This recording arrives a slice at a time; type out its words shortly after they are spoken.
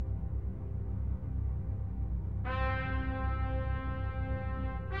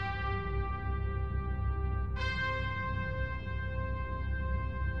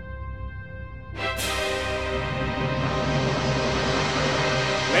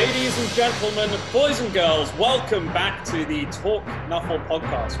Ladies and gentlemen, boys and girls, welcome back to the Talk Nuffle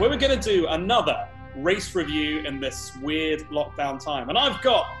podcast, where we're going to do another race review in this weird lockdown time. And I've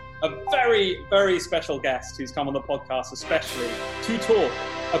got a very, very special guest who's come on the podcast especially to talk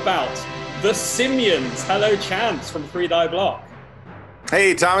about the Simyins. Hello, Chance from Three Die Block.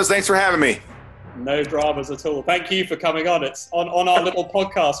 Hey, Thomas, thanks for having me. No dramas at all. Thank you for coming on. It's on our little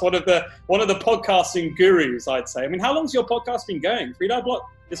podcast, one of the podcasting gurus, I'd say. I mean, how long's your podcast been going? Three Die Block?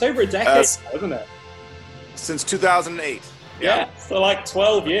 It's over a decade now, isn't it? Since 2008. Yeah, so like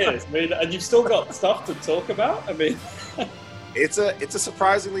 12 years. I mean, and you've still got stuff to talk about? I mean... It's a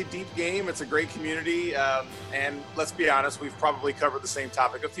surprisingly deep game. It's a great community. And let's be honest, we've probably covered the same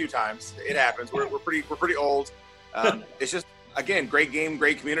topic a few times. It happens. We're pretty old. It's just, again, great game,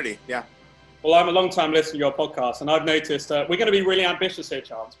 great community. Yeah. Well, I'm a long-time listener to your podcast, and I've noticed we're going to be really ambitious here,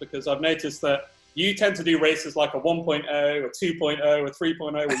 Chance, because I've noticed that you tend to do races like a 1.0, a 2.0, a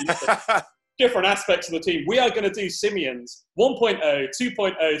 3.0, where you do different aspects of the team. We are going to do Simyins 1.0,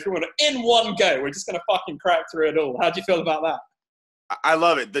 2.0, 3.0 in one go. We're just going to fucking crack through it all. How do you feel about that? I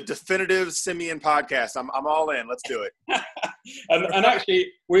love it. The definitive Simyin podcast. I'm all in. Let's do it. and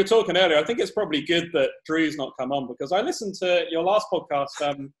actually, we were talking earlier. I think it's probably good that Drew's not come on, because I listened to your last podcast,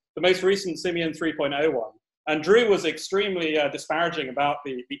 the most recent Simyin 3.0 one, and Drew was extremely disparaging about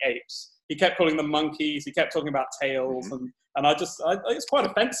the apes. He kept calling them monkeys. He kept talking about tails, and I it's quite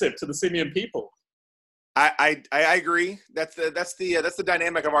offensive to the Simyin people. I agree. That's the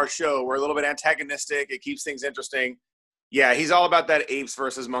dynamic of our show. We're a little bit antagonistic. It keeps things interesting. Yeah, he's all about that apes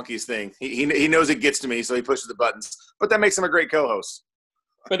versus monkeys thing. He knows it gets to me, so he pushes the buttons. But that makes him a great co-host.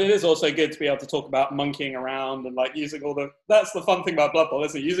 But it is also good to be able to talk about monkeying around and like using that's the fun thing about Blood Bowl,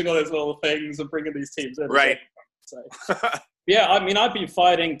 isn't it? Using all those little things and bringing these teams in. Right. So, yeah, I mean, I've been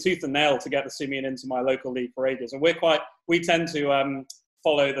fighting tooth and nail to get the Simyin into my local league for ages. And we tend to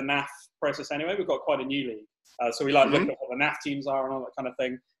follow the NAF process anyway. We've got quite a new league. So we like looking at what the NAF teams are and all that kind of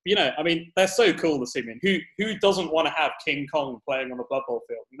thing. But, you know, I mean, they're so cool, the Simyin. Who doesn't want to have King Kong playing on the Blood Bowl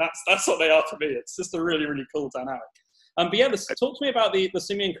field? And that's what they are to me. It's just a really, really cool dynamic. But yeah, talk to me about the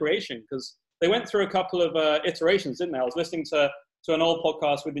Simyin creation, because they went through a couple of iterations, didn't they? I was listening to an old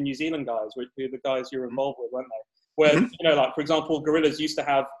podcast with the New Zealand guys, which were the guys you were involved with, weren't they? Where, you know, like, for example, gorillas used to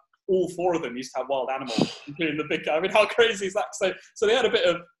have, all four of them used to have wild animals, including the big guy. I mean, how crazy is that? So they had a bit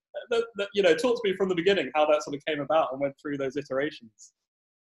of, you know, talk to me from the beginning how that sort of came about and went through those iterations.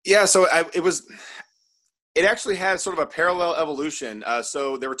 Yeah, so it actually had sort of a parallel evolution.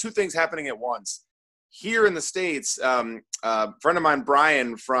 So there were two things happening at once. Here in the States, a friend of mine,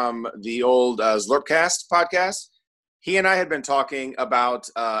 Brian, from the old Slurpcast podcast, he and I had been talking about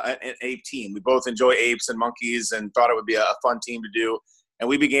an ape team. We both enjoy apes and monkeys and thought it would be a fun team to do. And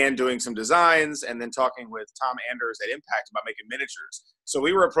we began doing some designs and then talking with Tom Anders at Impact about making miniatures. So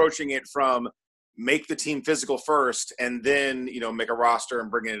we were approaching it from make the team physical first and then, you know, make a roster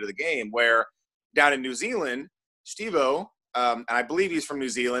and bring it into the game. Where down in New Zealand, Steve-O, and I believe he's from New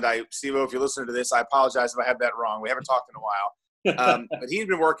Zealand. Steve-O, if you're listening to this, I apologize if I have that wrong. We haven't talked in a while. But he'd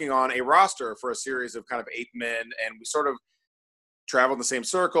been working on a roster for a series of kind of ape men, and we sort of traveled in the same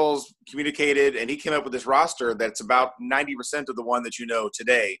circles, communicated, and he came up with this roster that's about 90% of the one that you know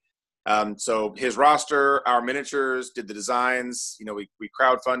today. So his roster, our miniatures, did the designs. You know, we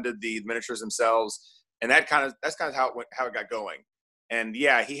crowdfunded the miniatures themselves, and that's kind of how it got going. And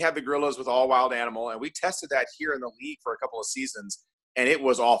yeah, he had the gorillas with all wild animal, and we tested that here in the league for a couple of seasons, and it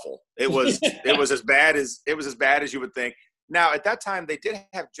was awful. It was as bad as you would think. Now at that time, they did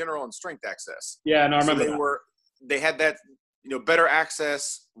have general and strength access. Yeah, no, I remember so they had that, you know, better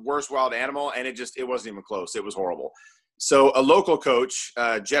access, worse wild animal, and it wasn't even close. It was horrible. So a local coach,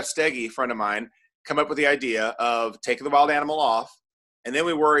 Jeff Steggy, friend of mine, come up with the idea of taking the wild animal off, and then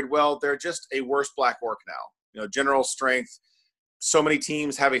we worried, well, they're just a worse black orc now. You know, general strength. So many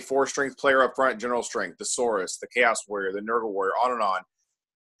teams have a 4-strength player up front, general strength, the Saurus, the Chaos Warrior, the Nurgle Warrior, on and on.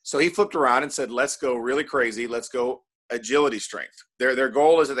 So he flipped around and said, let's go really crazy. Let's go agility strength. Their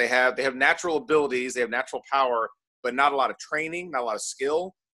goal is that they have natural abilities, they have natural power, but not a lot of training, not a lot of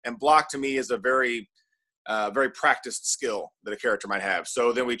skill. And block to me is a very practiced skill that a character might have.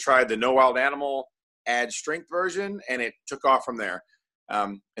 So then we tried the no wild animal, add strength version, and it took off from there.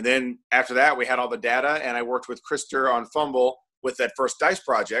 And then after that, we had all the data, and I worked with Krister on Fumble with that first dice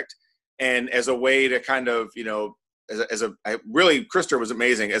project. And as a way to kind of, you know, Krister was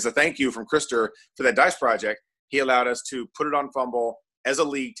amazing. As a thank you from Krister for that dice project, he allowed us to put it on Fumble as a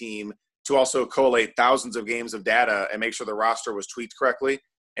league team to also collate thousands of games of data and make sure the roster was tweaked correctly.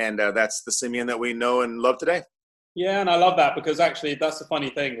 And that's the Simyin that we know and love today. Yeah, and I love that, because actually that's the funny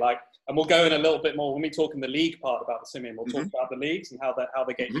thing. Like, And we'll go in a little bit more when we talk in the league part about the Simyin. We'll talk about the leagues and how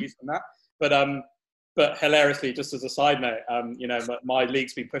they get used in that. But hilariously, just as a side note, my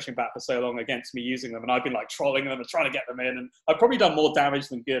league's been pushing back for so long against me using them, and I've been like trolling them and trying to get them in, and I've probably done more damage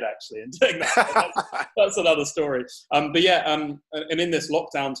than good actually in doing that. That's another story. And in this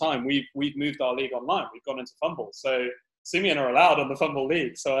lockdown time, we've moved our league online. We've gone into Fumble, so Simyin are allowed on the Fumble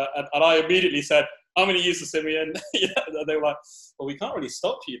league. So and I immediately said, I'm going to use the Simyin. And they were like, well, we can't really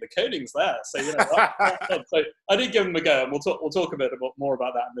stop you. The coding's there. So, so I did give them a go, and we'll talk a bit more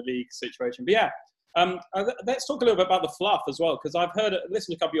about that in the league situation. But yeah, let's talk a little bit about the fluff as well, because I've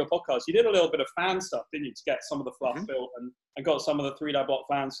listened to a couple of your podcasts. You did a little bit of fan stuff, didn't you, to get some of the fluff built, and got some of the 3-die block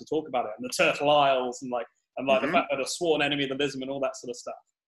fans to talk about it, and the Turtle Isles, and the fact that a sworn enemy of the Lizardman, all that sort of stuff.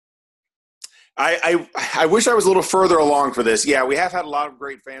 I wish I was a little further along for this. Yeah, we have had a lot of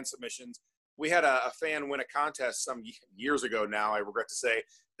great fan submissions. We had a fan win a contest some years ago now, I regret to say,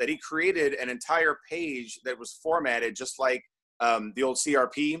 that he created an entire page that was formatted just like the old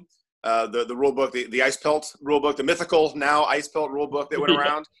CRP, the rule book, the Ice Pelt rule book, the mythical now Ice Pelt rule book that went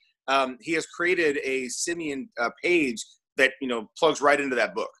around. He has created a Simyin page that, plugs right into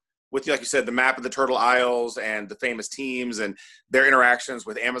that book with, like you said, the map of the Turtle Isles and the famous teams and their interactions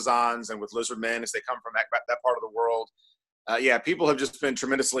with Amazons and with Lizardmen as they come from that part of the world. People have just been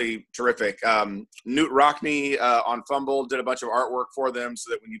tremendously terrific. Newt Rockney on Fumble did a bunch of artwork for them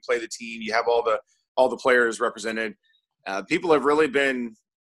so that when you play the team, you have all the players represented. People have really been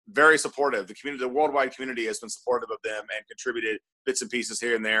very supportive. The community, the worldwide community, has been supportive of them and contributed bits and pieces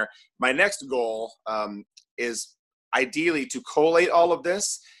here and there. My next goal is ideally to collate all of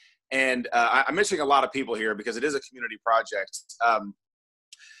this. And I'm mentioning a lot of people here because it is a community project.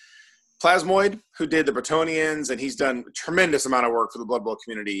 Plasmoid, who did the Bretonians, and he's done a tremendous amount of work for the Blood Bowl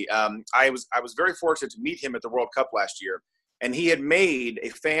community. I was very fortunate to meet him at the World Cup last year, and he had made a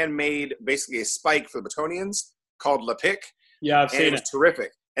fan-made, basically a spike for the Bretonians called La Pic. Yeah, I've seen it. It was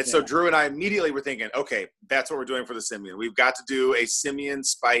terrific. And so Drew and I immediately were thinking, okay, that's what we're doing for the Simyin. We've got to do a Simyin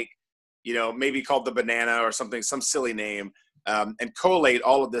spike, maybe called the Banana or something, some silly name, and collate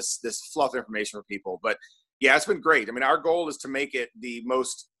all of this fluff information for people. But yeah, it's been great. I mean, our goal is to make it the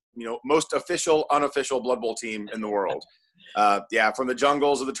most official, unofficial Blood Bowl team in the world. From the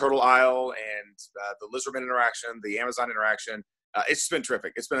jungles of the Turtle Isle and the Lizardman interaction, the Amazon interaction. It's been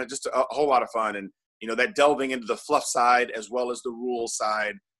terrific. It's been just a whole lot of fun. And, that delving into the fluff side as well as the rules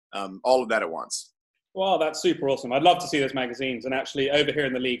side, all of that at once. Wow, that's super awesome. I'd love to see those magazines. And actually over here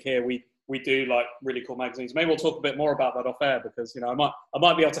in the league here, we do like really cool magazines. Maybe we'll talk a bit more about that off air because, I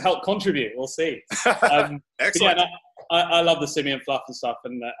might be able to help contribute. We'll see. Excellent. I love the Simyin fluff and stuff,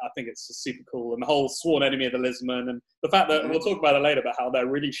 and I think it's just super cool. And the whole sworn enemy of the Lizardman, and the fact that we'll talk about it later about how they're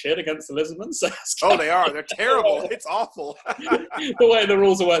really shit against the Lizardmen. So they are. They're terrible. It's awful. The way the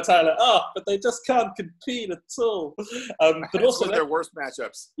rules are worked out, but they just can't compete at all. But also their worst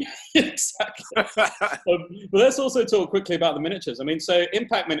matchups. Exactly. But let's also talk quickly about the miniatures. I mean, so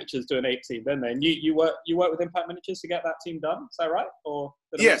Impact Miniatures do an 8 team, don't they? And you work with Impact Miniatures to get that team done. Is that right? Or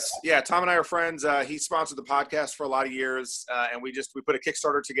yes, yeah. Tom and I are friends. He sponsored the podcast for a lot of years, and we put a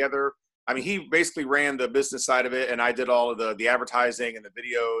Kickstarter together. I mean, he basically ran the business side of it, and I did all of the advertising and the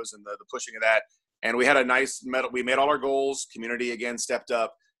videos and the pushing of that. And we had a nice metal. We made all our goals. Community again stepped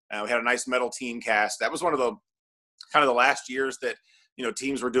up. We had a nice metal team cast. That was one of the kind of the last years that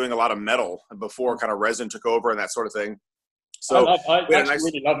teams were doing a lot of metal before kind of resin took over and that sort of thing. So I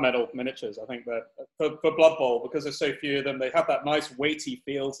really love metal miniatures. I think that for Blood Bowl, because there's so few of them, they have that nice weighty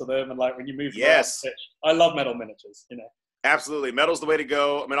feel to them. And like when you move around the pitch, I love metal miniatures, Absolutely. Metal's the way to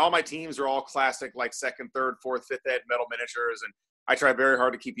go. I mean, all my teams are all classic, like 2nd, 3rd, 4th, 5th ed metal miniatures. And I try very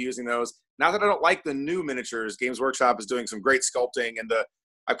hard to keep using those. Not that I don't like the new miniatures. Games Workshop is doing some great sculpting, and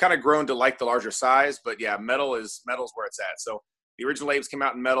I've kind of grown to like the larger size, but yeah, metal's where it's at. So the original apes came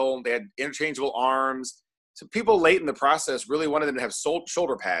out in metal. They had interchangeable arms. So people late in the process really wanted them to have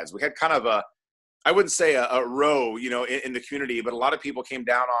shoulder pads. We had kind of I wouldn't say a row, in the community, but a lot of people came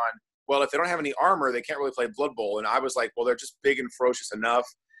down on, well, if they don't have any armor, they can't really play Blood Bowl. And I was like, well, they're just big and ferocious enough.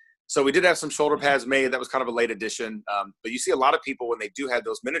 So we did have some shoulder pads made. That was kind of a late addition. But you see a lot of people when they do have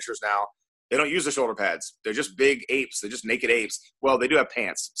those miniatures now, they don't use the shoulder pads. They're just big apes. They're just naked apes. Well, they do have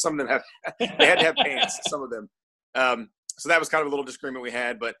pants. Some of them they had to have pants, some of them. So that was kind of a little disagreement we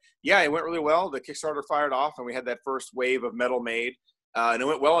had. But yeah, it went really well. The Kickstarter fired off, and we had that first wave of metal made. And it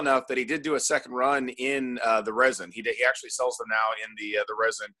went well enough that he did do a second run in the resin. He actually sells them now in the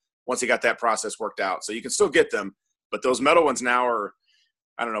resin once he got that process worked out. So you can still get them, but those metal ones now are,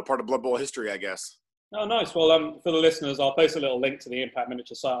 I don't know, part of Blood Bowl history, I guess. Oh, nice. Well, for the listeners, I'll post a little link to the Impact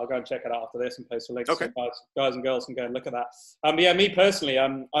Miniature site. I'll go and check it out after this and post a link Okay. so guys and girls can go and look at that. But yeah, me personally,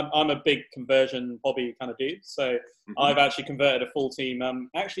 I'm a big conversion hobby kind of dude. So I've actually converted a full team.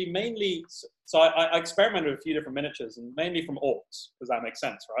 Actually, mainly, so I experimented with a few different miniatures, and mainly from orcs, because that makes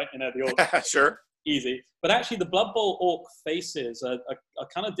sense, right? You know, the orcs. Sure. Easy. But actually, the Blood Bowl orc faces are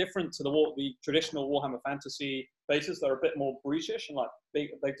kind of different to the traditional Warhammer Fantasy faces. They're a bit more brutish and like big.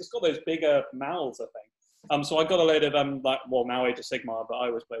 They've just got those bigger mouths, I think. So I got a load of now Age of Sigmar, but I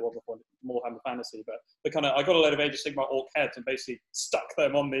always play Warhammer Fantasy. But I got a load of Age of Sigmar orc heads and basically stuck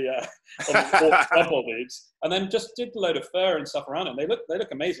them on the orc Blood Bowl dudes, and then just did a load of fur and stuff around it. They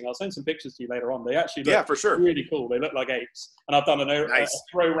look amazing. I'll send some pictures to you later on. They actually look for sure. really cool. They look like apes. And I've done a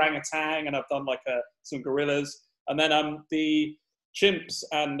throw orangutan, and I've done some gorillas, and then the chimps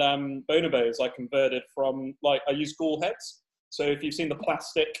and bonobos I converted from I use ghoul heads. So if you've seen the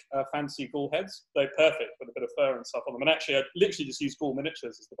plastic fancy ghoul heads, they're perfect with a bit of fur and stuff on them. And actually, I literally just use ghoul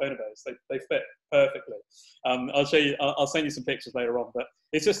miniatures as the bonobos. They fit perfectly. I'll show you. I'll send you some pictures later on. But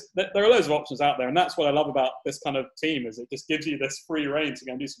it's just there are loads of options out there, and that's what I love about this kind of team is it just gives you this free reign to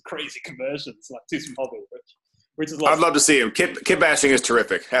go and do some crazy conversions, like do some hobby, which is. I'd love to see him. Kit bashing is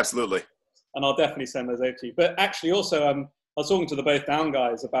terrific. Absolutely. And I'll definitely send those over to you. But actually, also I was talking to the both down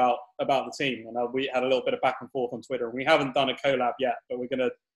guys about the team, and we had a little bit of back and forth on Twitter. And we haven't done a collab yet, but we're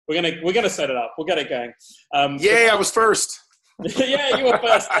gonna set it up. We'll get it going. I was first. Yeah, you were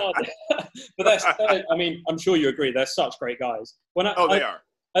first on. But I mean, I'm sure you agree. They're such great guys. They are.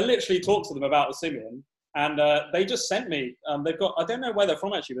 I literally talked to them about the Simyin, and they just sent me. They've got, I don't know where they're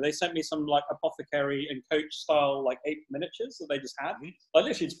from actually, but they sent me some apothecary and coach style ape miniatures that they just had. I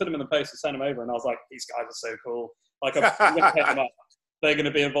literally just put them in the post and sent them over, and I was like, these guys are so cool. I'm going to pick them up. They're going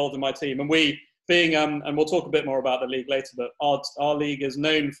to be involved in my team. And we, being, and we'll talk a bit more about the league later, but our league is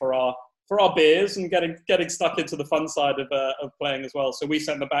known for our beers and getting stuck into the fun side of playing as well. So we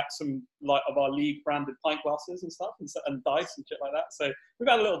sent them back some of our league branded pint glasses and stuff and dice and shit like that. So we've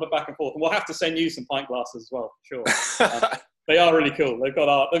had a little bit back and forth, and we'll have to send you some pint glasses as well, for sure. They are really cool. They've got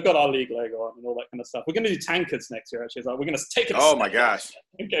our league logo on and all that kind of stuff. We're going to do tankards next year. Actually, we're going to take it. Oh my gosh!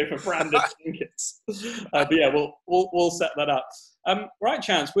 And go for branded tankards. But yeah, we'll set that up. Right,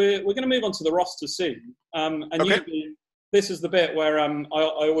 Chance. We're going to move on to the roster soon. Usually this is the bit where I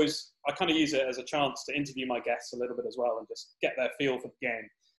kind of use it as a chance to interview my guests a little bit as well and just get their feel for the game.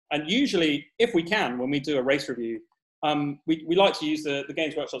 And usually, if we can, when we do a race review, we like to use the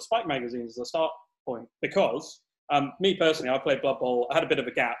Games Workshop Spike magazines as a start point because. Me personally, I played Blood Bowl. I had a bit of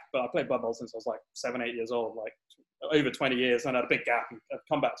a gap, but I played Blood Bowl since I was 7, 8 years old, over 20 years. And I had a big gap and I've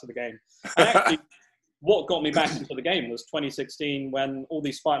come back to the game. And actually, what got me back into the game was 2016 when all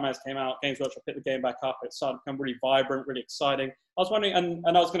these Spider-Mans came out. Games Workshop picked the game back up. It started to become really vibrant, really exciting. I was wondering, and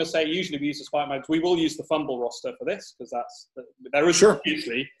I was going to say, usually we use the Spider-Mans. We will use the Fumble roster for this because there is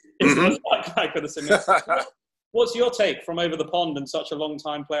usually it's the Spike for the simulator. What's your take from over the pond and such a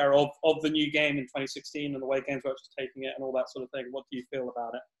long-time player of the new game in 2016 and the way Games Workshop's taking it and all that sort of thing? What do you feel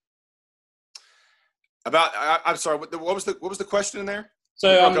about it? I'm sorry. What was the question in there? So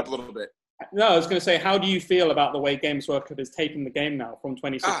you broke up a little bit. No, I was going to say, how do you feel about the way Games Workshop is taking the game now from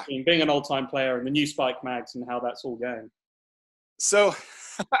 2016, being an old-time player and the new Spike mags and how that's all going? So,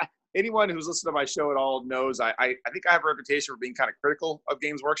 anyone who's listened to my show at all knows I think I have a reputation for being kind of critical of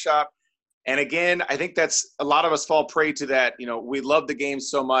Games Workshop. And again, I think that's a lot of us fall prey to that. We love the game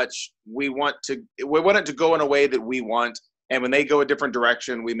so much. We want it to go in a way that we want. And when they go a different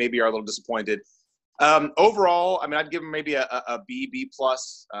direction, we maybe are a little disappointed. Overall, I mean, I'd give them maybe a B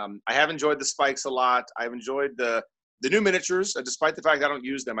plus. I have enjoyed the spikes a lot. I've enjoyed the new miniatures, despite the fact I don't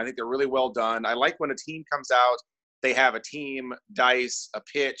use them. I think they're really well done. I like when a team comes out, they have a team, dice, a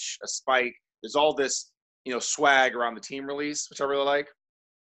pitch, a spike. There's all this, swag around the team release, which I really like.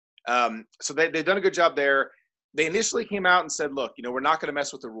 So they've done a good job there. They initially came out and said, look, we're not going to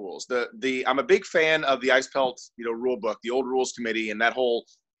mess with the rules. I'm a big fan of the Ice Pelt, rule book, the old rules committee, and that whole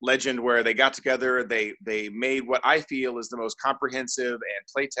legend where they got together, they made what I feel is the most comprehensive and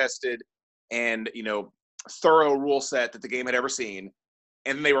play tested and, thorough rule set that the game had ever seen.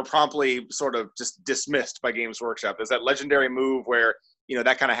 And they were promptly sort of just dismissed by Games Workshop. There's that legendary move where,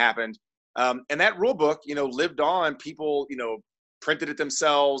 that kind of happened. And that rule book, lived on. People, printed it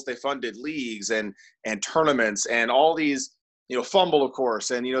themselves. They funded leagues and tournaments and all these, Fumble, of course.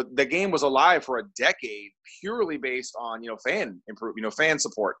 And, the game was alive for a decade purely based on, fan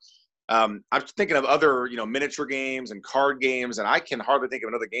support. I'm thinking of other, miniature games and card games, and I can hardly think of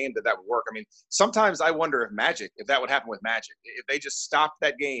another game that would work. I mean, sometimes I wonder if that would happen with Magic. If they just stopped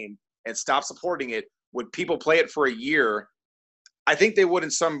that game and stopped supporting it, would people play it for a year I think they would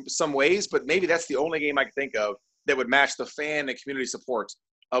in some ways, but maybe that's the only game I can think of that would match the fan and community support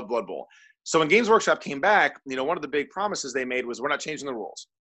of Blood Bowl. So when Games Workshop came back, one of the big promises they made was, we're not changing the rules.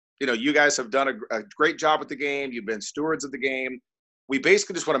 You guys have done a great job with the game. You've been stewards of the game. We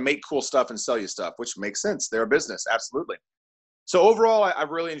basically just want to make cool stuff and sell you stuff, which makes sense. They're a business. Absolutely. So overall,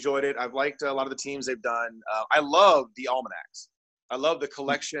 I've really enjoyed it. I've liked a lot of the teams they've done. I love the almanacs. I love the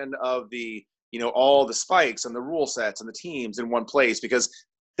collection of the, all the spikes and the rule sets and the teams in one place, because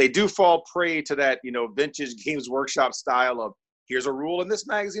they do fall prey to that, vintage Games Workshop style of, here's a rule in this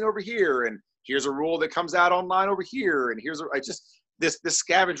magazine over here, and here's a rule that comes out online over here, and this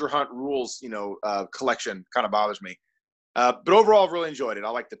scavenger hunt rules, collection kind of bothers me. But overall, I've really enjoyed it. I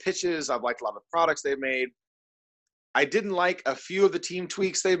like the pitches. I've liked a lot of the products they've made. I didn't like a few of the team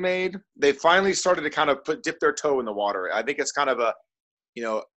tweaks they've made. They finally started to kind of dip their toe in the water. I think it's kind of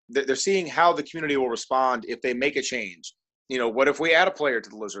they're seeing how the community will respond if they make a change. What if we add a player to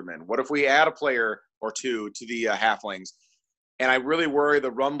the Lizardmen? What if we add a player or two to the Halflings? And I really worry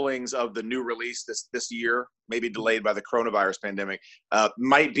the rumblings of the new release this year, maybe delayed by the coronavirus pandemic,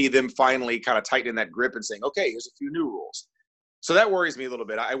 might be them finally kind of tightening that grip and saying, okay, here's a few new rules. So that worries me a little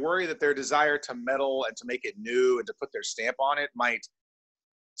bit. I worry that their desire to meddle and to make it new and to put their stamp on it might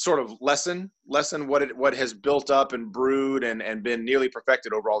sort of lessen what has built up and brewed and been nearly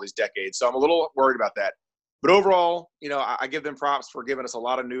perfected over all these decades. So I'm a little worried about that. But overall, I give them props for giving us a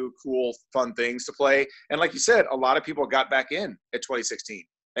lot of new, cool, fun things to play. And like you said, a lot of people got back in at 2016.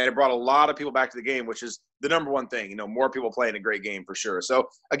 And it brought a lot of people back to the game, which is the number one thing. More people playing a great game for sure. So,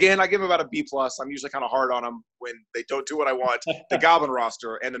 again, I give them about a B+. I'm usually kind of hard on them when they don't do what I want. The Goblin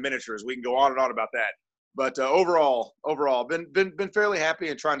roster and the miniatures, we can go on and on about that. But overall, been fairly happy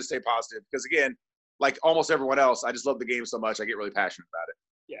and trying to stay positive. Because, again, like almost everyone else, I just love the game so much. I get really passionate about it.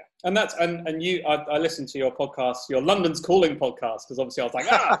 Yeah, and I listened to your podcast, your London's Calling podcast, because obviously I was like,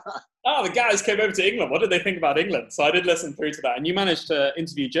 the guys came over to England. What did they think about England? So I did listen through to that, and you managed to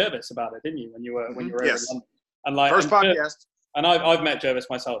interview Jervis about it, didn't you? When you were over in London, and first podcast. And I've met Jervis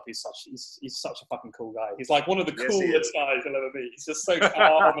myself. He's such a fucking cool guy. He's like one of the coolest guys you'll ever meet. He's just so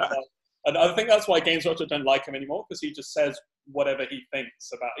calm. And I think that's why Games Workshop don't like him anymore, because he just says whatever he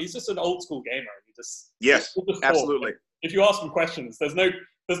thinks about. He's just an old school gamer. Absolutely. If you ask him questions, there's no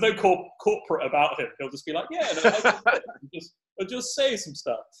corporate about him. He'll just be like, just say some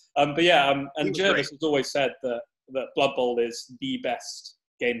stuff. And Jervis has always said that Blood Bowl is the best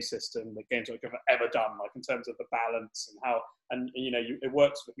game system that Games Workshop have ever done, like in terms of the balance and how, it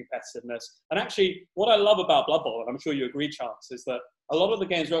works for competitiveness. And actually, what I love about Blood Bowl, and I'm sure you agree, Chance, is that a lot of the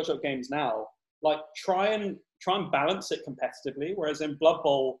Games Workshop games now, like try and balance it competitively, whereas in Blood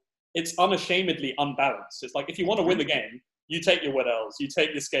Bowl, it's unashamedly unbalanced. It's like, if you want to win the game, you take your Wood Elves, you take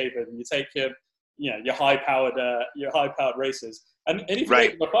your Skaven, you take your high-powered races. And if you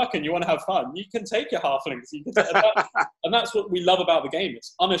make a fuck and you want to have fun, you can take your Halflings. And that's what we love about the game.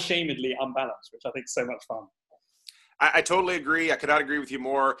 It's unashamedly unbalanced, which I think is so much fun. I totally agree. I could not agree with you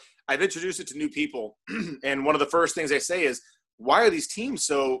more. I've introduced it to new people, and one of the first things they say is, why are these teams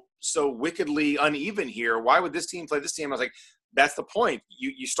so wickedly uneven here? Why would this team play this team? I was like, that's the point.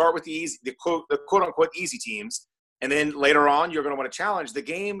 You start with the quote unquote easy teams, and then later on you're going to want to challenge. The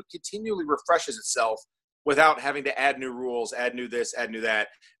game continually refreshes itself without having to add new rules, add new this, add new that.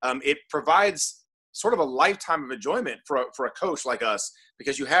 It provides sort of a lifetime of enjoyment for a coach like us,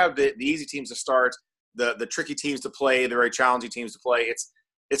 because you have the easy teams to start, the tricky teams to play, the very challenging teams to play.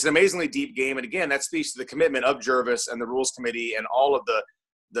 It's an amazingly deep game, and again, that speaks to the commitment of Jervis and the rules committee and all of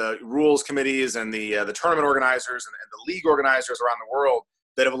the rules committees and the tournament organizers and the league organizers around the world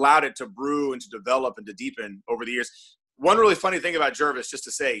that have allowed it to brew and to develop and to deepen over the years. One really funny thing about Jervis, just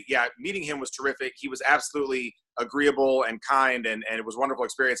to say, meeting him was terrific. He was absolutely agreeable and kind, and it was a wonderful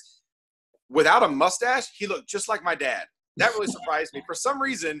experience. Without a mustache, he looked just like my dad. That really surprised me. For some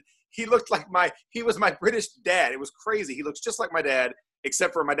reason, he looked like he was my British dad. It was crazy. He looks just like my dad,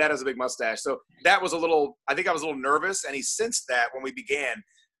 except for my dad has a big mustache. So that was I think I was a little nervous, and he sensed that when we began,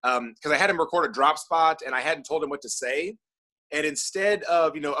 because I had him record a drop spot, and I hadn't told him what to say. And instead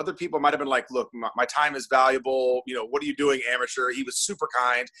of, other people might have been like, look, my time is valuable. What are you doing, amateur? He was super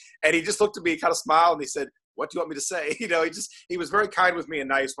kind. And he just looked at me, kind of smiled, and he said, what do you want me to say? He was very kind with me and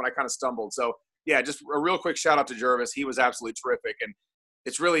nice when I kind of stumbled. So, just a real quick shout out to Jervis. He was absolutely terrific. And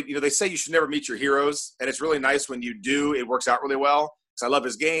it's really, they say you should never meet your heroes. And it's really nice when you do. It works out really well. Because I love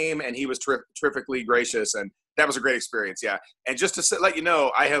his game, and he was terrifically gracious. And that was a great experience, And just to let you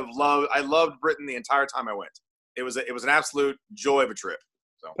know, I loved Britain the entire time I went. It was an absolute joy of a trip.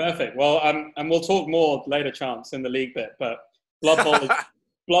 So. Perfect. Well, and we'll talk more later, Chance, in the league bit. But Blood Bowl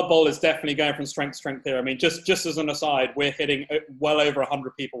Blood Bowl is definitely going from strength to strength here. I mean, just as an aside, we're hitting well over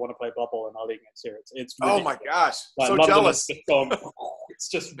 100 people want to play Blood Bowl in our league next year. It's ridiculous. Oh my gosh, like, so London jealous. It's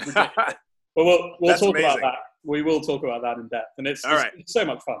just ridiculous. But we'll talk amazing. about that. We will talk about that in depth, and it's so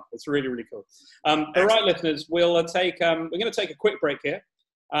much fun. It's really, really cool. But right, listeners, we're going to take a quick break here,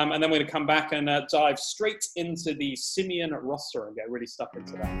 and then we're going to come back and dive straight into the Simyin roster and get really stuck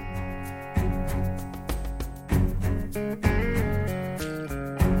into that.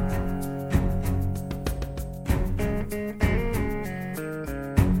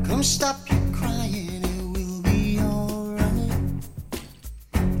 Don't stop your crying, it will be alright.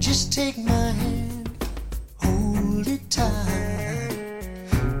 Just take my hand, hold it tight.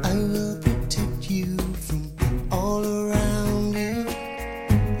 I will protect you from all around you.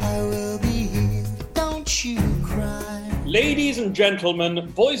 I will be here, don't you cry. Ladies and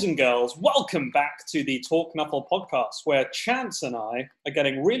gentlemen, boys and girls, welcome back to the Talk Knuckle podcast, where Chance and I are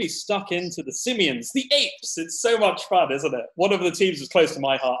getting really stuck into the Simyins, the Apes. It's so much fun, isn't it? One of the teams is close to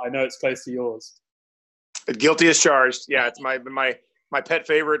my heart. I know it's close to yours. Guilty as charged. Yeah, it's my pet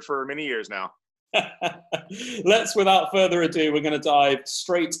favorite for many years now. Let's, without further ado, we're going to dive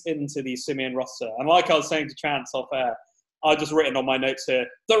straight into the Simyin roster. And like I was saying to Chance off air, I've just written on my notes here,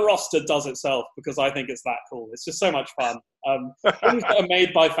 the roster does itself, because I think it's that cool. It's just so much fun. Things that are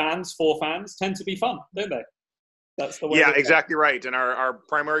made by fans for fans tend to be fun, don't they? That's the way. Yeah, exactly right. And our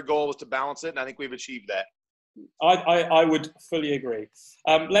primary goal was to balance it, and I think we've achieved that. I would fully agree.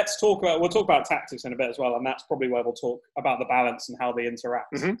 We'll talk about tactics in a bit as well, and that's probably where we'll talk about the balance and how they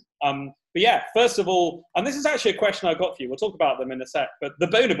interact. Mm-hmm. But yeah, first of all, and this is actually a question I've got for you. We'll talk about them in a sec, but the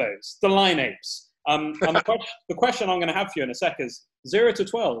bonobos, the line apes. And the question I'm going to have for you in a sec is 0 to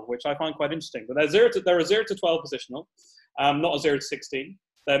 12, which I find quite interesting. But they're a 0 to 12 positional, not a 0 to 16.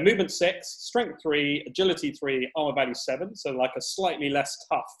 They're movement 6, strength 3, agility 3, armor value 7. So like a slightly less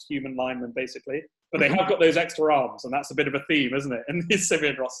tough human lineman, basically. But they have got those extra arms, and that's a bit of a theme, isn't it, in the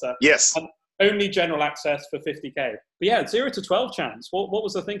Simyin roster? Yes. And only general access for 50k. But yeah, 0 to 12 Chance. What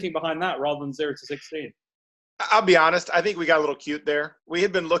was the thinking behind that rather than 0 to 16? I'll be honest. I think we got a little cute there. We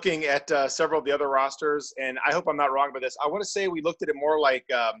had been looking at several of the other rosters, and I hope I'm not wrong about this. I want to say we looked at it more like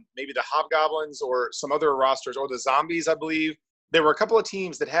maybe the Hobgoblins or some other rosters, or the Zombies, I believe. There were a couple of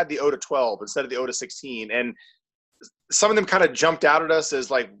teams that had the O to 12 instead of the O to 16, and some of them kind of jumped out at us as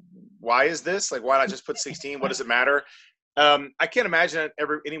like, why is this? Like, why not just put 16? What does it matter? I can't imagine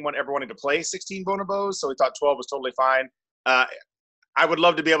anyone ever wanting to play 16 bonobos, so we thought 12 was totally fine. I would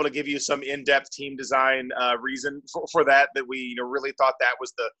love to be able to give you some in-depth team design reason for that we really thought that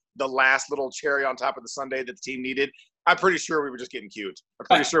was the last little cherry on top of the sundae that the team needed. I'm pretty sure we were just getting cute. I'm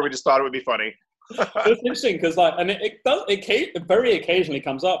pretty sure we just thought it would be funny. It's interesting because it very occasionally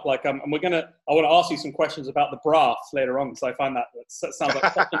comes up. I want to ask you some questions about the Braft later on, because I find that sounds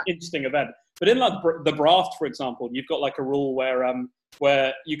like such an interesting event. But in like the Braft, for example, you've got like a rule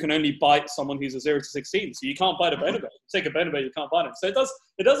where you can only bite someone who's a 0 to 16. So you can't bite a bonobo. Take a bonobo, you can't bite him. So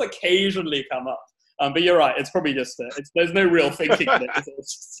it does occasionally come up. But you're right. It's probably just there's no real thinking in it.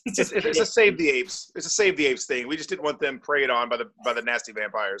 It's a save the apes. It's a save the apes thing. We just didn't want them preyed on by the nasty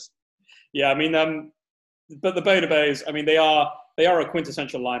vampires. Yeah, I mean, but the bonobos, I mean, they are a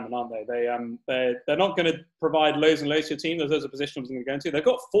quintessential lineman, aren't they? They're not going to provide loads and loads to your team. There's loads of positionals I'm going to go into. They've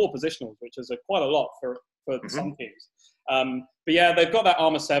got 4 positionals, which is quite a lot for some teams. But yeah, they've got that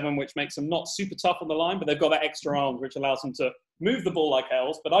armor 7, which makes them not super tough on the line, but they've got that extra arms, which allows them to move the ball like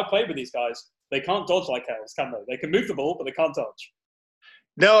hells. But I've played with these guys. They can't dodge like hells, can they? They can move the ball, but they can't dodge.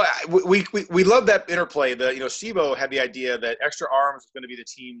 No, we love that interplay. Shibo had the idea that extra arms was going to be the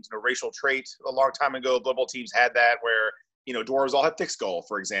team's racial trait a long time ago. Blood Bowl teams had that where, dwarves all have thick skull,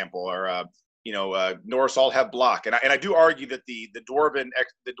 for example, or, Norse all have block. And I do argue that the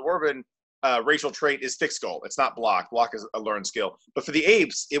dwarven racial trait is thick skull. It's not block. Block is a learned skill. But for the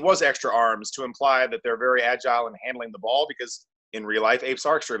apes, it was extra arms to imply that they're very agile in handling the ball, because in real life, apes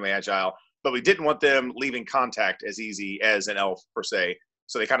are extremely agile. But we didn't want them leaving contact as easy as an elf, per se.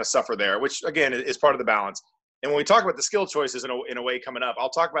 So they kind of suffer there, which, again, is part of the balance. And when we talk about the skill choices in a way coming up, I'll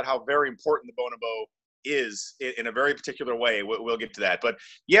talk about how very important the bonobo is in a very particular way. We'll get to that. But,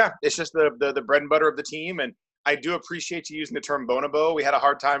 yeah, it's just the bread and butter of the team. And I do appreciate you using the term bonobo. We had a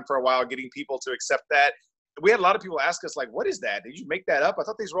hard time for a while getting people to accept that. We had a lot of people ask us, like, what is that? Did you make that up? I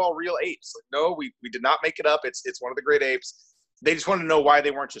thought these were all real apes. Like, no, we did not make it up. It's one of the great apes. They just wanted to know why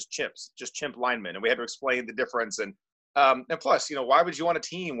they weren't just chimps, just chimp linemen. And we had to explain the difference. And plus, why would you want a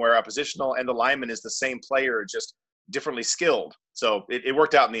team where a positional and the lineman is the same player, just differently skilled? So it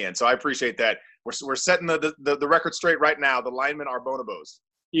worked out in the end. So I appreciate that. We're setting the record straight right now. The linemen are bonobos.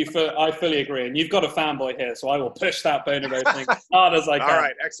 I fully agree. And you've got a fanboy here, so I will push that bonobo thing as hard as I can. All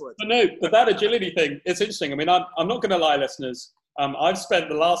right, excellent. But no, but that agility thing, it's interesting. I mean, I'm not going to lie, listeners. I've spent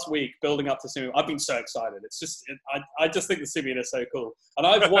the last week building up to Simyin. I've been so excited. It's just, I just think the Simyin is so cool. And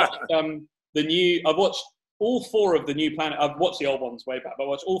I've watched I've watched all 4 of the new Planet. I've watched the old ones way back, but I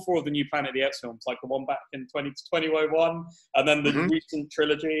watched all 4 of the new Planet of the Apes films, like the one back in 2001, and then the recent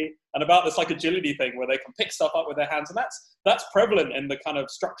trilogy, and about this like agility thing where they can pick stuff up with their hands, and that's prevalent in the kind of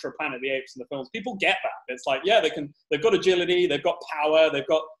structure of Planet of the Apes in the films. People get that. It's like, yeah, they've got agility, they've got power, they've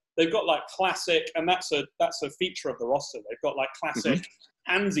got like classic, and that's a feature of the roster. They've got like classic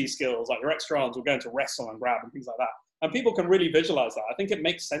handsy skills, like your extra arms will go into wrestle and grab and things like that. And people can really visualize that. I think it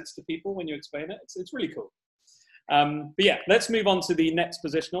makes sense to people when you explain it. It's really cool. But yeah, let's move on to the next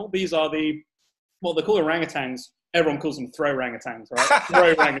positional. These are what they call orangutans. Everyone calls them throw orangutans, right?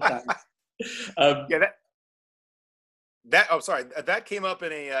 Throw orangutans. That came up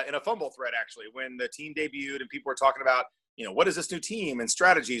in a fumble thread actually when the team debuted and people were talking about, what is this new team and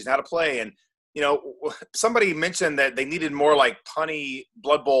strategies and how to play. And, somebody mentioned that they needed more like punny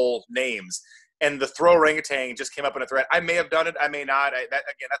Blood Bowl names, and the throw orangutan just came up in a thread. I may have done it. I may not.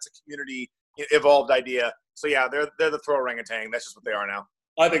 That's a community evolved idea. So yeah, they're the throw orangutan. That's just what they are now.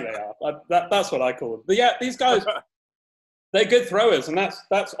 I think they are. That's what I call them. But yeah, these guys, they're good throwers, and that's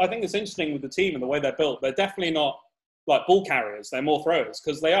I think it's interesting with the team and the way they're built. They're definitely not like ball carriers. They're more throwers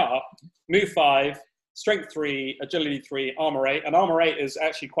because they are move 5, strength 3, agility 3, armor 8, and armor 8 is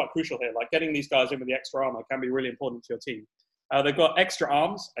actually quite crucial here. Like getting these guys in with the extra armor can be really important to your team. They've got extra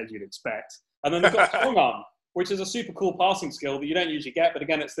arms, as you'd expect, and then they've got strong arm, which is a super cool passing skill that you don't usually get. But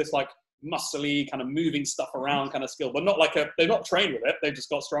again, it's this like muscly kind of moving stuff around kind of skill, but not like they're not trained with it. They've just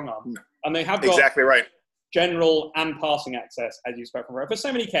got strong arm, and they have got exactly right general and passing access, as you expect from for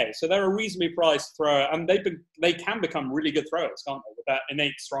so many K. So they're a reasonably priced thrower, and they can become really good throwers, can't they, with that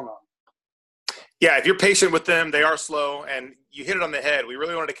innate strong arm? Yeah, if you're patient with them, they are slow, and you hit it on the head. We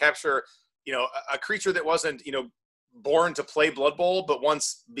really wanted to capture, a creature that wasn't, born to play Blood Bowl, but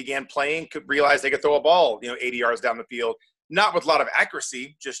once began playing, could realize they could throw a ball, 80 yards down the field. Not with a lot of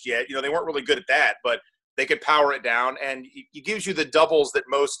accuracy just yet. They weren't really good at that, but they could power it down, and it gives you the doubles that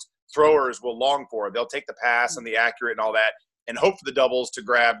most throwers will long for. They'll take the pass and the accurate and all that, and hope for the doubles to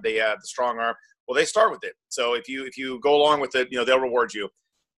grab the strong arm. Well, they start with it. So if you go along with it, they'll reward you.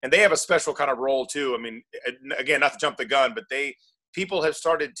 And they have a special kind of role too. I mean, again, not to jump the gun, but people have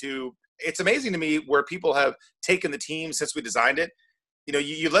started to. It's amazing to me where people have taken the team since we designed it.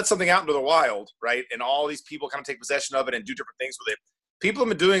 You let something out into the wild, right? And all these people kind of take possession of it and do different things with it. People have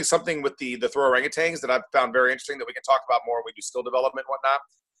been doing something with the throw orangutans that I've found very interesting that we can talk about more when we do skill development and whatnot.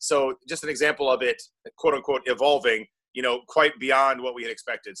 So just an example of it, quote unquote, evolving, quite beyond what we had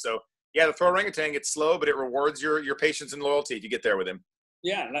expected. So yeah, the throw orangutan, it's slow, but it rewards your patience and loyalty if you get there with him.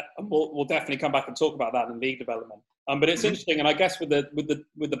 Yeah, we'll definitely come back and talk about that in league development. But it's interesting, and I guess with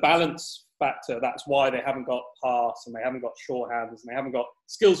the balance factor, that's why they haven't got pass and they haven't got short hands and they haven't got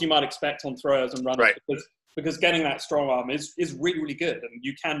skills you might expect on throwers and runners. Right. Because getting that strong arm is really, really good, and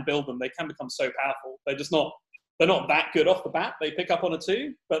you can build them. They can become so powerful. They're not that good off the bat. They pick up on a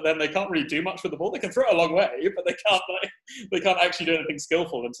 2, but then they can't really do much with the ball. They can throw it a long way, but they can't actually do anything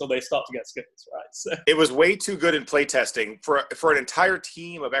skillful until they start to get skills, right? So it was way too good in playtesting for an entire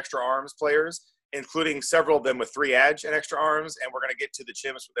team of extra arms players, including several of them with 3 edge and extra arms, and we're going to get to the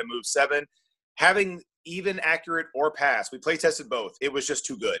chimps with them move 7. Having even accurate or pass, we play tested both. It was just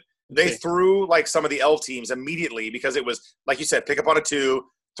too good. They threw like some of the L teams immediately because it was, like you said, pick up on a 2,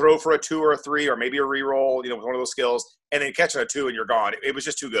 throw for a 2 or a 3 or maybe a reroll, with one of those skills, and then catch on a 2 and you're gone. It was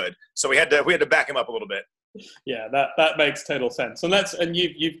just too good. So we had to back him up a little bit. Yeah, that makes total sense. And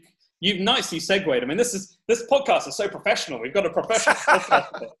you've nicely segued. I mean, this podcast is so professional. We've got a professional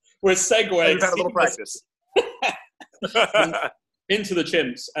podcast. We're segueing. We've had a little practice. Into the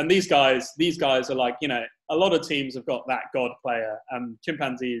chimps, and these guys are like, a lot of teams have got that god player, and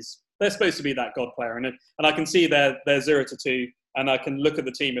chimpanzees, they're supposed to be that god player, and I can see they're 0 to 2, and I can look at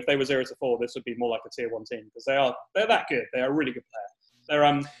the team. If they were 0 to 4, this would be more like a tier 1 team because they're that good. They are a really good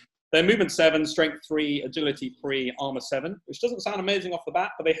player. They're movement 7, strength 3, agility 3, armor 7, which doesn't sound amazing off the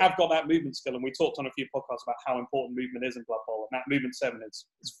bat, but they have got that movement skill, and we talked on a few podcasts about how important movement is in Blood Bowl, and that movement 7 is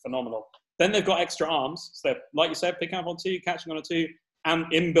phenomenal. Then they've got extra arms. So they're, like you said, picking up on 2, catching on a 2, and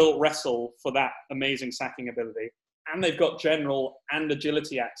inbuilt wrestle for that amazing sacking ability. And they've got general and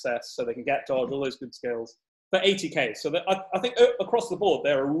agility access, so they can get dodge, all those good skills, for 80K. So I think across the board,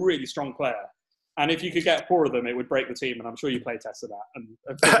 they're a really strong player. And if you could get 4 of them, it would break the team. And I'm sure you play tested that. And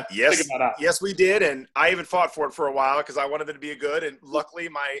figured that out. Yes, we did. And I even fought for it for a while because I wanted them to be good. And luckily,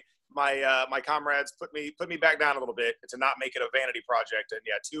 my comrades put me back down a little bit to not make it a vanity project. And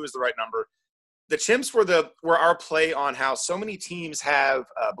yeah, 2 is the right number. The chimps were our play on how so many teams have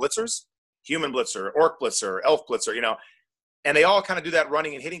blitzers, human blitzer, orc blitzer, elf blitzer, and they all kind of do that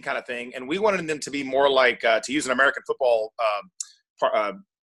running and hitting kind of thing. And we wanted them to be more like, to use an American football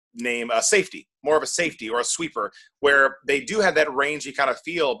name, a safety, more of a safety or a sweeper, where they do have that rangy kind of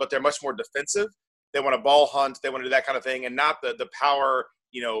feel, but they're much more defensive. They want to ball hunt. They want to do that kind of thing, and not the power,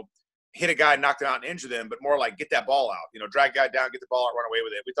 hit a guy, knock them out, and injure them, but more like get that ball out, drag a guy down, get the ball out, run away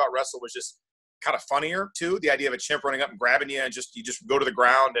with it. We thought wrestle was just kind of funnier too. The idea of a chimp running up and grabbing you and you just go to the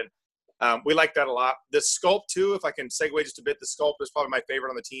ground. And we like that a lot. The sculpt too, if I can segue just a bit, the sculpt is probably my favorite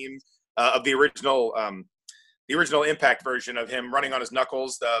on the team of the original Impact version of him running on his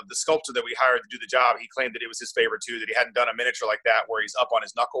knuckles. The sculptor that we hired to do the job, he claimed that it was his favorite too, that he hadn't done a miniature like that where he's up on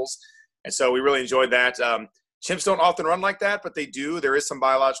his knuckles. And so we really enjoyed that. Chimps don't often run like that, but they do. There is some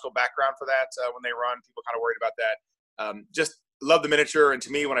biological background for that when they run. People kind of worried about that. Just love the miniature. And to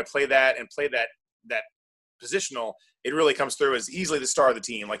me, when I play that positional, it really comes through as easily the star of the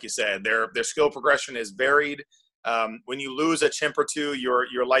team. Like you said, their skill progression is varied. When you lose a chimp or 2,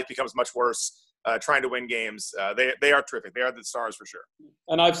 your life becomes much worse. Trying to win games. They are terrific. They are the stars for sure.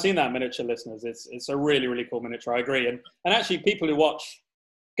 And I've seen that miniature, listeners. It's a really, really cool miniature. I agree. And actually, people who watch,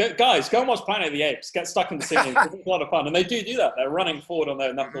 guys, go and watch Planet of the Apes. Get stuck in the Simyin. It's a lot of fun. And they do that. They're running forward on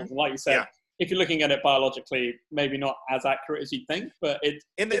their knuckles. And like you said, if you're looking at it biologically, maybe not as accurate as you'd think, but it's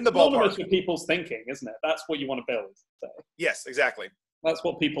in the ballpark with people's thinking, isn't it? That's what you want to build. So. Yes, exactly. That's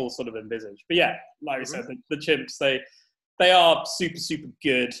what people sort of envisage. But yeah, like you said, the chimps, they are super, super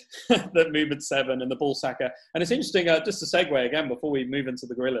good, the movement 7 and the ball sacker. And it's interesting, just to segue again before we move into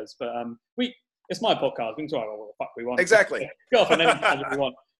the gorillas, but it's my podcast. We can talk about what the fuck we want. Exactly. Go off on anything we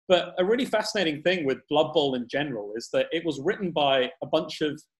want. But a really fascinating thing with Blood Bowl in general is that it was written by a bunch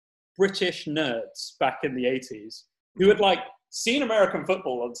of British nerds back in the 80s who had seen American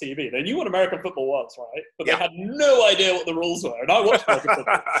football on TV. They knew what American football was, right? But they had no idea what the rules were. And I watched American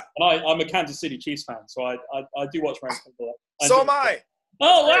football. And I'm a Kansas City Chiefs fan, so I do watch American football. So am I.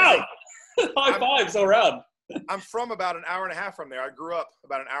 Oh, wow. High fives all around. I'm from about an hour and a half from there. I grew up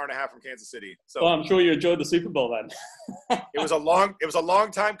about an hour and a half from Kansas City. So well, I'm sure you enjoyed the Super Bowl then. It was a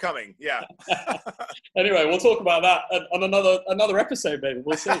long time coming. Yeah. Anyway, we'll talk about that on another episode, maybe.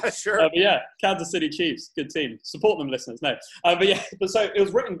 We'll see. Sure. But yeah, Kansas City Chiefs, good team. Support them, listeners. No. But so it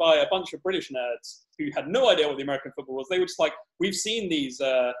was written by a bunch of British nerds who had no idea what the American football was. They were just we've seen these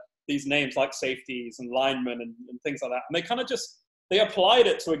names like safeties and linemen and things like that. And they kind of they applied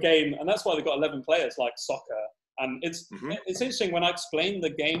it to a game, and that's why they got 11 players like soccer. And it's interesting when I explain the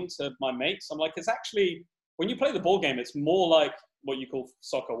game to my mates, I'm like, it's actually, when you play the ball game, it's more like what you call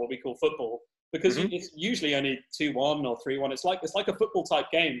soccer, what we call football, because it's usually only 2-1 or 3-1. It's like a football type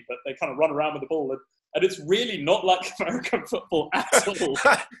game, but they kind of run around with the ball. And it's really not like American football at all.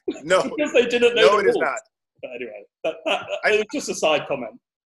 No. Because they didn't know the rules. It is not. But anyway, it was just a side comment.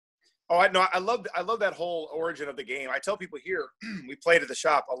 Oh, I love that whole origin of the game. I tell people here, we played at the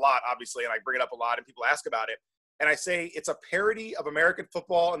shop a lot, obviously, and I bring it up a lot, and people ask about it. And I say it's a parody of American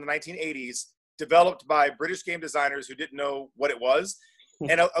football in the 1980s, developed by British game designers who didn't know what it was.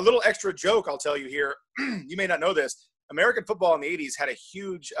 And a little extra joke I'll tell you here. You may not know this. American football in the 80s had a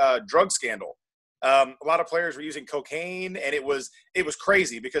huge drug scandal. A lot of players were using cocaine, and it was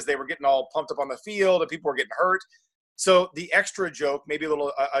crazy because they were getting all pumped up on the field, and people were getting hurt. So the extra joke, maybe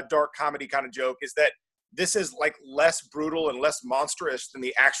a dark comedy kind of joke, is that this is less brutal and less monstrous than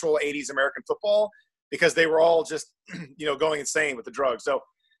the actual 80s American football because they were all just, going insane with the drugs. So,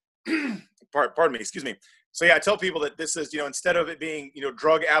 pardon me, excuse me. So yeah, I tell people that this is, instead of it being,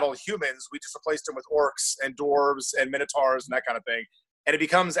 drug-addled humans, we just replaced them with orcs and dwarves and minotaurs and that kind of thing. And it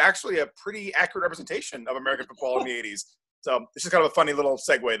becomes actually a pretty accurate representation of American football in the 80s. So it's just kind of a funny little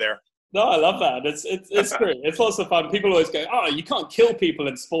segue there. No, I love that. It's great. It's lots of fun. People always go, "Oh, you can't kill people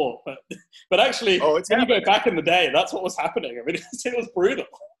in sport," but actually, when you go back in the day, that's what was happening. I mean, it was brutal.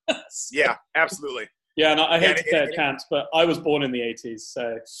 Yeah, absolutely. Yeah, and I hate to say it can't, but I was born in the 80s,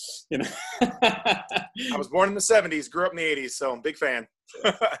 so I was born in the 70s, grew up in the 80s, so I'm a big fan.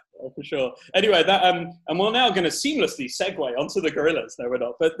 Oh, for sure. Anyway, and we're now going to seamlessly segue onto the gorillas. No, we're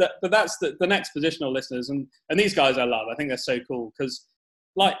not. But that's the next positional listeners, and these guys I love. I think they're so cool because.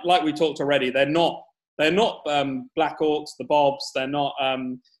 Like we talked already, they're not Black Orcs, the Bobs. They're not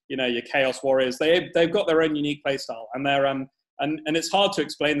your Chaos Warriors. They've got their own unique play style, and they're and it's hard to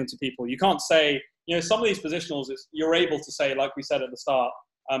explain them to people. You can't say some of these positionals. You're able to say, like we said at the start,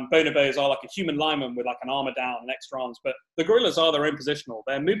 Bonobos are like a human lineman with like an armor down and extra arms, but the gorillas are their own positional.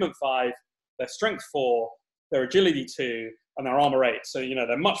 They're movement 5, they're strength 4, they're agility 2, and they're armor 8. So,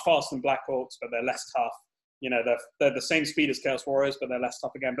 they're much faster than Black Orcs, but they're less tough. They're the same speed as Chaos Warriors, but they're less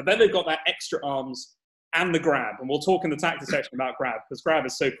tough again. But then they've got that extra arms and the grab. And we'll talk in the tactics section about grab, because grab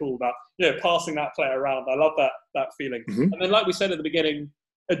is so cool about, passing that player around. I love that feeling. And then, like we said at the beginning,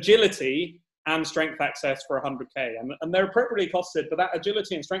 agility and strength access for 100K. And they're appropriately costed, but that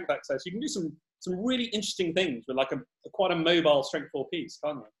agility and strength access, you can do some really interesting things with like a quite a mobile strength 4 piece,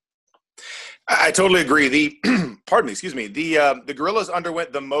 can't you? I totally agree. The Gorillas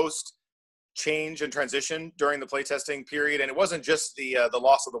underwent the most change and transition during the playtesting period, and it wasn't just the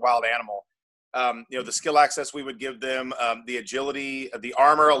loss of the wild animal. The skill access we would give them, the agility, the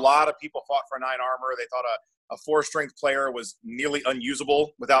armor. A lot of people fought for 9 armor. They thought a 4-strength player was nearly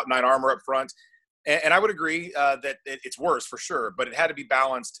unusable without 9 armor up front. And I would agree that it's worse for sure, but it had to be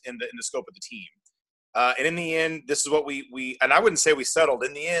balanced in the scope of the team. And in the end, this is what we and I wouldn't say we settled.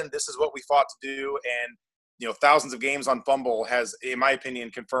 In the end, this is what we fought to do. And, thousands of games on Fumble has, in my opinion,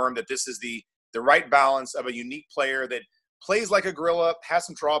 confirmed that this is the right balance of a unique player that plays like a gorilla, has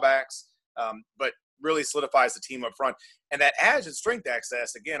some drawbacks, but really solidifies the team up front. And that edge and strength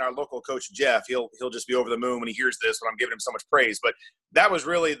access, again, our local coach, Jeff, he'll just be over the moon when he hears this, when I'm giving him so much praise. But that was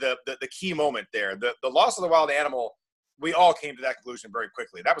really the key moment there. The loss of the wild animal, we all came to that conclusion very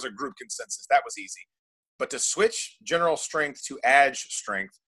quickly. That was a group consensus. That was easy. But to switch general strength to edge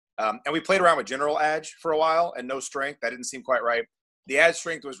strength, and we played around with general edge for a while and no strength, that didn't seem quite right. The edge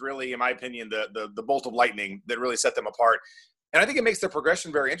strength was really, in my opinion, the bolt of lightning that really set them apart. And I think it makes their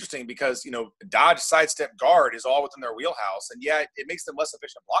progression very interesting because, dodge, sidestep, guard is all within their wheelhouse. And yeah, it makes them less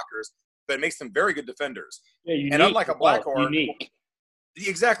efficient blockers, but it makes them very good defenders. Yeah, unique. And unlike a Black Orc, unique.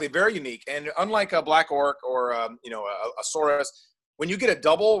 Exactly, very unique. And unlike a Black Orc or a Saurus, when you get a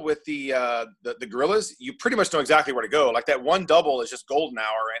double with the gorillas, you pretty much know exactly where to go. Like that one double is just golden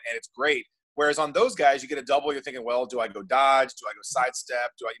hour, and it's great. Whereas on those guys, you get a double, you're thinking, well, do I go dodge? Do I go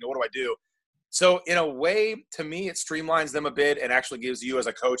sidestep? What do I do? So in a way, to me, it streamlines them a bit and actually gives you as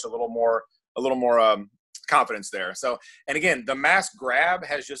a coach a little more confidence there. So, and again, the mass grab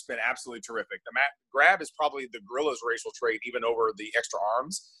has just been absolutely terrific. The grab is probably the gorilla's racial trait, even over the extra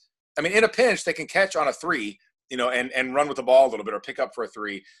arms. I mean, in a pinch, they can catch on a 3, and run with the ball a little bit or pick up for a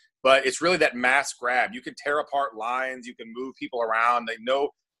 3. But it's really that mass grab. You can tear apart lines. You can move people around. They know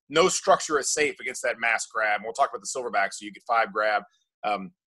no structure is safe against that mass grab. And we'll talk about the Silverback, so you get 5 grab,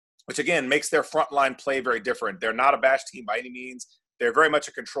 which, again, makes their frontline play very different. They're not a bash team by any means. They're very much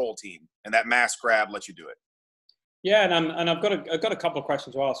a control team, and that mass grab lets you do it. Yeah, and I've got a couple of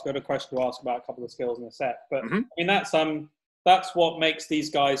questions to ask. I've got a question to ask about a couple of skills in the set. But, I mean, that's what makes these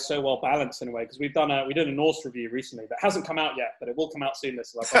guys so well balanced in a way, because we did a Norse review recently that hasn't come out yet, but it will come out soon.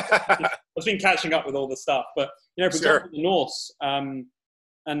 I've been catching up with all the stuff. But, for example, the Norse, and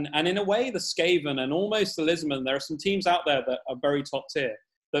in a way, the Skaven and almost the Lisman, there are some teams out there that are very top tier.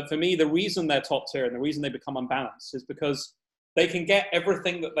 But for me, the reason they're top tier and the reason they become unbalanced is because they can get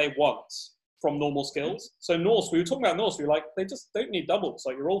everything that they want from normal skills. So Norse, we were talking about Norse, we were like, they just don't need doubles.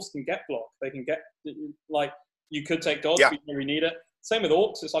 Like, your Orcs can get block. They can get, like, you could take dodge, but you don't really need it. Same with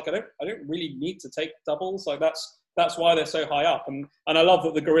Orcs. It's like, I don't really need to take doubles. Like, that's why they're so high up. And I love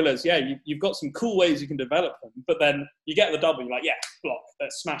that the gorillas, you've got some cool ways you can develop them, but then you get the double, you're like, block,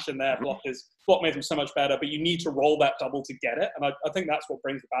 let's smash in there. Block makes them so much better, but you need to roll that double to get it. And I think that's what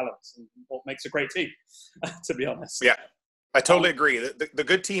brings the balance and what makes a great team, to be honest. Yeah, I totally agree. The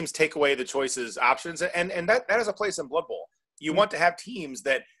good teams take away the choices, options, and that is a place in Blood Bowl. You want to have teams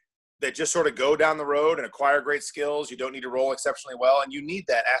that just sort of go down the road and acquire great skills. You don't need to roll exceptionally well, and you need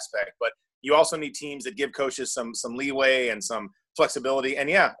that aspect, but you also need teams that give coaches some leeway and some flexibility,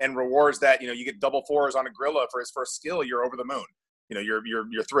 and rewards that. You get double 4s on a gorilla for his first skill. You're over the moon.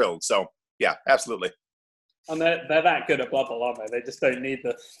 You're thrilled. So yeah, absolutely. And they're that good at Blood Bowl, aren't they? They just don't need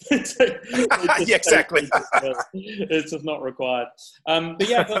the. Yeah, exactly. It's just not required. But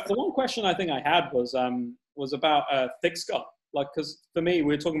yeah, the one question I think I had was about thick skull. Like, because for me,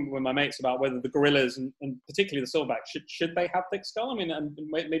 we were talking with my mates about whether the gorillas and particularly the silverback should they have thick skull. I mean, and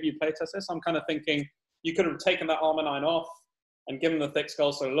maybe you playtest this. I'm kind of thinking you could have taken that armor 9 off and given the thick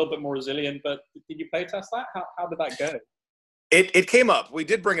skull, so a little bit more resilient. But did you playtest that? How did that go? It came up. We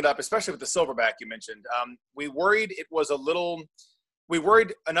did bring it up, especially with the silverback you mentioned. We worried it was a little. We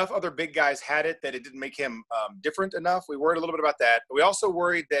worried enough other big guys had it that it didn't make him different enough. We worried a little bit about that. We also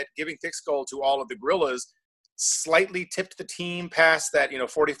worried that giving thick skull to all of the gorillas slightly tipped the team past that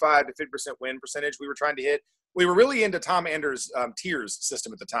 45 to 50% win percentage we were trying to hit. We were really into Tom Anders' tiers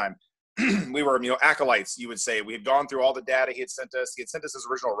system at the time. we were, acolytes, you would say. We had gone through all the data he had sent us. He had sent us his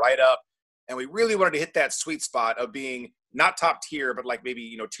original write-up, and we really wanted to hit that sweet spot of being not top tier, but like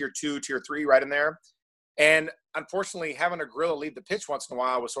maybe, tier 2, tier 3 right in there. And unfortunately, having a gorilla lead the pitch once in a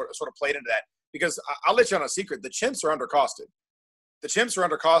while was sort of played into that. Because I'll let you on a secret, the chimps are undercosted. The chimps are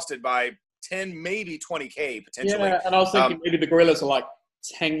undercosted by 10, maybe 20K potentially. Yeah, and I was thinking maybe the gorillas are like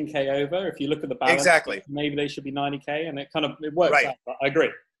 10K over. If you look at the balance, exactly, maybe they should be 90K, and it works right out. But I agree.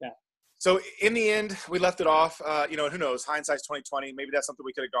 Yeah. So in the end, we left it off. Who knows? Hindsight's 2020. Maybe that's something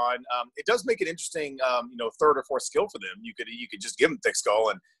we could have gone. It does make it interesting. Third or fourth skill for them. You could just give them thick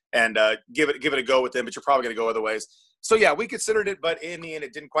skull and give it a go with them, but you're probably going to go other ways. So yeah, we considered it, but in the end,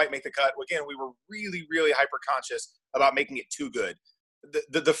 it didn't quite make the cut. Again, we were really, really hyper conscious about making it too good.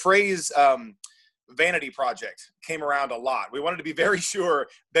 The phrase vanity project came around a lot. We wanted to be very sure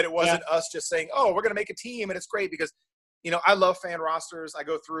that it wasn't us just saying, oh, we're going to make a team and it's great, because I love fan rosters. I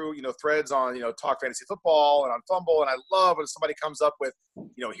go through, threads on, Talk Fantasy Football and on Fumble, and I love when somebody comes up with,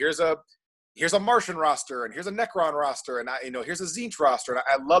 here's a Martian roster, and here's a Necron roster, and here's a Zinch roster, and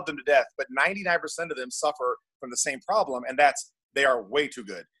I love them to death. But 99% of them suffer from the same problem, and that's they are way too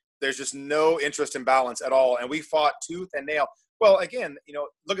good. There's just no interest in balance at all, and we fought tooth and nail. Well, again,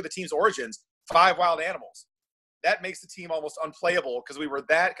 look at the team's origins: 5 wild animals. That makes the team almost unplayable because we were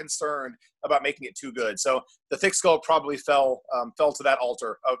that concerned about making it too good. So the thick skull probably fell to that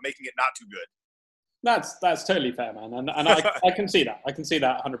altar of making it not too good. That's totally fair, man, and I can see that. I can see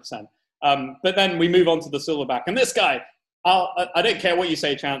that 100%. But then we move on to the silverback, and this guy, I don't care what you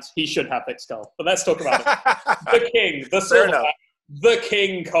say, Chance, he should have thick skull. But let's talk about it. The king, the silverback, the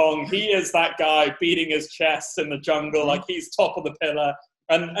King Kong. He is that guy beating his chest in the jungle like he's top of the pillar.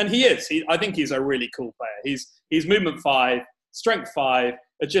 And he is. I think he's a really cool player. He's movement 5, strength 5,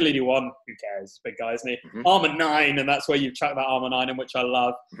 agility 1. Who cares? Big guy, isn't he? Mm-hmm. Armor 9, and that's where you've chucked that armor 9 in, which I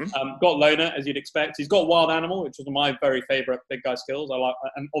love. Mm-hmm. Got loner, as you'd expect. He's got wild animal, which was my very favorite big guy skills. I like,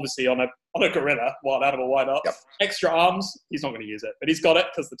 and obviously on a gorilla, wild animal, why not? Yep. Extra arms. He's not going to use it, but he's got it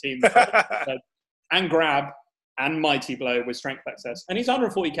because the team. And grab and mighty blow with strength excess, and he's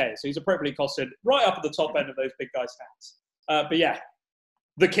 140K, so he's appropriately costed, right up at the top end of those big guy stats. But yeah.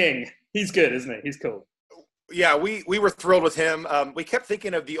 The king. He's good, isn't he? He's cool. Yeah, we were thrilled with him. We kept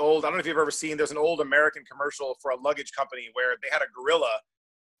thinking of the old, I don't know if you've ever seen, there's an old American commercial for a luggage company where they had a gorilla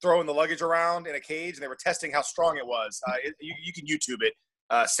throwing the luggage around in a cage, and they were testing how strong it was. You can YouTube it.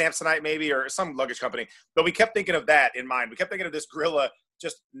 Samsonite maybe, or some luggage company. But we kept thinking of that in mind. We kept thinking of this gorilla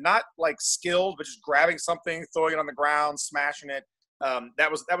just not like skilled, but just grabbing something, throwing it on the ground, smashing it. That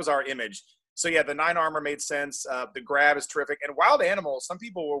was our image. So, yeah, the 9 armor made sense. The grab is terrific. And wild animals, some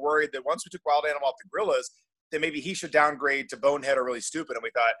people were worried that once we took wild animal off the gorillas, then maybe he should downgrade to bonehead or really stupid. And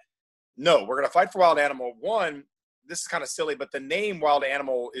we thought, no, we're going to fight for wild animal. One, this is kind of silly, but the name wild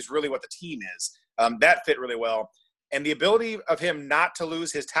animal is really what the team is. That fit really well. And the ability of him not to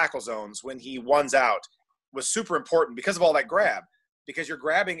lose his tackle zones when he ones out was super important because of all that grab. Because you're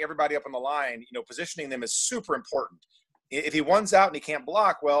grabbing everybody up on the line, positioning them is super important. If he ones out and he can't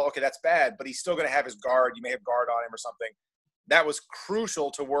block, well, okay, that's bad, but he's still going to have his guard. You may have guard on him or something. That was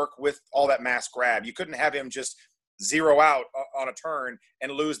crucial to work with all that mass grab. You couldn't have him just zero out on a turn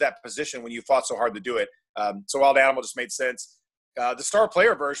and lose that position when you fought so hard to do it. So Wild Animal just made sense. The star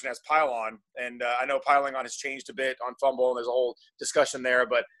player version has Pile-On, and I know Piling On has changed a bit on Fumble, and there's a whole discussion there,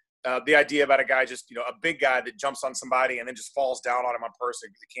 but the idea about a guy just, a big guy that jumps on somebody and then just falls down on him on purpose,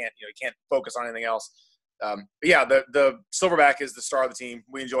 he can't focus on anything else. But yeah, the Silverback is the star of the team.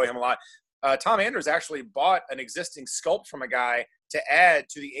 We enjoy him a lot. Tom Anders actually bought an existing sculpt from a guy to add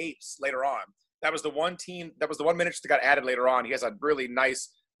to the apes later on. That was the one miniature that got added later on. He has a really nice,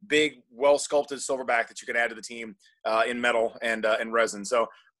 big, well-sculpted Silverback that you can add to the team in metal and resin. So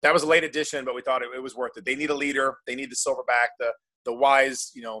that was a late addition, but we thought it was worth it. They need a leader. They need the Silverback, the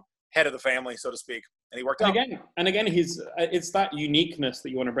wise, head of the family, so to speak. And he worked out. And again, it's that uniqueness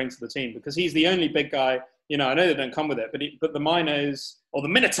that you want to bring to the team, because he's the only big guy. I know they don't come with it, but the Minos, or the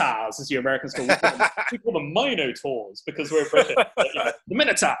Minotaurs, as you Americans call them, we call them Minotaurs because we're British. The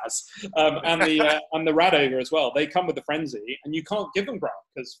Minotaurs and the Rat Ogre as well. They come with the Frenzy, and you can't give them grab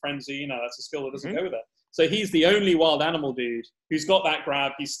because Frenzy, that's a skill that doesn't go with it. So he's the only wild animal dude who's got that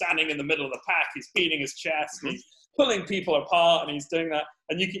grab. He's standing in the middle of the pack. He's beating his chest. He's pulling people apart, and he's doing that.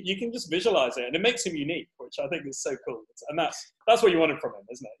 And you can just visualize it, and it makes him unique, which I think is so cool. And that's what you wanted from him,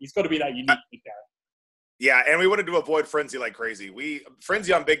 isn't it? He's got to be that unique guy. Yeah, and we wanted to avoid Frenzy like crazy.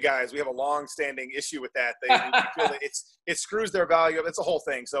 Frenzy on big guys, we have a long-standing issue with that. We feel that it screws their value. It's a whole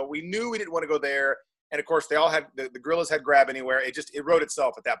thing. So we knew we didn't want to go there. And, of course, they all had – the Gorillas had grab anywhere. It wrote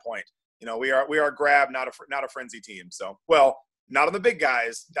itself at that point. We are grab, not a Frenzy team. So, well, not on the big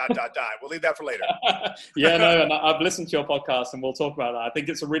guys, ... We'll leave that for later. Yeah, no, and I've listened to your podcast and we'll talk about that. I think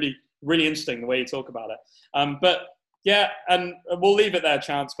it's a really, really interesting the way you talk about it. But yeah, and we'll leave it there,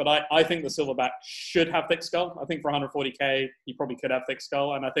 Chance. But I think the Silverback should have thick skull. I think for 140K, he probably could have thick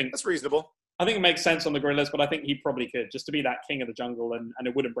skull. And I think that's reasonable. I think it makes sense on the Gorillas, but I think he probably could, just to be that king of the jungle, and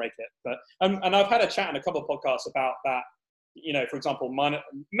it wouldn't break it. But and I've had a chat in a couple of podcasts about that. You know, for example,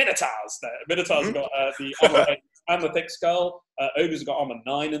 Minotaurs. Minotaurs have got the armor 8 and the thick skull. Ogres have got armor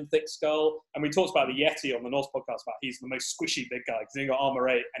 9 and thick skull. And we talked about the Yeti on the Norse podcast about he's the most squishy big guy because he's got armor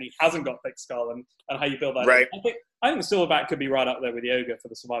 8 and he hasn't got thick skull, and how you build that. Right. I think the Silverback could be right up there with the Ogre for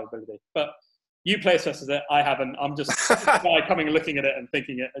the survivability. But you play tested it. I haven't. I'm just a guy coming and looking at it and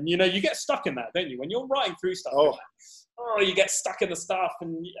thinking it. And, you know, you get stuck in that, don't you? When you're writing through stuff, you get stuck in the stuff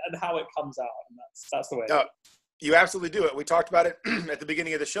and how it comes out. And that's the way it is. You absolutely do it. We talked about it at the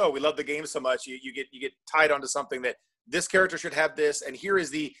beginning of the show. We love the game so much. You get tied onto something that this character should have this, and here is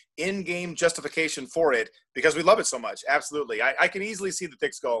the in-game justification for it because we love it so much. Absolutely. I can easily see the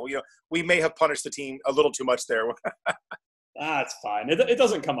thick skull. You know, we may have punished the team a little too much there. That's fine. It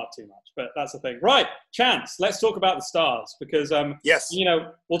doesn't come up too much, but that's the thing. Right, Chance, let's talk about the stars because, yes, you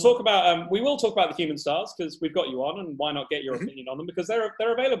know, we will talk about the human stars because we've got you on, and why not get your opinion on them because they're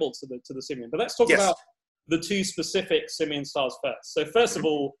available to the Simyin. But let's talk about the two specific Simyin stars first. So first of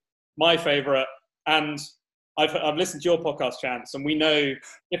all, my favorite, and I've listened to your podcast, Chance, and we know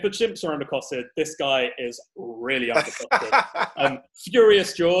if the chimps are undercosted, this guy is really undercosted.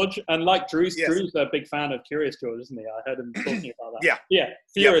 Furious George, and like Drew's a big fan of Curious George, isn't he? I heard him talking about that. Yeah.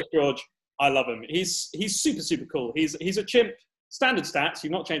 Furious George, I love him. He's super, super cool. He's a chimp, standard stats.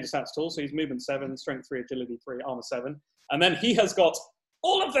 You've not changed the stats at all. So he's movement 7, strength 3, agility 3, armor 7. And then he has got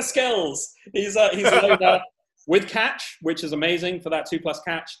all of the skills. He's a loader with catch, which is amazing for that 2+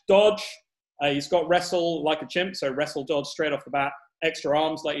 catch. Dodge. He's got wrestle like a chimp, so wrestle, dodge straight off the bat. Extra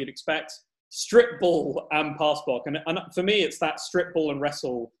arms like you'd expect. Strip ball and pass block. And for me, it's that strip ball and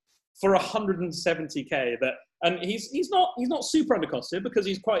wrestle for 170K. And he's not super undercosted because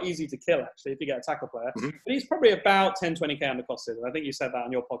he's quite easy to kill, actually, if you get a tackle player. Mm-hmm. But he's probably about 10-20K undercosted. And I think you said that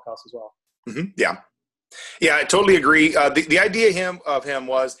on your podcast as well. Mm-hmm. Yeah, I totally agree. The idea of him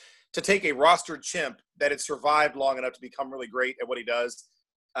was to take a rostered chimp that had survived long enough to become really great at what he does.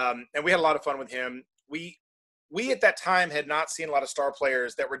 And we had a lot of fun with him. We at that time had not seen a lot of star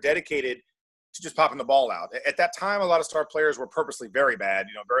players that were dedicated to just popping the ball out. At that time, a lot of star players were purposely very bad,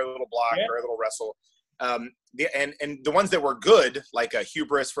 you know, very little block, very little wrestle. And the ones that were good, like a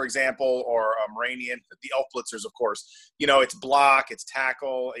Hubris, for example, or a Moranian, the Elf Blitzers, of course, you know, it's block, it's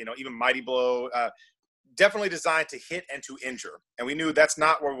tackle, you know, even Mighty Blow, definitely designed to hit and to injure. And we knew that's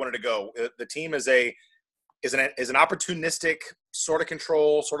not where we wanted to go. The team is an opportunistic sort of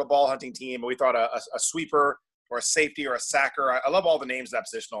control, sort of ball hunting team. And we thought a sweeper or a safety or a sacker. I love all the names of that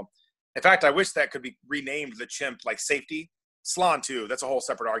positional. In fact, I wish that could be renamed the chimp, like safety. Slan too. That's a whole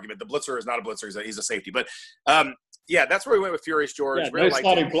separate argument. The blitzer is not a blitzer; he's a safety. But that's where we went with Furious George. Yeah, no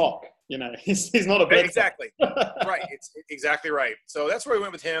starting block. You know, he's not a blitzer. Exactly. Right. It's exactly right. So that's where we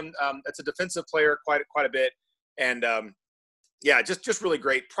went with him. It's a defensive player, quite a bit, and just really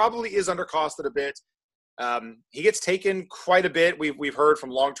great. Probably is undercosted a bit. He gets taken quite a bit. We've heard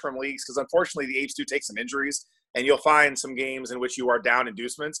from long-term leagues because unfortunately the apes do take some injuries, and you'll find some games in which you are down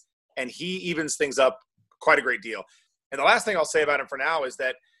inducements, and he evens things up quite a great deal. And the last thing I'll say about him for now is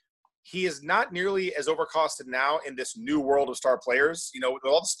that he is not nearly as overcosted now in this new world of star players. You know, with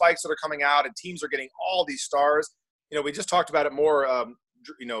all the spikes that are coming out and teams are getting all these stars. You know, we just talked about it more.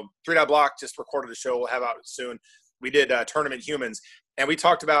 3 Block just recorded a show. We'll have out soon. We did Tournament Humans, and we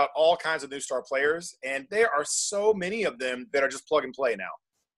talked about all kinds of new star players, and there are so many of them that are just plug and play now.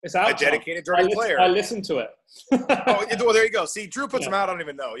 It's out. A dedicated dirty player. I listened to it. Well, there you go. See, Drew puts them out. I don't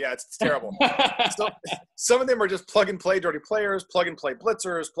even know. Yeah, it's terrible. So, some of them are just plug and play dirty players, plug and play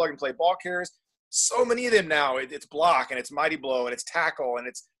blitzers, plug and play ball carriers. So many of them now. It's block and it's mighty blow and it's tackle and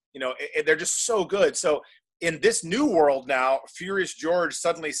it's they're just so good. So in this new world now, Furious George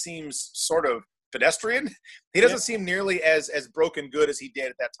suddenly seems sort of pedestrian. He doesn't seem nearly as broken good as he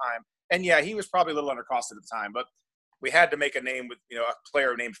did at that time. And yeah, he was probably a little undercosted at the time, but we had to make a name with, a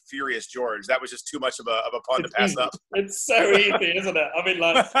player named Furious George. That was just too much of a pun to pass up. It's so easy, isn't it? I mean,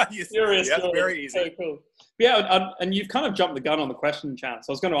 like, Furious George. Very easy. So cool. Yeah, and you've kind of jumped the gun on the question, Chance.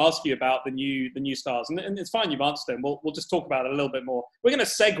 I was going to ask you about the new stars, and it's fine you've answered them. We'll just talk about it a little bit more. We're going to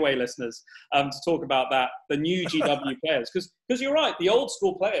segue listeners to talk about that, the new GW players, because you're right, the old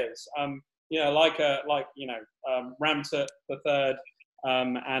school players, Ramtut the third.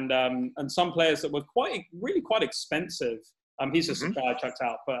 And some players that were really quite expensive. He's just a guy I checked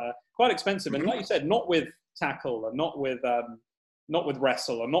out, but quite expensive. And like you said, not with tackle and not with not with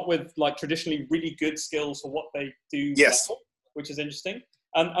wrestle, or not with like traditionally really good skills for what they do. Yes. Well, which is interesting.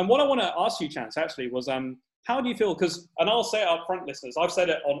 And what I want to ask you, Chance, actually, was how do you feel? Because, and I'll say it up front, listeners, I've said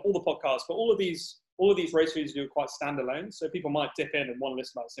it on all the podcasts, but all of these race reviews do it quite standalone. So people might dip in and want to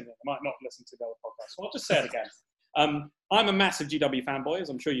listen about Simyin. They might not listen to the other podcasts. So I'll just say it again. I'm a massive GW fanboy, as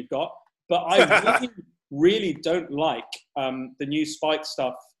I'm sure you've got, but I really, really don't like the new Spike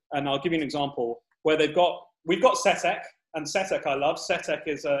stuff. And I'll give you an example where we've got Setek, and Setek I love. Setek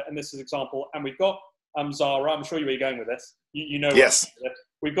is, and this is an example, and we've got Zara. I'm sure you're going with this. You know. Yes.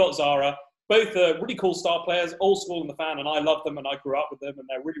 We've got Zara. Both are really cool star players, old school in the fan, and I love them, and I grew up with them, and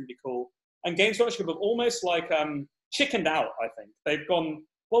they're really, really cool. And Games Workshop have almost like chickened out, I think. They've gone,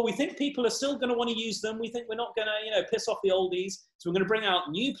 well, we think people are still going to want to use them. We think we're not going to, piss off the oldies. So we're going to bring out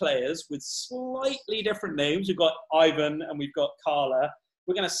new players with slightly different names. We've got Ivan and we've got Carla.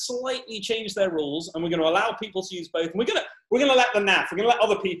 We're going to slightly change their rules, and we're going to allow people to use both. And we're going to let the NAF, we're going to let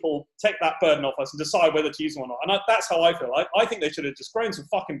other people take that burden off us and decide whether to use them or not. And that's how I feel. I think they should have just grown some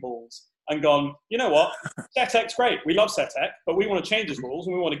fucking balls and gone, you know what, Setek's great. We love Setek, but we want to change his rules,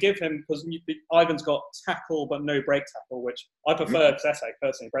 and we want to give him, because Ivan's got tackle but no break tackle, which I prefer Setek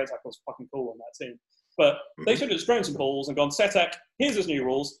personally. Break tackle's fucking cool on that team. But they should have just grown some balls and gone, Setek, here's his new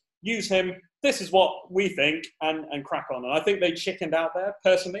rules. Use him. This is what we think, and crack on. And I think they chickened out there,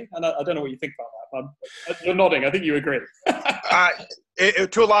 personally. And I don't know what you think about that. You're nodding. I think you agree.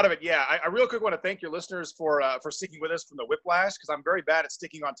 To a lot of it, yeah. I real quick want to thank your listeners for sticking with us from the whiplash, because I'm very bad at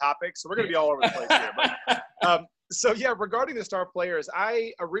sticking on topics. So we're going to be all over the place here. But, so, yeah, regarding the star players,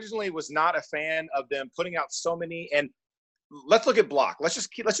 I originally was not a fan of them putting out so many. And let's look at block. Let's just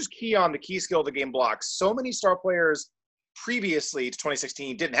key on the key skill of the game, block. So many star players previously to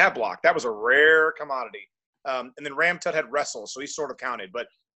 2016 didn't have block. That was a rare commodity. And then Ramtut had wrestle, so he sort of counted. But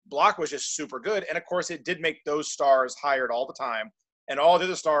block was just super good. And, of course, it did make those stars hired all the time. And all the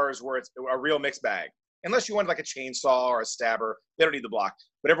other stars were a real mixed bag. Unless you wanted like a chainsaw or a stabber, they don't need the block.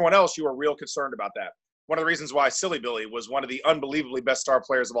 But everyone else, you were real concerned about that. One of the reasons why Silly Billy was one of the unbelievably best star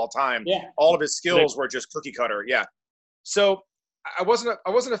players of all time. Yeah. All of his skills were just cookie cutter. Yeah. So I wasn't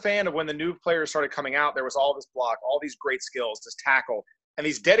a fan of when the new players started coming out. There was all this block, all these great skills, this tackle, and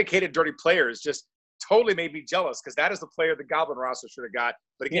these dedicated dirty players just totally made me jealous, because that is the player the Goblin roster should have got.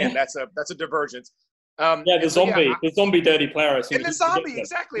 But again, that's a divergence. The zombie dirty player. And the zombie,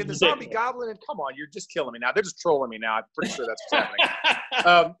 exactly. And the zombie goblin. And come on, you're just killing me now. They're just trolling me now. I'm pretty sure that's what's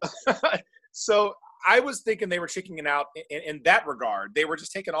happening. So I was thinking they were chickening out in that regard. They were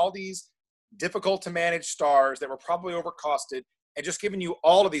just taking all these difficult to manage stars that were probably overcosted and just giving you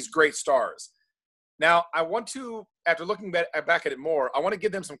all of these great stars. Now, I want to, after looking back at it more, I want to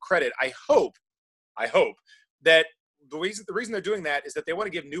give them some credit. I hope that the reason they're doing that is that they want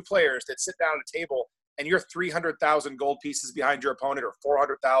to give new players that sit down at a table and you're 300,000 gold pieces behind your opponent, or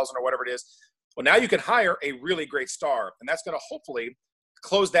 400,000 or whatever it is. Well, now you can hire a really great star, and that's going to hopefully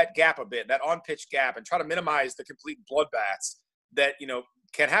close that gap a bit, that on-pitch gap, and try to minimize the complete bloodbaths that,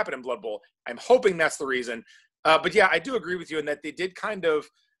 can happen in Blood Bowl. I'm hoping that's the reason. But yeah, I do agree with you in that they did kind of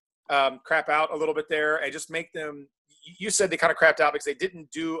crap out a little bit there and just make them – you said they kind of crapped out because they didn't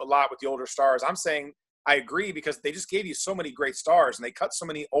do a lot with the older stars. I'm saying I agree, because they just gave you so many great stars and they cut so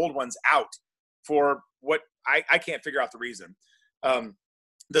many old ones out for what I can't figure out the reason.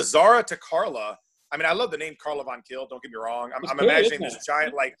 The Zara to Carla, I mean, I love the name Carla Von Kill, don't get me wrong. I'm imagining this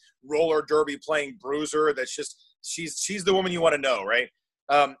giant, like, roller derby playing bruiser that's just – she's the woman you want to know, right?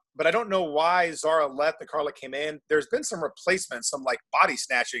 But I don't know why Zara left and Carla came in. There's been some replacements, some like body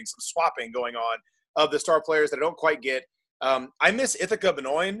snatching, some swapping going on of the star players that I don't quite get. I miss Ithaca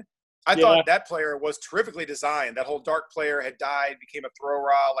Benoit. I thought that player was terrifically designed. That whole dark player had died, became a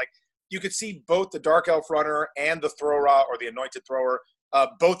throw-ra. Like, you could see both the Dark Elf runner and the throw-ra, or the anointed thrower,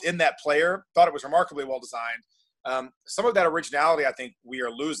 both in that player. Thought it was remarkably well designed. Some of that originality I think we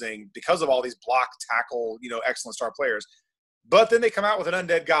are losing because of all these block, tackle, excellent star players. But then they come out with an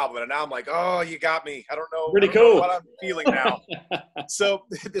undead goblin, and now I'm like, oh, you got me. I don't know, know what I'm feeling now. So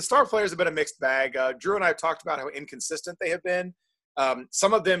the star players have been a mixed bag. Drew and I have talked about how inconsistent they have been.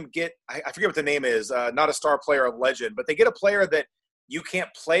 Some of them get, I forget what the name is, not a star player, a legend, but they get a player that you can't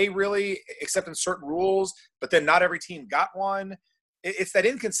play really except in certain rules, but then not every team got one. It's that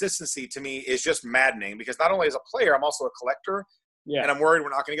inconsistency to me is just maddening, because not only as a player, I'm also a collector. Yeah. And I'm worried we're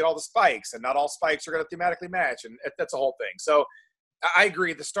not going to get all the spikes, and not all spikes are going to thematically match. And that's a whole thing. So I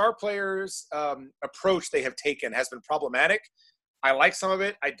agree. The star players approach they have taken has been problematic. I like some of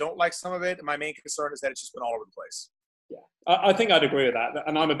it. I don't like some of it. And my main concern is that it's just been all over the place. Yeah, I think I'd agree with that.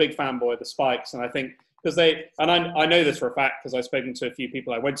 And I'm a big fanboy of the spikes. And I think because I know this for a fact because I've spoken to a few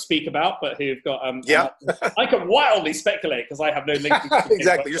people I won't speak about, but who've got I can wildly speculate because I have no link.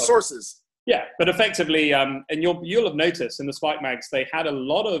 Exactly, your sources. Yeah, but effectively, and you'll have noticed in the Spike mags they had a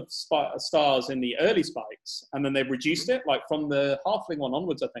lot of stars in the early spikes, and then they've reduced it, like from the Halfling one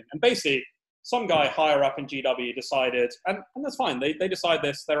onwards, I think. And basically, some guy higher up in GW decided, and that's fine. They decide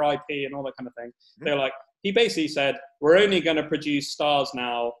this, their IP and all that kind of thing. They're like, he basically said, we're only going to produce stars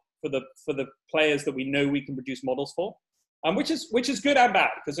now for the players that we know we can produce models for. Which is good and bad,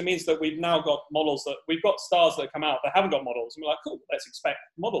 because it means that we've now got models we've got stars that come out that haven't got models, and we're like, cool, let's expect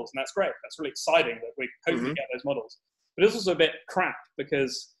models, and that's great. That's really exciting that we hopefully get those models. But it's also a bit crap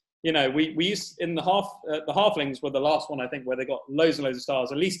because we used in the halflings were the last one, I think, where they got loads and loads of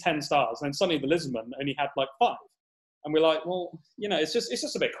stars, at least 10 stars, and then suddenly the lizardmen only had like 5, and we're like, well, it's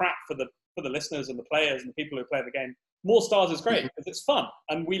just a bit crap for the listeners and the players and the people who play the game. More stars is great because it's fun,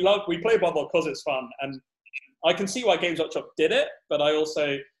 and we play Bubble because it's fun. And I can see why Games Workshop did it, but I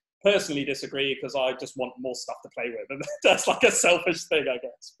also personally disagree because I just want more stuff to play with. And that's like a selfish thing, I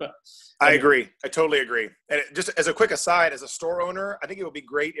guess. But I agree. I totally agree. And just as a quick aside, as a store owner, I think it would be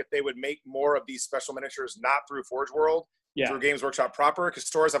great if they would make more of these special miniatures, not through Forge World, through Games Workshop proper, because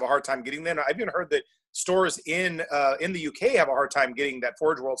stores have a hard time getting them. I've even heard that stores in the UK have a hard time getting that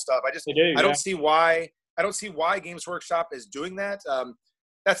Forge World stuff. I don't see why Games Workshop is doing that.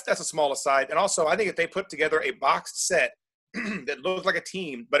 That's a small aside. And also, I think if they put together a boxed set that looked like a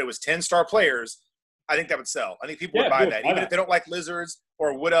team, but it was 10-star players, I think that would sell. I think people would buy that. Even if they don't like lizards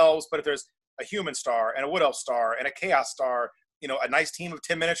or wood elves, but if there's a human star and a wood elf star and a chaos star, a nice team of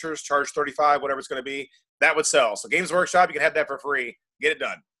 10 miniatures, charge 35, whatever it's going to be, that would sell. So Games Workshop, you can have that for free. Get it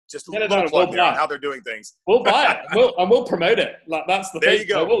done. Just a little plug there on how they're doing things. We'll buy it. We'll promote it. Like, that's the thing. There you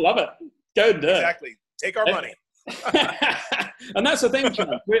go. We'll love it. Go and do it. Exactly. Take our money. And that's the thing,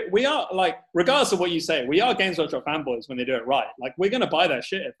 we are, like, regardless of what you say, we are Games Workshop fanboys when they do it right. Like, we're going to buy their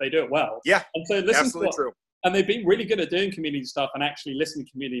shit if they do it well. Yeah, and so listen absolutely true. And they've been really good at doing community stuff and actually listening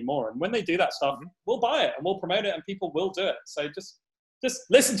to community more. And when they do that stuff, we'll buy it and we'll promote it and people will do it. So just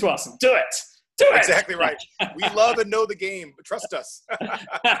listen to us and do it. Do it. Exactly right. We love and know the game, but trust us.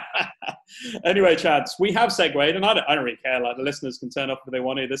 Anyway, Chads, we have segued, and I don't really care. Like, the listeners can turn off if they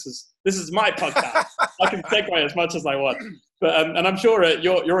want to. This is my podcast. I can segue as much as I want. But and I'm sure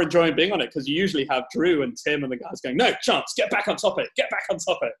you're enjoying being on it because you usually have Drew and Tim and the guys going, no, Chance, get back on topic. Get back on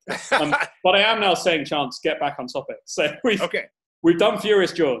topic. But I am now saying, Chance, get back on topic. So we've done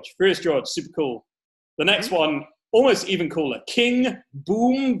Furious George. Furious George, super cool. The next one, almost even cooler, King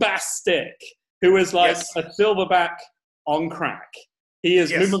Boombastic, who is like a silverback on crack. He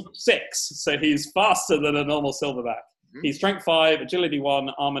is movement 6, so he's faster than a normal silverback. He's strength 5, agility 1,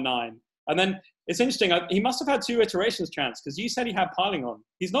 armor 9. And then it's interesting, he must have had 2 iterations, Chance, because you said he had piling on.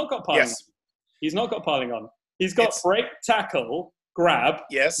 He's not got piling on. He's not got piling on. He's got break, tackle, grab,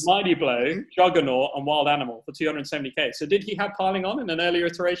 mighty blow, juggernaut, and wild animal for 270k. So did he have piling on in an earlier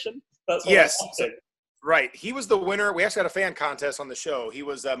iteration? That's what Right. He was the winner. We actually had a fan contest on the show. He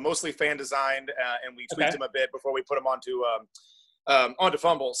was mostly fan designed, and we tweaked him a bit before we put him onto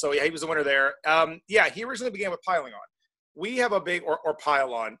Fumble. So he was the winner there. He originally began with piling on. We have a big or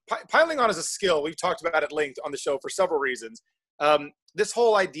pile on. Piling on is a skill. We've talked about it linked on the show for several reasons. This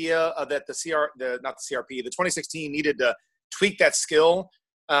whole idea that the 2016 needed to tweak that skill.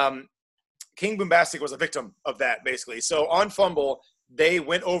 King Boombastic was a victim of that, basically. So on Fumble, they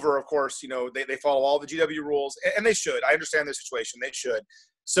went over, of course, they follow all the GW rules, and they should. I understand their situation. They should.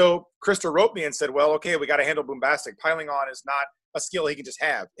 So Krista wrote me and said, well, okay, we got to handle Boombastic. Piling on is not a skill he can just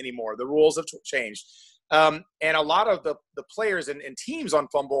have anymore. The rules have changed. And a lot of the players and teams on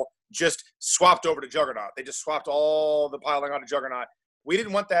Fumble just swapped over to Juggernaut. They just swapped all the piling on to Juggernaut. We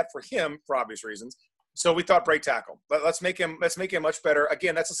didn't want that for him for obvious reasons. So we thought break tackle. But let's make him much better.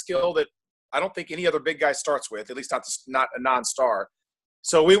 Again, that's a skill that I don't think any other big guy starts with, at least not a non-star.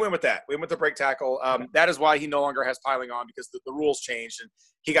 So we went with that. We went with the break tackle. That is why he no longer has piling on, because the rules changed and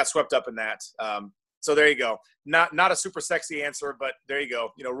he got swept up in that. So there you go. Not a super sexy answer, but there you go.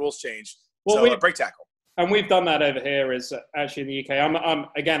 Rules changed. Well, so break tackle. And we've done that over here. Is actually in the UK.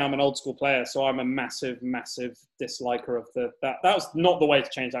 I'm an old school player, so I'm a massive disliker of that. That was not the way to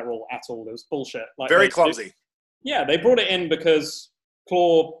change that rule at all. It was bullshit. Very clumsy. They brought it in because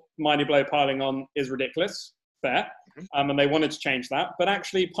claw, mighty blow, piling on is ridiculous. Fair. And they wanted to change that. But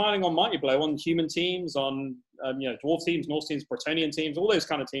actually piling on mighty blow on human teams, on dwarf teams, Norse teams, Bretonian teams, all those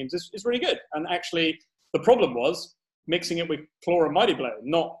kind of teams is really good. And actually the problem was mixing it with claw and mighty blow,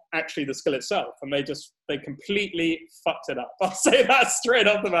 not actually the skill itself. And they completely fucked it up. I'll say that straight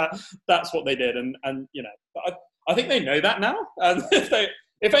off the bat. That's what they did. And I think they know that now. And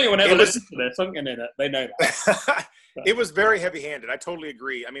If anyone ever listens to this, something in it, they know that. It was very heavy-handed. I totally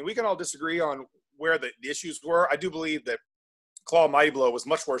agree. I mean, we can all disagree on where the issues were. I do believe that Claw Mighty Blow was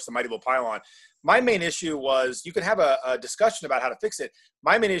much worse than Mighty Blow Pylon. My main issue was, you could have a discussion about how to fix it.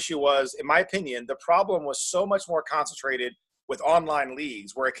 My main issue was, in my opinion, the problem was so much more concentrated with online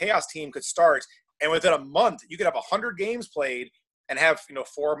leagues, where a Chaos team could start, and within a month, you could have 100 games played and have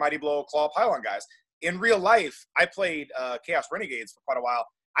 4 Mighty Blow Claw Pylon guys. In real life, I played Chaos Renegades for quite a while.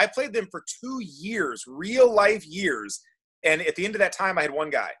 I played them for 2 years, real life years, and at the end of that time, I had 1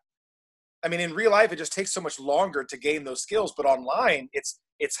 guy. I mean, in real life, it just takes so much longer to gain those skills, but online, it's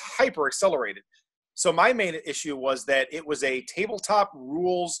hyper accelerated. So my main issue was that it was a tabletop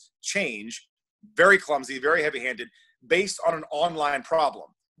rules change, very clumsy, very heavy-handed, based on an online problem.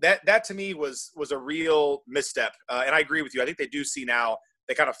 That to me was a real misstep, and I agree with you. I think they do see now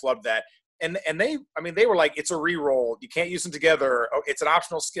they kind of flubbed that, and they were like, it's a reroll, you can't use them together. Oh, it's an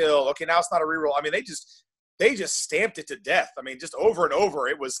optional skill. Okay, now it's not a reroll. I mean, they just stamped it to death. I mean, just over and over.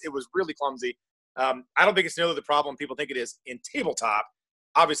 It was really clumsy. I don't think it's nearly the problem people think it is in tabletop.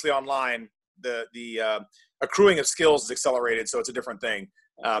 Obviously, online, the accruing of skills is accelerated, so it's a different thing.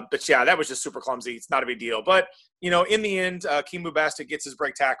 But yeah, that was just super clumsy. It's not a big deal. But in the end, King Boobastic gets his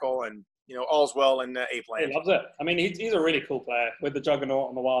break tackle, and all's well in Ape Land. He loves it. I mean, he's a really cool player with the Juggernaut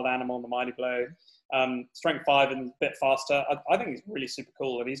and the Wild Animal and the Mighty Blow. Strength 5 and a bit faster. I think he's really super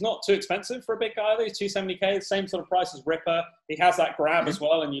cool, and he's not too expensive for a big guy either. He's 270k, same sort of price as Ripper. He has that grab as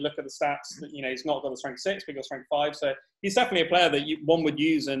well, and you look at the stats. He's not got the strength 6, but he's got strength 5. So he's definitely a player that one would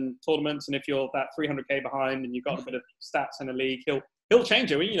use in tournaments. And if you're that 300k behind and you've got a bit of stats in the league, he'll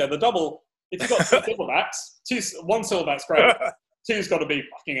change it. The double. If you've got 2 silverbacks, 1 silverback's great. 2's got to be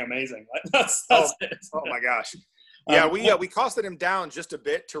fucking amazing. Like that's it. Oh my gosh. Yeah, we costed him down just a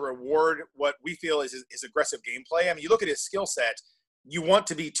bit to reward what we feel is his aggressive gameplay. I mean, you look at his skill set, you want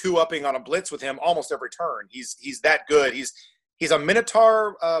to be 2-upping on a blitz with him almost every turn. He's that good. He's a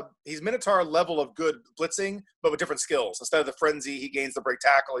Minotaur. He's Minotaur level of good blitzing, but with different skills. Instead of the frenzy, he gains the break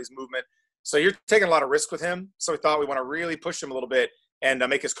tackle. He's movement. So you're taking a lot of risk with him. So we thought we want to really push him a little bit and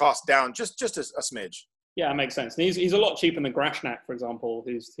make his cost down just a smidge. Yeah, it makes sense. And he's a lot cheaper than Grashnak, for example,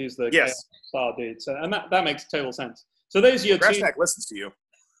 who's the star dude. So, and that makes total sense. So those are your Grashnak listens to you.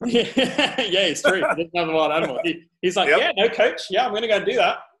 Yeah, it's true. He doesn't have a wild animal. He's like, yeah, no, coach. Yeah, I'm going to go do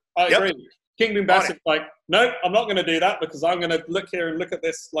that. I agree. King Boombastic's like, no, I'm not going to do that because I'm going to look here and look at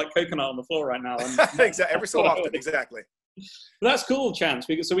this like coconut on the floor right now. And exactly. Every so often, exactly. But that's cool, Chance.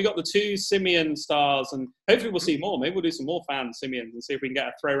 So we got the 2 Simyin stars, and hopefully we'll see more. Maybe we'll do some more fan Simyins and see if we can get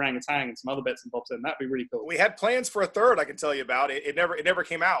a throw orangutan and some other bits and bobs in. That'd be really cool. We had plans for a third, I can tell you about. It never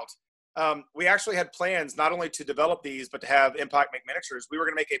came out. We actually had plans not only to develop these, but to have Impact make miniatures. We were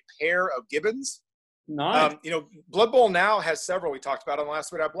going to make a pair of gibbons. Nice. Blood Bowl now has several we talked about on the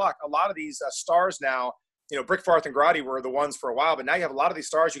last Red Block. A lot of these stars now, Brickfarth and Grotti were the ones for a while, but now you have a lot of these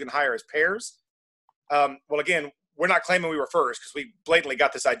stars you can hire as pairs. Well, again, we're not claiming we were first because we blatantly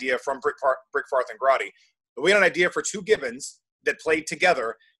got this idea from Brickfarth and Grotti. But we had an idea for 2 gibbons that played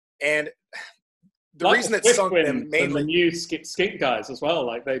together, and the reason that sunk them mainly the new skink guys as well,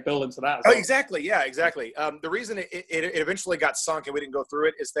 like they build into that. Oh, exactly, yeah, exactly. The reason it eventually got sunk and we didn't go through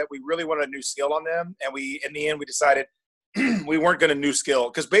it is that we really wanted a new skill on them, and in the end we decided we weren't going to new skill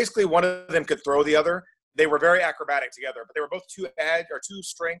because basically one of them could throw the other. They were very acrobatic together, but they were both 2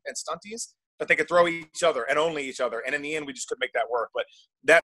 strength and stunties, but they could throw each other and only each other. And in the end, we just couldn't make that work. But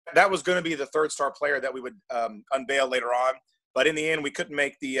that was going to be the 3rd star player that we would unveil later on. But in the end, we couldn't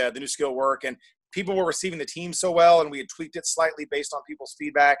make the new skill work. And people were receiving the team so well, and we had tweaked it slightly based on people's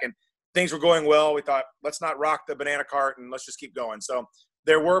feedback, and things were going well. We thought, let's not rock the banana cart and let's just keep going. So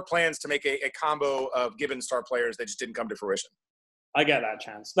there were plans to make a combo of given star players that just didn't come to fruition. I get that,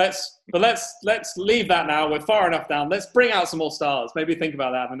 Chance. Let's leave that now. We're far enough down. Let's bring out some more stars. Maybe think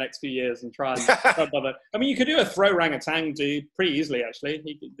about that in the next few years and try and I mean, you could do a throw orangutan dude pretty easily, actually.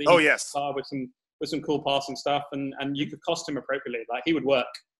 He yes. With some cool passing stuff, and you could cost him appropriately. Like he would work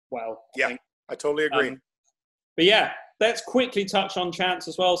well. I totally agree. But yeah, let's quickly touch on Chance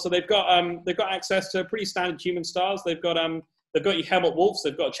as well. So they've got access to pretty standard human stars. They've got your Helmet Wolves.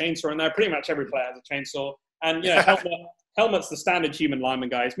 They've got a chainsaw in there. Pretty much every player has a chainsaw, and Helmet's the standard human lineman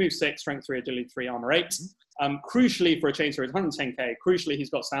guy. He's move 6, strength 3, agility 3, armor 8. Crucially for a chainsaw, he's 110k. Crucially, he's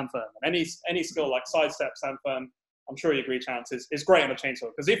got stand firm. And any skill like sidestep, stand firm, I'm sure you agree, Chance, is great on a chainsaw.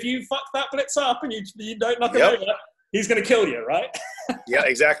 Because if you fuck that blitz up and you don't knock it over, he's going to kill you, right? Yeah,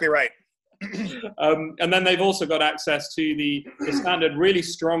 exactly right. And then they've also got access to the standard really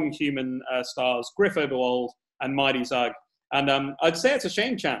strong human stars, Griff Oberwald and Mighty Zug. And I'd say it's a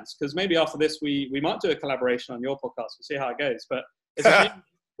shame, Chance, because maybe after this we might do a collaboration on your podcast. We'll see how it goes. But it's a shame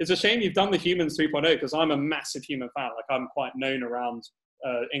it's a shame you've done the humans 3.0 because I'm a massive human fan. Like I'm quite known around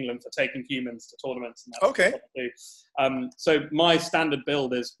England for taking humans to tournaments. And that's what I do. So my standard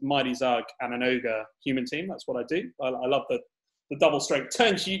build is Mighty Zug and an Ogre human team. That's what I do. I love the double strength.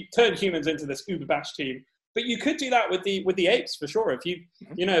 Turn humans into this Uber Bash team. But you could do that with the apes for sure.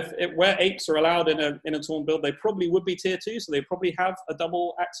 If where apes are allowed in a Torn build, they probably would be tier 2, so they probably have a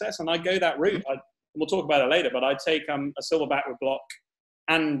double access. And I go that route. We'll talk about it later, but I'd take a Silverback with block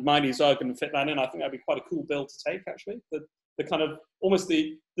and Mighty Zug and fit that in. I think that'd be quite a cool build to take, actually. The kind of almost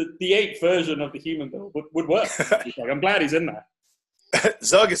the ape version of the human build would work. I'm glad he's in there.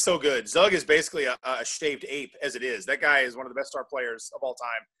 Zug is so good. Zug is basically a shaved ape as it is. That guy is one of the best star players of all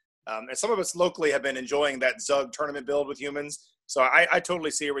time. And some of us locally have been enjoying that Zug tournament build with humans. So I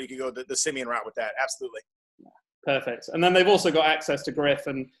totally see where you could go the Simyin route with that. Absolutely. Perfect. And then they've also got access to Griff.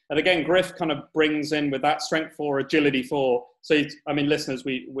 And again, Griff kind of brings in with that strength 4, agility 4. So, listeners,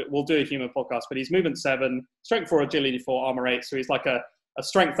 we'll do a human podcast, but he's movement 7, strength 4, agility 4, armor 8. So he's like a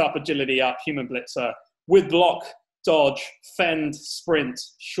strength up, agility up, human blitzer with block, dodge, fend, sprint,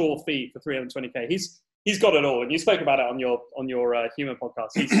 sure feet for 320k. He's got it all, and you spoke about it on your human podcast.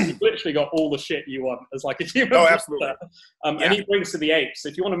 He's literally got all the shit you want as like a human. Oh, absolutely. And he brings to the apes.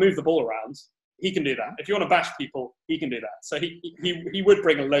 If you want to move the ball around, he can do that. If you want to bash people, he can do that. So he would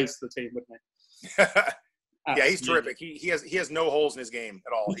bring a loads to the team, wouldn't he? Yeah, he's terrific. He has no holes in his game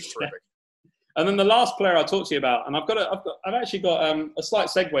at all. He's terrific. And then the last player I'll talk to you about, and I've actually got a slight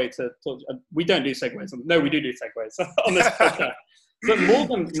segue to talk. We don't do segues. No, we do segues on this podcast. But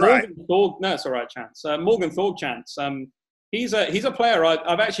Morgan Thorg, no, it's all right, Chance. Morgan Thorgchance, he's a player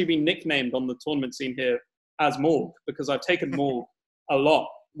I've actually been nicknamed on the tournament scene here as Morg because I've taken Morg a lot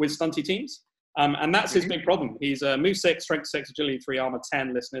with stunty teams. And that's his big problem. He's move 6, strength 6, agility 3, armor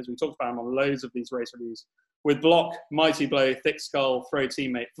 10, listeners. We talked about him on loads of these race reviews. With block, mighty blow, thick skull, throw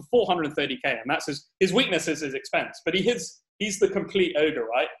teammate for 430k. And that's his weakness is his expense. But he's the complete ogre,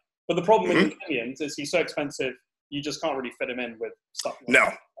 right? But the problem with the Indians is he's so expensive, you just can't really fit him in with stuff. No.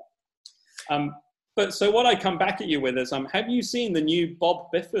 But so what I come back at you with is, have you seen the new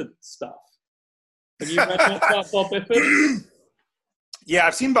Bob Bifford stuff? Have you read about Bob Bifford? Yeah,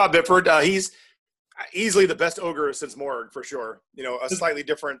 I've seen Bob Bifford. He's easily the best ogre since Morg, for sure. A slightly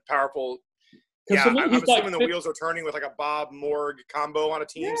different, powerful. Yeah, I'm assuming the wheels are turning with like a Bob Morg combo on a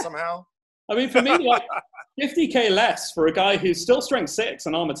team somehow. I mean, for me, like 50k less for a guy who's still strength 6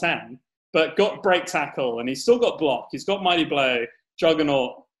 and armor 10, but got break tackle, and he's still got block. He's got mighty blow,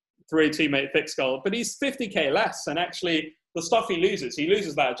 juggernaut, 3 teammate, thick skull, but he's 50k less. And actually, the stuff he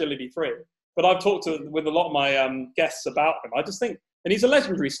loses that agility 3. But I've talked with a lot of my guests about him. I just think, and he's a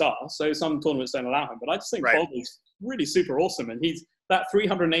legendary star, so some tournaments don't allow him. But I just think Bob is really super awesome, and that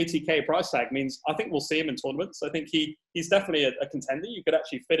 380k price tag means I think we'll see him in tournaments. I think he's definitely a contender. You could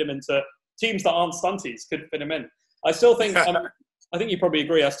actually fit him into teams that aren't stunties. Could fit him in. I still think. I think you probably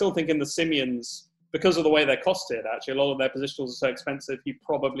agree. I still think in the Simyins, because of the way they're costed, actually, a lot of their positionals are so expensive, he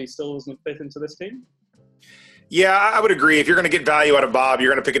probably still doesn't fit into this team. Yeah, I would agree. If you're going to get value out of Bob,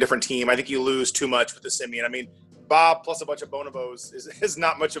 you're going to pick a different team. I think you lose too much with the Simyin. I mean, Bob plus a bunch of bonobos is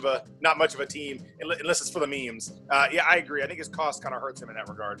not much of a team unless it's for the memes. Yeah, I agree. I think his cost kind of hurts him in that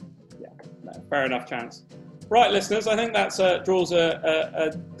regard. Yeah, no, fair enough, Chance. Right, listeners, I think that draws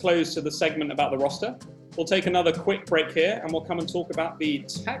a close to the segment about the roster. We'll take another quick break here, and we'll come and talk about the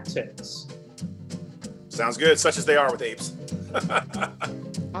tactics. Sounds good, such as they are with apes.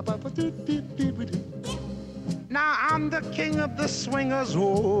 Now I'm the king of the swingers,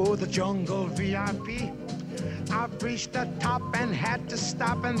 oh, the jungle VIP. I've reached the top and had to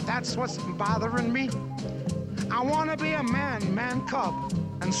stop, and that's what's bothering me. I want to be a man cub,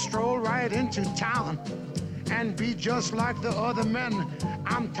 and stroll right into town and be just like the other men.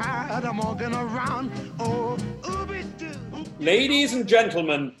 I'm tired of walking around. Oh, ooby-doo. Ladies and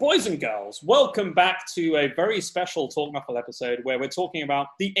gentlemen, boys and girls, welcome back to a very special Talk Knuckle episode where we're talking about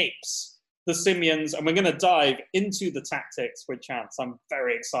the apes, the Simyins, and we're going to dive into the tactics with Chance. I'm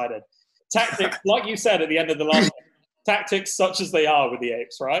very excited. Tactics, like you said at the end of the last tactics such as they are with the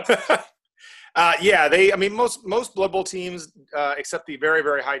apes, right? Yeah, most Blood Bowl teams, except the very,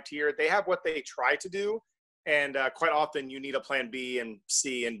 very high tier, they have what they try to do. And quite often you need a plan B and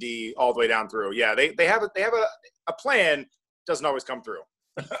C and D all the way down through. Yeah, they have a plan, doesn't always come through.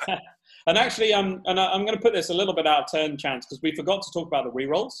 And actually, I'm going to put this a little bit out of turn, Chance, because we forgot to talk about the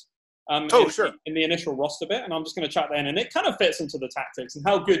rerolls. In the initial roster bit, and I'm just going to chat that in, and it kind of fits into the tactics and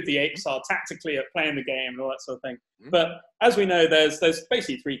how good the apes are tactically at playing the game and all that sort of thing. Mm-hmm. But as we know, there's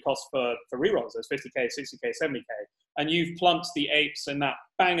basically 3 costs for rerolls. There's 50k, 60k, 70k, and you've plumped the apes in that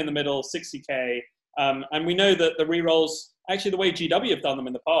bang in the middle, 60k. And we know that the rerolls, actually the way GW have done them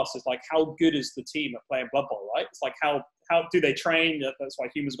in the past is like, how good is the team at playing Blood Bowl, right? It's like, how do they train? That's why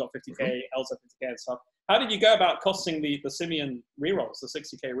humans got 50k, L's have 50k and stuff. How did you go about costing the Simyin rerolls, the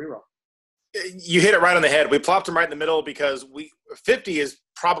 60k reroll? You hit it right on the head. We plopped them right in the middle because 50 is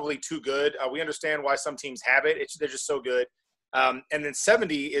probably too good. We understand why some teams have it. They're just so good. And then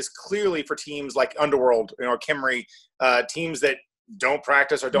 70 is clearly for teams like Underworld, or Kimry, teams that don't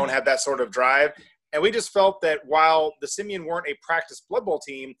practice or don't have that sort of drive. And we just felt that while the Simyin weren't a practice Blood Bowl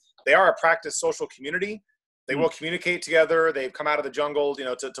team, they are a practice social community. They will communicate together. They've come out of the jungle,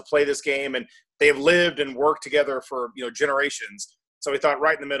 to play this game, and they've lived and worked together for, generations. So we thought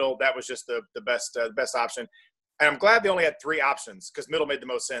right in the middle, that was just the best option. And I'm glad they only had 3 options because middle made the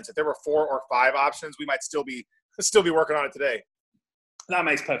most sense. If there were 4 or 5 options, we might still be working on it today. That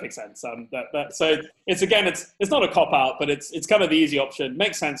makes perfect sense. So it's not a cop out, but it's kind of the easy option.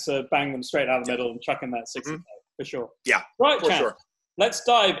 Makes sense to bang them straight out of the middle and chuck in that 60 for sure. Yeah, right, for sure. Let's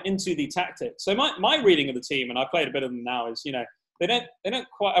dive into the tactics. So my reading of the team, and I played a bit of them now, is they don't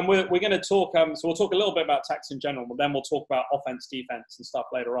quite. And we're going to talk. So we'll talk a little bit about tactics in general, but then we'll talk about offense, defense, and stuff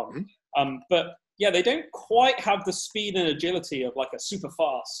later on. But yeah, they don't quite have the speed and agility of like a super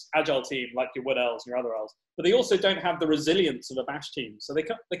fast, agile team like your Wood Elves and your other Elves. But they also don't have the resilience of a Bash team. So they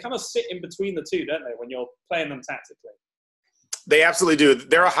kind of sit in between the two, don't they, when you're playing them tactically? They absolutely do.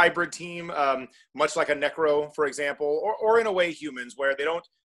 They're a hybrid team, much like a Necro, for example, or in a way humans, where they don't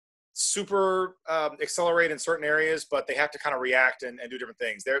super accelerate in certain areas, but they have to kind of react and do different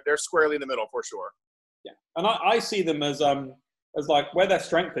things. They're squarely in the middle for sure. Yeah, and I see them as like where their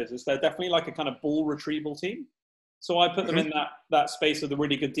strength is they're definitely like a kind of ball retrieval team. So I put them in that space of the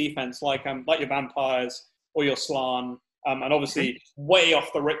really good defense, like your Vampires or your Slann, and obviously way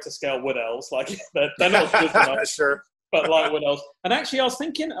off the Richter scale Wood Elves. Like they're not good enough. Sure. But like Wood Elves. And actually, I was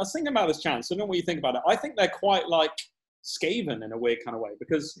thinking about this, Chance. So I don't know what you think about it. I think they're quite like Skaven in a weird kind of way,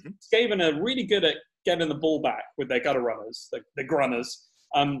 because Skaven are really good at getting the ball back with their gutter runners, the grunners.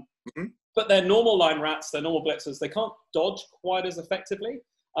 But they're normal line rats, they're normal blitzers. They can't dodge quite as effectively,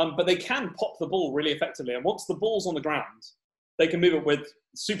 but they can pop the ball really effectively. And once the ball's on the ground, they can move it with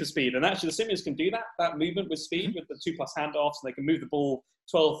super speed. And actually, the Simyins can do that movement with speed with the 2+ handoffs. And they can move the ball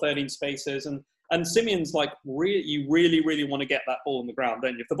 12, 13 spaces. And Simyins, like, you really, really want to get that ball on the ground,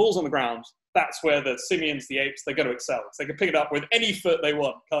 don't you? If the ball's on the ground, that's where the Simyins, the apes, they're going to excel. So they can pick it up with any foot they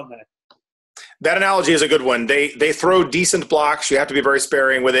want, can't they? That analogy is a good one. They throw decent blocks. You have to be very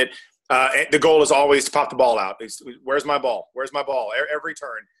sparing with it. The goal is always to pop the ball out. Where's my ball? Where's my ball? Every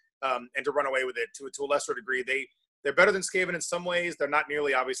turn, and to run away with it to a lesser degree. They're better than Skaven in some ways. They're not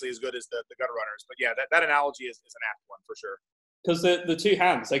nearly obviously as good as the gutter runners. But yeah, that analogy is an apt one for sure. Because the 2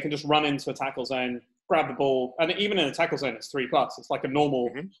 hands, they can just run into a tackle zone, grab the ball, and even in a tackle zone, it's 3+. It's like a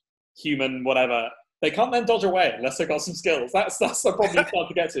normal human, whatever. They can't then dodge away unless they've got some skills. That's the problem it's hard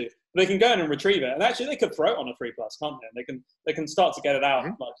to get to. They can go in and retrieve it, and actually they could throw it on a 3+, can't they? They can start to get it out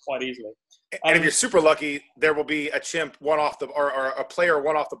like quite easily. And if you're super lucky, there will be a chimp or a player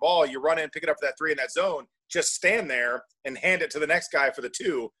one off the ball. You run in, pick it up for that 3 in that zone. Just stand there and hand it to the next guy for the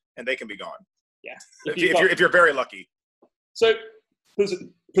 2, and they can be gone. Yeah, if you're very lucky. So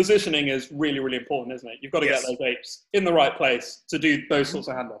positioning is really, really important, isn't it? You've got to get those apes in the right place to do those sorts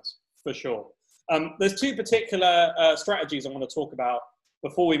of handoffs, for sure. There's 2 particular strategies I want to talk about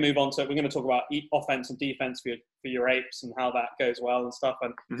before we move on to it. We're going to talk about offense and defense for your apes and how that goes well and stuff.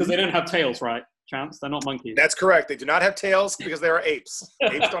 And because they don't have tails, right, Chance? They're not monkeys. That's correct. They do not have tails because they are apes.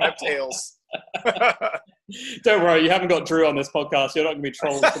 Apes don't have tails. Don't worry, you haven't got Drew on this podcast. You're not going to be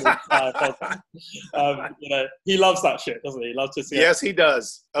trolled for the entire podcast. He loves that shit, doesn't he? He loves to see Yes, he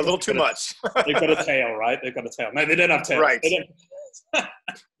does. A little too much. They've got a tail, right? They've got a tail. No, they don't have tails. Right.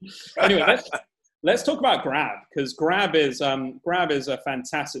 Anyway, let's talk about grab, because grab is a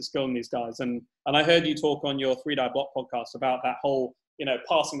fantastic skill in these guys. And I heard you talk on your 3-Die Block podcast about that whole,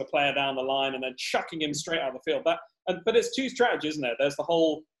 passing the player down the line and then chucking him straight out of the field. But it's 2 strategies, isn't there? There's the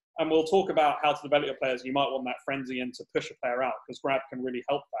whole. And we'll talk about how to develop your players. You might want that frenzy in to push a player out, because grab can really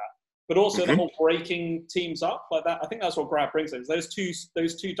help that. But also the whole breaking teams up like that. I think that's what grab brings in. Those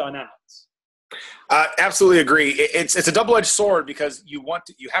two dynamics. Absolutely agree. It's a double-edged sword, because you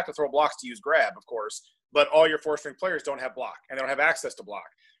have to throw blocks to use grab, of course. But all your 4-string players don't have block, and they don't have access to block.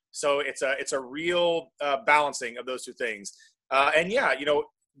 So it's a real balancing of those 2 things. And yeah,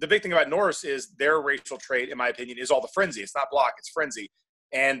 the big thing about Norse is their racial trait, in my opinion, is all the frenzy. It's not block, it's frenzy.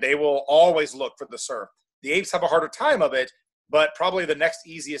 And they will always look for the surf. The apes have a harder time of it, but probably the next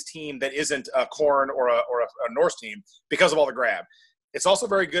easiest team that isn't a Khorne or a Norse team, because of all the grab. It's also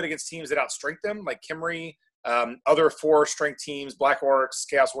very good against teams that outstrength them, like Kimry, other 4-strength teams, Black Orcs,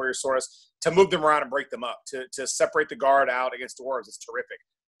 Chaos Warriors, Saurus. to move them around and break them up, to separate the guard out against dwarves is terrific.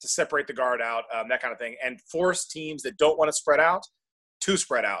 To separate the guard out, that kind of thing, and force teams that don't want to spread out to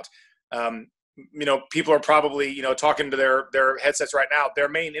spread out. People are probably, talking to their headsets right now. Their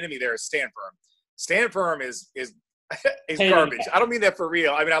main enemy there is stand firm. Stand firm is garbage. I don't mean that for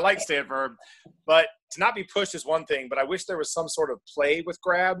real. I mean, I like stand firm, but to not be pushed is one thing, but I wish there was some sort of play with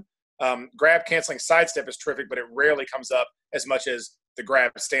grab. Grab canceling sidestep is terrific, but it rarely comes up as much as the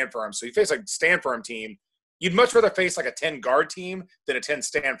grab stand firm. So you face a stand firm team, you'd much rather face like a 10 guard team than a 10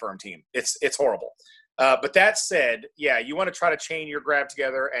 stand firm team. It's horrible. But that said, yeah, you want to try to chain your grab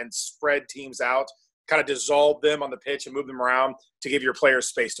together and spread teams out, kind of dissolve them on the pitch and move them around to give your players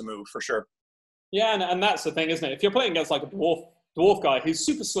space to move, for sure. Yeah, and that's the thing, isn't it? If you're playing against like a dwarf guy who's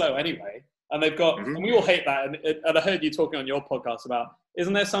super slow anyway, and they've got, and we all hate that, and I heard you talking on your podcast about,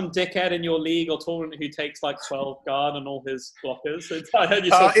 isn't there some dickhead in your league or tournament who takes like 12 guard and all his blockers? I heard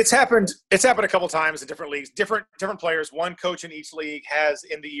you it's happened a couple times in different leagues, different players. One coach in each league has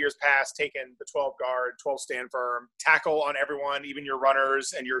in the years past taken the 12 guard, 12 stand firm, tackle on everyone, even your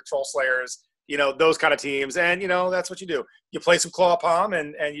runners and your troll slayers, those kind of teams. And, that's what you do. You play some claw palm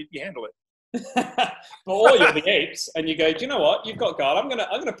and you handle it. Or you're the apes and you go, do you know what, you've got guard, I'm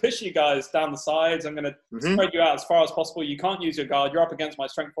gonna push you guys down the sides, I'm gonna spread you out as far as possible, you can't use your guard, you're up against my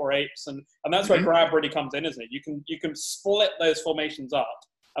strength 4 apes, and that's where grab really comes in, isn't it? You can split those formations up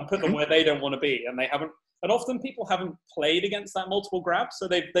and put them where they don't want to be, and often people haven't played against that multiple grab, so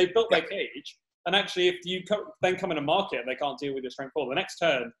they've built their cage, and actually if you then come in a market and they can't deal with your strength 4, the next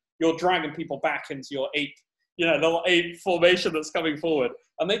turn you're dragging people back into your ape, the 8 formation that's coming forward.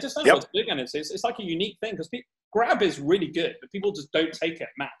 And they just don't know what to do again. It's like a unique thing because grab is really good, but people just don't take it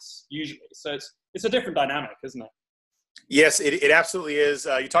mass usually. So it's a different dynamic, isn't it? Yes, it absolutely is.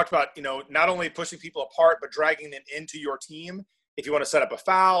 You talked about, not only pushing people apart, but dragging them into your team. If you want to set up a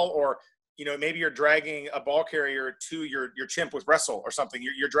foul or, maybe you're dragging a ball carrier to your chimp with wrestle or something.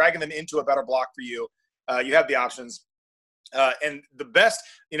 You're dragging them into a better block for you. You have the options. And the best,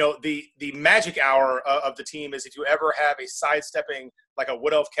 the magic hour of the team is if you ever have a sidestepping, like a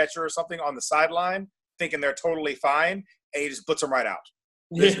wood elf catcher or something on the sideline, thinking they're totally fine, and you just blitz them right out.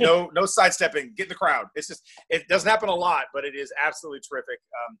 There's no sidestepping. Get in the crowd. It doesn't happen a lot, but it is absolutely terrific.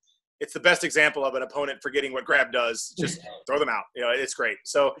 It's the best example of an opponent forgetting what grab does. Just throw them out. It's great.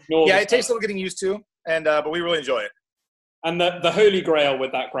 So it takes a little getting used to, and but we really enjoy it. And the holy grail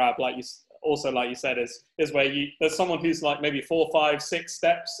with that grab, like you said, is where there's someone who's like maybe 4, 5, 6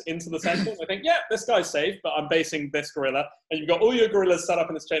 steps into the center. I think, this guy's safe, but I'm basing this gorilla, and you've got all your gorillas set up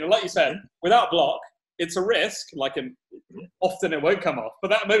in this chain. And like you said, without block, it's a risk. Like often it won't come off.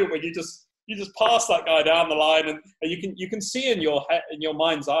 But that moment where you just pass that guy down the line, and you can see in your head, in your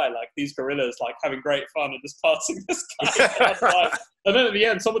mind's eye, like these gorillas like having great fun and just passing this guy down the line. And then at the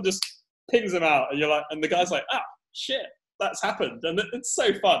end, someone just pings him out, and you're like, and the guy's like, shit, that's happened, and it's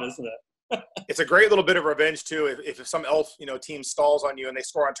so fun, isn't it? It's a great little bit of revenge too. If some elf team stalls on you and they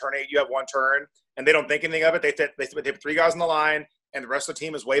score on turn 8, you have 1 turn and they don't think anything of it. They put 3 guys on the line and the rest of the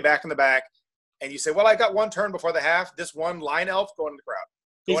team is way back in the back. And you say, well, I got 1 turn before the half. This one line elf going to the crowd,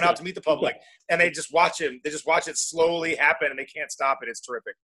 going out to meet the public, and they just watch him. They just watch it slowly happen and they can't stop it. It's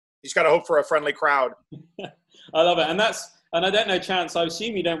terrific. You just got to hope for a friendly crowd. I love it, and I don't know, Chance. I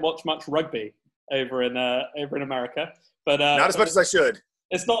assume you don't watch much rugby over in America, but not as much as I should.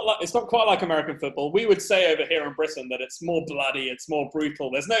 It's not quite like American football. We would say over here in Britain that it's more bloody, it's more brutal.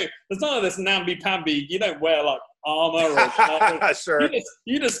 There's none of this namby-pamby. You don't wear like armor or sure.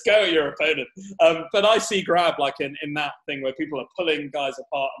 You just go at your opponent. But I see grab like in that thing where people are pulling guys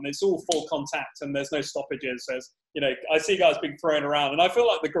apart and it's all full contact and there's no stoppages. I see guys being thrown around, and I feel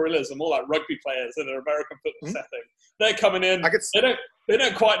like the gorillas are more like rugby players in an American football setting. They're coming in. They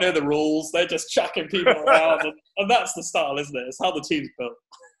don't quite know the rules. They're just chucking people around, and that's the style, isn't it? It's how the team's built.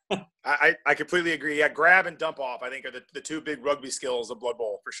 I completely agree. Yeah, grab and dump off, I think, are the 2 big rugby skills of Blood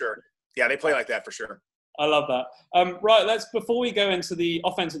Bowl, for sure. Yeah, they play like that, for sure. I love that. Right, before we go into the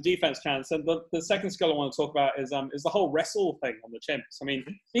offense and defense chance, and the second skill I want to talk about is the whole wrestle thing on the chimps. I mean,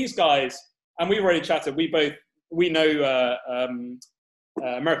 these guys, and we've already chatted, we know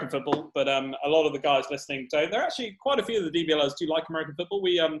American football, but a lot of the guys listening don't. There are actually quite a few of the DBLers do like American football.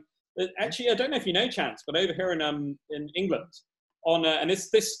 We actually, I don't know if you know, Chance, but over here in England, and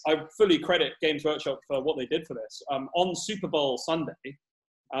I fully credit Games Workshop for what they did for this. On Super Bowl Sunday,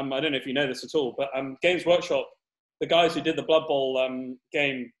 I don't know if you know this at all, but Games Workshop, the guys who did the Blood Bowl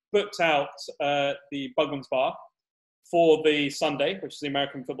game, booked out the Bugman's Bar for the Sunday, which is the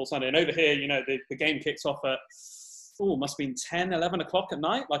American Football Sunday. And over here, the game kicks off at, must have been 10, 11 o'clock at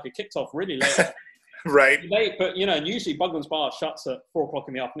night. Like it kicked off really late. Right. But and usually Bugman's Bar shuts at 4:00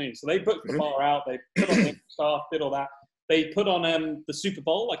 in the afternoon, so they booked the bar out. They put on the staff, did all that. They put on the Super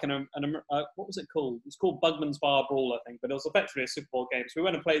Bowl, like what was it called? It's called Bugman's Bar Brawl, I think, but it was effectively a Super Bowl game. So we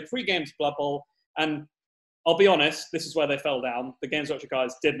went and played 3 games of Blood Bowl, and I'll be honest, this is where they fell down. The Games Watcher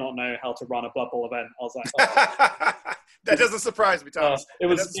guys did not know how to run a Blood Bowl event. I was like, that doesn't surprise me, Thomas. It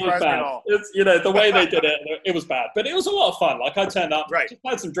was bad. It's, the way they did it was bad. But it was a lot of fun. Like, I turned up, just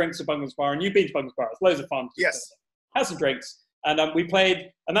had some drinks at Bugman's Bar, and you've been to Bugman's Bar. It's loads of fun. Yes. Had some drinks. And we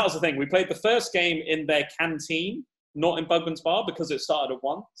played, and that was the thing. We played the first game in their canteen, not in Bugman's Bar, because it started at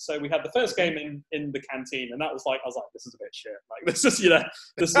 1. So we had the first game in the canteen, and that was like, I was like, this is a bit shit. Like, this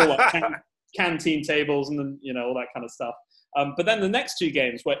is all like canteen tables and then, all that kind of stuff. But then the next 2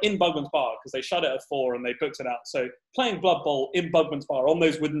 games were in Bugman's Bar because they shut it at 4 and they booked it out. So playing Blood Bowl in Bugman's Bar on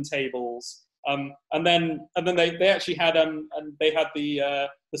those wooden tables. And then they actually had and they had the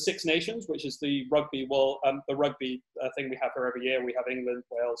 6 Nations, which is the rugby thing we have for every year. We have England,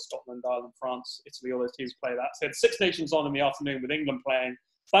 Wales, Scotland, Ireland, France, Italy. All those teams play that. So they had 6 Nations on in the afternoon with England playing.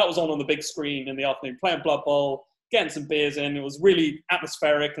 That was on the big screen in the afternoon, playing Blood Bowl, getting some beers in. It was really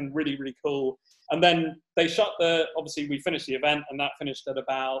atmospheric and really, really cool. And then they obviously we finished the event, and that finished at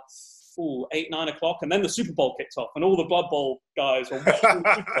about 8, 9 o'clock. And then the Super Bowl kicked off, and all the Blood Bowl guys were watching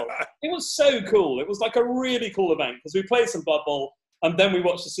the Super Bowl. It was so cool. It was like a really cool event because we played some Blood Bowl, and then we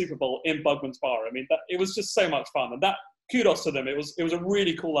watched the Super Bowl in Bugman's Bar. I mean, it was just so much fun. And that, kudos to them. It was a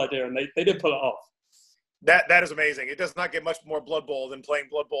really cool idea, and they did pull it off. That is amazing. It does not get much more Blood Bowl than playing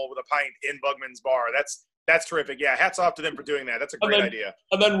Blood Bowl with a pint in Bugman's Bar. That's terrific. Yeah, hats off to them for doing that. That's a great idea.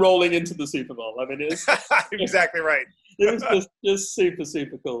 And then rolling into the Super Bowl. I mean, it's exactly right. It was just super,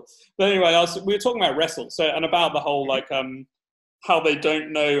 super cool. But anyway, we were talking about wrestle, and about the whole how they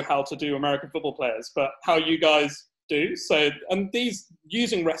don't know how to do American football players, but how you guys do. So, and these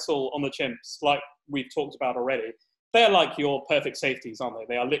using wrestle on the chimps, like we've talked about already, they're like your perfect safeties, aren't they?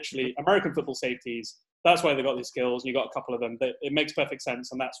 They are literally American football safeties. That's why they got these skills. You got a couple of them. It makes perfect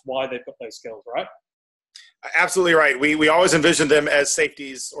sense, and that's why they've got those skills, right? Absolutely right. We always envisioned them as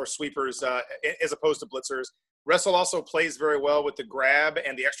safeties or sweepers as opposed to blitzers. Wrestle also plays very well with the grab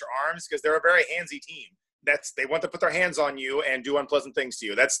and the extra arms because they're a very handsy team. They want to put their hands on you and do unpleasant things to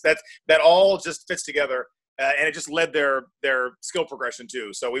you. That all just fits together, and it just led their skill progression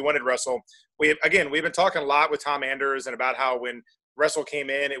too. So we wanted Wrestle. We've been talking a lot with Tom Anders and about how when Wrestle came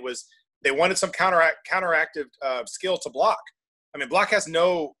in, they wanted some counteractive skill to block. I mean, block has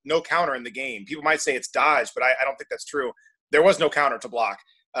no counter in the game. People might say it's dodge, but I don't think that's true. There was no counter to block.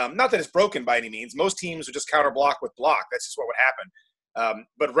 Not that it's broken by any means. Most teams would just counter block with block. That's just what would happen.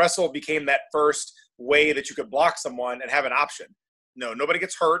 But wrestle became that first way that you could block someone and have an option. No, nobody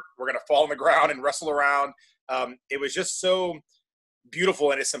gets hurt. We're going to fall on the ground and wrestle around. It was just so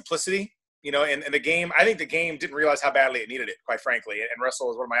beautiful in its simplicity. And the game, I think the game didn't realize how badly it needed it, quite frankly. And wrestle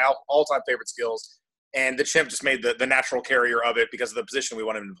is one of my all-time favorite skills. And the chimp just made the natural carrier of it because of the position we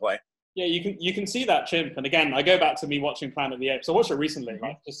wanted him to play. Yeah, you can see that chimp. And again, I go back to me watching Planet of the Apes. I watched it recently,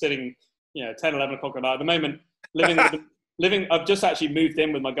 like just sitting, 10, 11 o'clock at night. At the moment, I've just actually moved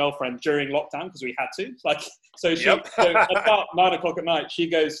in with my girlfriend during lockdown because we had to. So about 9 o'clock at night, she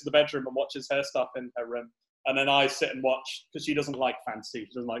goes to the bedroom and watches her stuff in her room. And then I sit and watch because she doesn't like fantasy.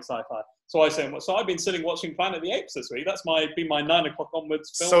 She doesn't like sci-fi. So I sit and watch. So I've been sitting watching Planet of the Apes this week. That's been my 9 o'clock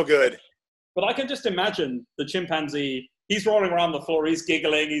onwards film. So good. But I can just imagine the chimpanzee. He's rolling around the floor. He's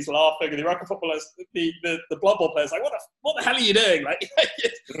giggling. He's laughing. And the rugby footballers, the Blood Bowl players, like, what the hell are you doing? Like,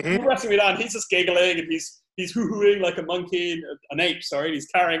 you're wrestling me down. He's just giggling and he's hoo-hooing like a monkey, an ape. Sorry, he's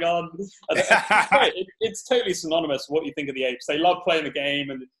carrying on. It's totally synonymous with what you think of the apes. They love playing the game,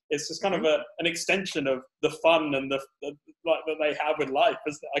 and it's just kind of an extension of the fun and the like that they have with life.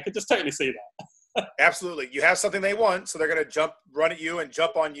 I could just totally see that. Absolutely. You have something they want, so they're going to run at you and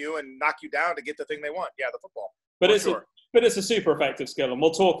jump on you and knock you down to get the thing they want. Yeah, the football. But it's a super effective skill, and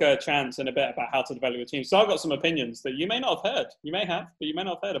we'll talk Chance in a bit about how to develop your team. So I've got some opinions that you may not have heard. You may have, but you may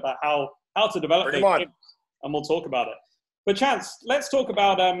not have heard about how to develop those teams, and we'll talk about it. But Chance, let's talk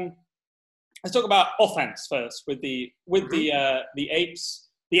about offense first with the apes,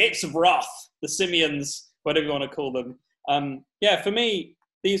 the apes of wrath, the Simyins, whatever you want to call them. For me,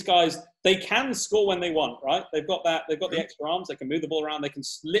 these guys, they can score when they want, right? They've got the extra arms. They can move the ball around. They can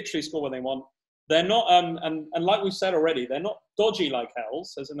literally score when they want. They're not, and like we've said already, they're not dodgy like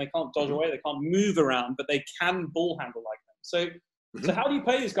hells, as in they can't dodge away. They can't move around, but they can ball handle like them. So how do you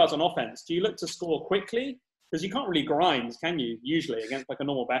play these guys on offense? Do you look to score quickly? Because you can't really grind, can you, usually, against like a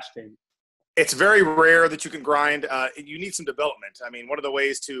normal bash team? It's very rare that you can grind. You need some development. I mean, one of the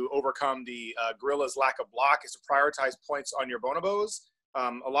ways to overcome the gorilla's lack of block is to prioritize points on your bonobos.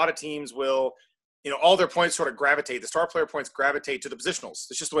 A lot of teams will all their points sort of gravitate. The star player points gravitate to the positionals.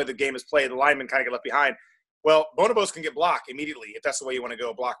 It's just the way the game is played. The linemen kind of get left behind. Well, bonobos can get block immediately if that's the way you want to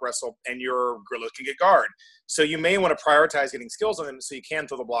go, block, wrestle, and your gorillas can get guard. So you may want to prioritize getting skills on them so you can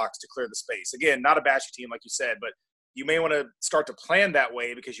throw the blocks to clear the space. Again, not a bashy team like you said, but you may want to start to plan that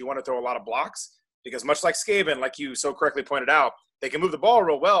way because you want to throw a lot of blocks. Because much like Skaven, like you so correctly pointed out, they can move the ball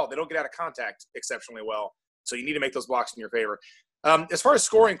real well. They don't get out of contact exceptionally well. So you need to make those blocks in your favor. As far as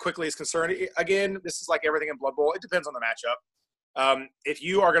scoring quickly is concerned, again, this is like everything in Blood Bowl. It depends on the matchup. If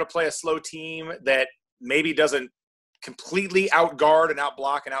you are going to play a slow team that maybe doesn't completely outguard and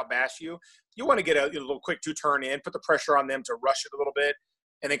outblock and outbash you, you want to get a little quick 2-turn in, put the pressure on them to rush it a little bit,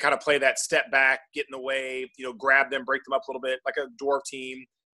 and then kind of play that step back, get in the way, grab them, break them up a little bit, like a dwarf team.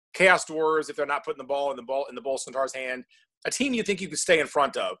 Chaos Dwarves, if they're not putting the ball in the Bull Centaur's hand, a team you think you can stay in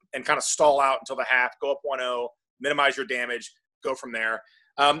front of and kind of stall out until the half, go up 1-0, minimize your damage, go from there.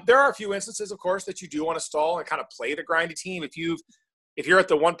 There are a few instances, of course, that you do want to stall and kind of play the grindy team. If you're at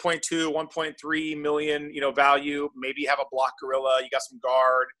the 1.2, 1.3 million, value, maybe you have a block gorilla, you got some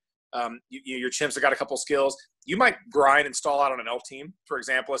guard, your chimps have got a couple skills. You might grind and stall out on an elf team, for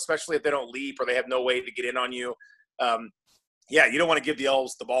example, especially if they don't leap or they have no way to get in on you. You don't want to give the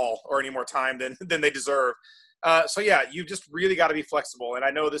elves the ball or any more time than they deserve. You just really got to be flexible. And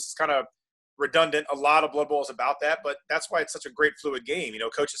I know this is kind of redundant. A lot of Blood Bowl is about that, but that's why it's such a great fluid game.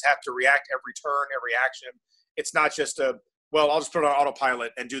 Coaches have to react every turn, every action. It's not just I'll just put it on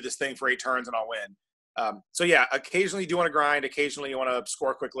autopilot and do this thing for 8 turns and I'll win. Occasionally you do want to grind. Occasionally you want to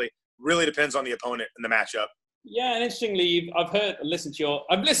score quickly. Really depends on the opponent and the matchup. Yeah, and interestingly, I've listened to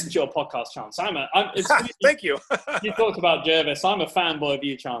your podcast, Chance. Thank you. You talked about Jervis. I'm a fanboy of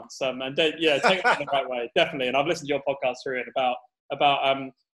you, Chance. And take it the right way, definitely. And I've listened to your podcast through it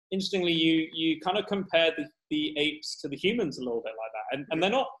about interestingly, you kind of compared the apes to the humans a little bit like that, and they're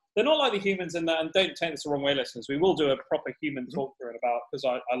not like the humans in that. And don't take this the wrong way, listeners. We will do a proper human talk through it because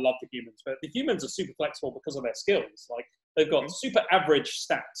I love the humans, but the humans are super flexible because of their skills. Like they've got super average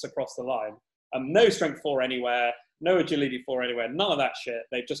stats across the line. No strength 4 anywhere, no agility 4 anywhere, none of that shit.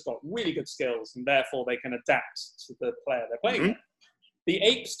 They've just got really good skills, and therefore they can adapt to the player they're playing with. The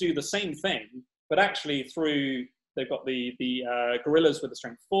apes do the same thing, but actually they've got the gorillas with the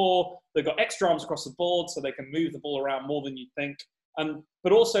strength 4. They've got extra arms across the board, so they can move the ball around more than you think.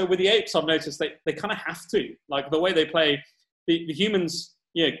 But also with the apes, I've noticed they kind of have to. Like the way they play, the humans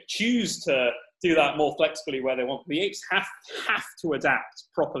choose to do that more flexibly where they want. The apes have to adapt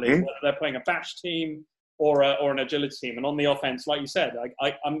properly, whether they're playing a bash team or an agility team. And on the offense, like you said,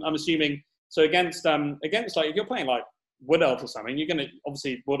 I'm assuming, so against like if you're playing like Wood Elves or something, you're going to,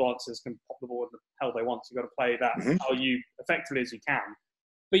 obviously Wood Elves can pop the ball the hell they want. So you've got to play that how you effectively as you can.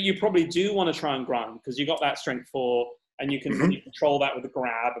 But you probably do want to try and grind because you got that strength 4 and you can really control that with the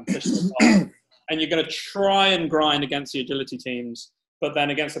grab and push the ball. And you're going to try and grind against the agility teams. But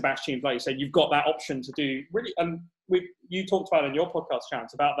then against the bash teams, like you said, you've got that option to do really. And you talked about in your podcast,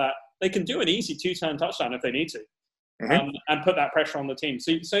 Chance, about that they can do an easy 2-turn touchdown if they need to, and put that pressure on the team.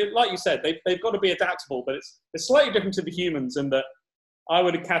 So like you said, they've got to be adaptable, but it's slightly different to the humans in that I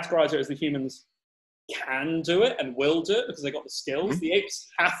would categorize it as the humans can do it and will do it because they've got the skills. The apes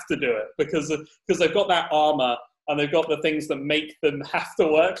have to do it because they've got that armor and they've got the things that make them have to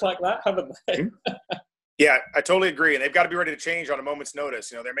work like that, haven't they? Yeah, I totally agree. And they've got to be ready to change on a moment's notice.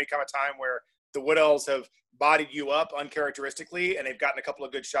 There may come a time where the Wood Elves have bodied you up uncharacteristically and they've gotten a couple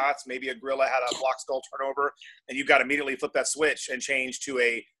of good shots. Maybe a gorilla had a block skull turnover and you've got to immediately flip that switch and change to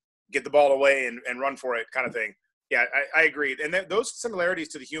a get the ball away and run for it kind of thing. Yeah, I agree. And those similarities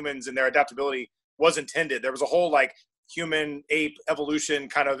to the humans and their adaptability was intended. There was a whole like human ape evolution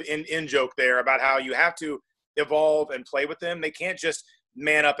kind of in joke there about how you have to evolve and play with them. They can't just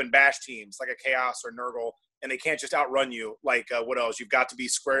man up and bash teams like a Chaos or Nurgle, and they can't just outrun you like Wood Elves. You've got to be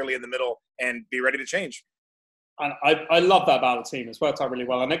squarely in the middle and be ready to change. And I love that about the team. It's worked out really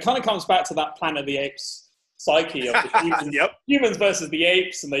well. And it kind of comes back to that Planet of the Apes psyche of the humans, humans versus the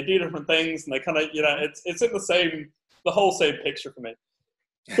apes, and they do different things, and they kind of, it's in the whole same picture for me.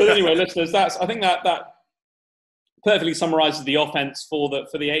 But anyway, listeners, I think that perfectly summarizes the offense for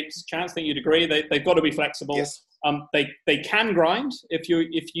the apes. Chance, I think you'd agree. They've got to be flexible. Yes. They can grind if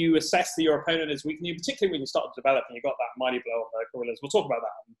you assess that your opponent is weakening you, particularly when you start to develop and you've got that mighty blow on the gorillas. We'll talk about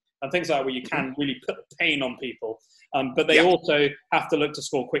that and things like that where you can really put the pain on people. But they also have to look to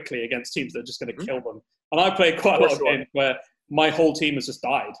score quickly against teams that are just going to kill them. And I played quite a lot of games where my whole team has just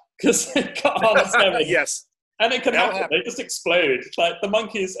died because they got on 7. Yes. And it can happen. They just explode. Like the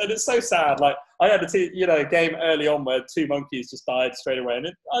monkeys, and it's so sad. Like I had a game early on where 2 monkeys just died straight away, and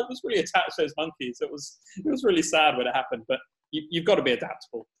I was really attached to those monkeys. It was really sad when it happened. But you've got to be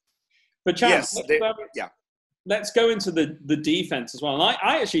adaptable. But Chance, yeah. Let's go into the defense as well. And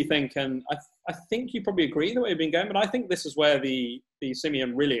I actually think, and I think you probably agree the way you've been going, but I think this is where the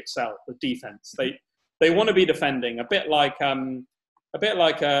Simyin really excel, the defense. They want to be defending, a bit like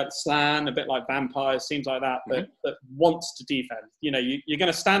Slan, a bit like Vampires, seems like that, that wants to defend. You know, you're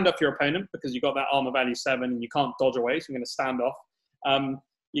going to stand up your opponent because you've got that armor value 7 and you can't dodge away, so you're going to stand off.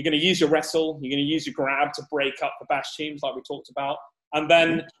 You're going to use your wrestle. You're going to use your grab to break up the bash teams like we talked about. And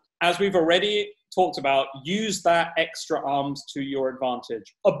then, as we've already talked about, use that extra arms to your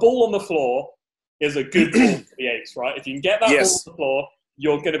advantage. A ball on the floor is a good ball for the Apes, right? If you can get that ball on the floor,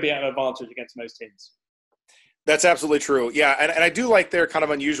 you're going to be at an advantage against most teams. That's absolutely true. Yeah, and I do like their kind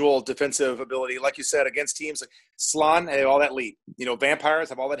of unusual defensive ability. Like you said, against teams like Slan, they have all that leap. You know, Vampires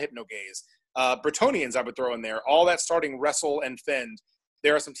have all that hypno gaze. Bretonians I would throw in there. All that starting wrestle and fend.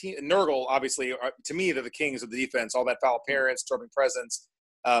 There are some teams, Nurgle, obviously, to me, they're the kings of the defense. All that foul appearance, disturbing presence,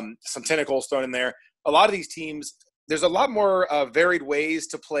 some tentacles thrown in there. A lot of these teams, there's a lot more varied ways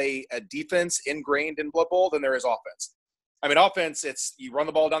to play a defense ingrained in Blood Bowl than there is offense. I mean, offense, it's you run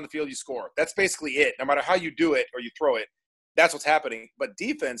the ball down the field, you score. That's basically it. No matter how you do it or you throw it, that's what's happening. But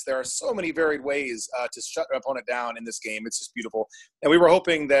defense, there are so many varied ways to shut an opponent down in this game. It's just beautiful. And we were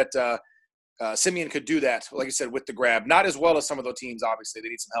hoping that Simyin could do that, like you said, with the grab. Not as well as some of those teams, obviously. They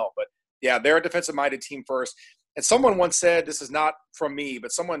need some help. But, yeah, they're a defensive-minded team first. And someone once said, this is not from me,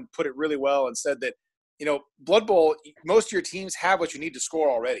 but someone put it really well and said that, you know, Blood Bowl, most of your teams have what you need to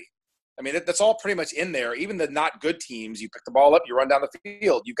score already. I mean, that's all pretty much in there. Even the not good teams, you pick the ball up, you run down the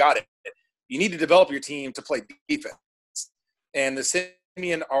field, you got it. You need to develop your team to play defense. And the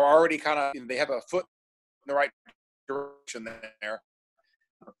Simyin are already kind of – they have a foot in the right direction there.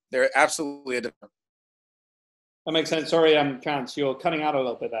 They're absolutely a different. That makes sense. Sorry, Chance, you're cutting out a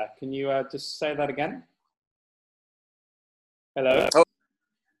little bit there. Can you just say that again? Hello? Oh,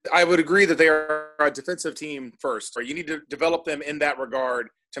 I would agree that they are a defensive team first. Or you need to develop them in that regard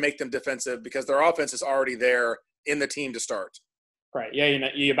to make them defensive because their offense is already there in the team to start. Great. Yeah,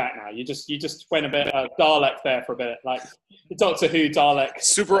 you're back now. You just went a bit Dalek there for a bit, like Doctor Who Dalek.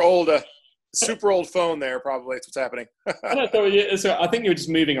 Super old phone there, probably. That's what's happening. So I think you were just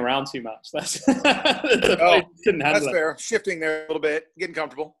moving around too much. That's that's fair. Shifting there a little bit, getting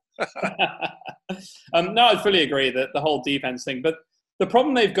comfortable. No, I fully agree that the whole defense thing. But the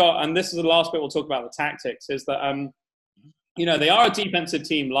problem they've got, and this is the last bit we'll talk about the tactics, is that you know, they are a defensive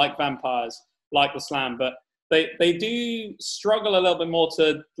team like Vampires, like the Slam, but they do struggle a little bit more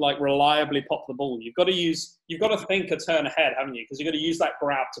to like reliably pop the ball. You've got to think a turn ahead, haven't you? Because you've got to use that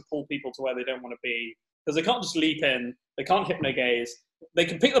grab to pull people to where they don't want to be. Because they can't just leap in, they can't hypno gaze. They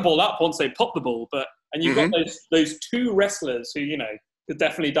can pick the ball up once they pop the ball, and you've got those two wrestlers who, you know, could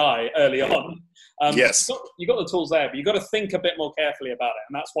definitely die early on. Yes, you've got the tools there, but you've got to think a bit more carefully about it,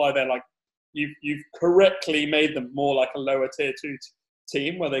 and that's why they're like you've correctly made them more like a lower tier 2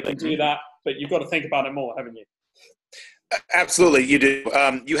 team where they can do that, but you've got to think about it more, haven't you? Absolutely, you do.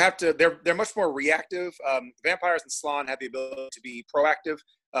 You have to. They're much more reactive. Vampires and Slan have the ability to be proactive.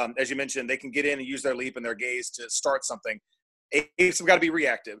 As you mentioned, they can get in and use their leap and their gaze to start something. Apes have got to be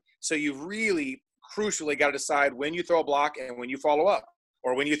reactive. So you've really crucially got to decide when you throw a block and when you follow up,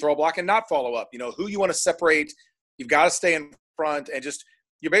 or when you throw a block and not follow up. You know, who you want to separate. You've got to stay in front and just.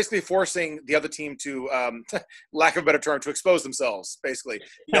 You're basically forcing the other team to, lack of a better term, to expose themselves, basically.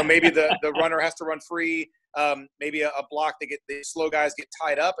 You know, maybe the runner has to run free. Maybe a block, the slow guys get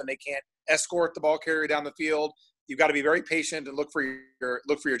tied up and they can't escort the ball carrier down the field. You've got to be very patient and look for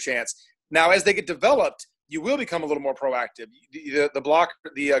your chance. Now, as they get developed, you will become a little more proactive.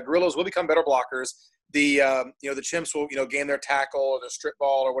 The gorillas will become better blockers. The chimps will, gain their tackle or their strip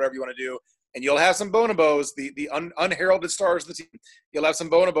ball or whatever you want to do. And you'll have some bonobos, the unheralded stars of the team. You'll have some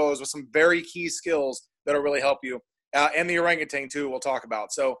bonobos with some very key skills that'll really help you. And the orangutan, too, we'll talk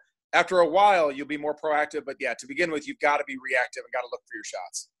about. So after a while, you'll be more proactive. But, yeah, to begin with, you've got to be reactive and got to look for your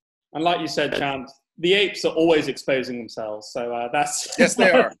shots. And like you said, Chance, the apes are always exposing themselves. So that's – Yes,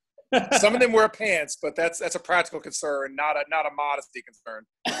 they are. Some of them wear pants, but that's a practical concern, not a modesty concern.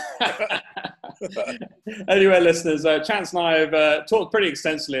 Anyway, listeners, Chance and I have talked pretty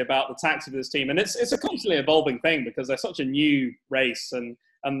extensively about the tactics of this team, and it's a constantly evolving thing because they're such a new race, and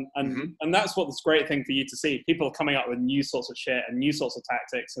that's what this great thing for you to see. People are coming up with new sorts of shit and new sorts of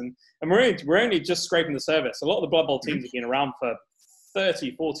tactics, and we're only just scraping the surface. A lot of the Blood Bowl teams have been around for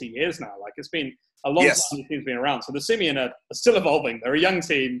 30, 40 years now. Like, it's been a long time the team's been around. So the Simyin are still evolving. They're a young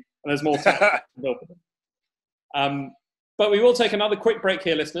team, and there's more tactics to build for them. But we will take another quick break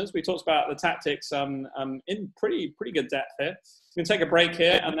here, listeners. We talked about the tactics in pretty good depth here. We're going to take a break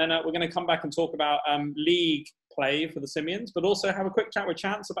here, and then we're going to come back and talk about league play for the Simyins, but also have a quick chat with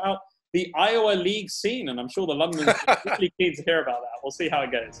Chance about the Iowa League scene, and I'm sure the Londoners are really keen to hear about that. We'll see how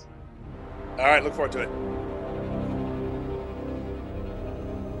it goes. All right, look forward to it.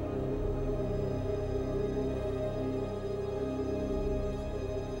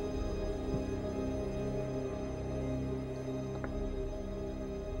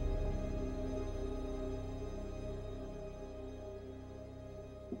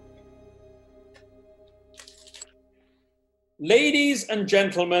 Ladies and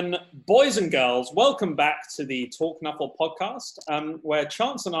gentlemen, boys and girls, welcome back to the Talk Knuffle podcast, where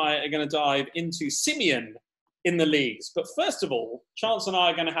Chance and I are going to dive into Simyin in the leagues. But first of all, Chance and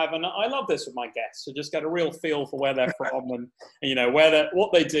I are going to have, and I love this with my guests, to just get a real feel for where they're from and you know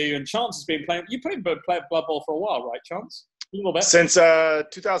what they do. And Chance has been playing. You played Blood Bowl for a while, right, Chance? A little bit since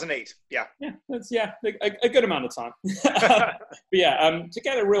 2008. Yeah, that's a good amount of time. But yeah, to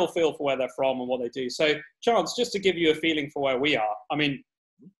get a real feel for where they're from and what they do. So, Chance, just to give you a feeling for where we are. I mean,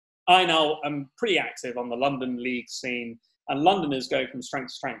 I now am pretty active on the London league scene, and London is going from strength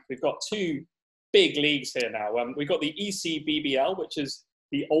to strength. We've got two big leagues here now. We've got the ECBBL, which is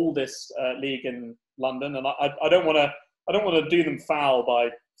the oldest league in London, and I don't want to do them foul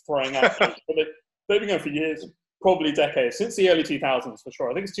by throwing out, but they've been going for years. Probably decades, since the early 2000s for sure.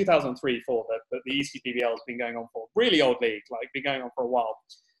 I think it's 2003, 4 that the ECBBL has been going on for. Really old league, been going on for a while.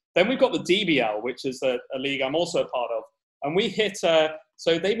 Then we've got the DBL, which is a league I'm also a part of. And we hit, so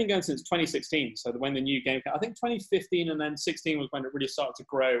they've been going since 2016. So when the new game came, I think 2015 and then 16 was when it really started to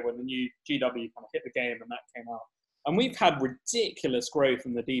grow, when the new GW kind of hit the game and that came out. And we've had ridiculous growth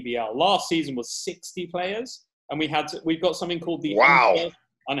in the DBL. Last season was 60 players. And we've got something called the... Wow.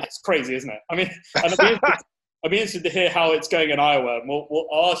 And it's crazy, isn't it? I mean, and I'd be interested to hear how it's going in Iowa, and we'll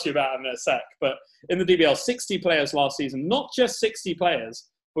ask you about it in a sec. But in the DBL, 60 players last season, not just 60 players,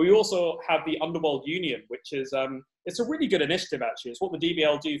 but we also have the Underworld Union, which is it's a really good initiative, actually. It's what the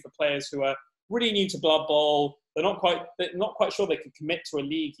DBL do for players who are really new to Blood Bowl. They're not quite sure they can commit to a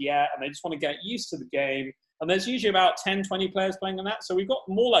league yet, and they just want to get used to the game. And there's usually about 10, 20 players playing in that. So we've got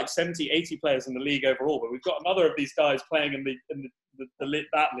more like 70, 80 players in the league overall, but we've got another of these guys playing in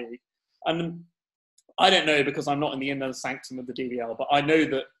that league. And I don't know because I'm not in the inner sanctum of the DBL, but I know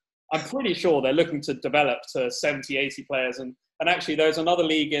that I'm pretty sure they're looking to develop to 70, 80 players. And actually, there's another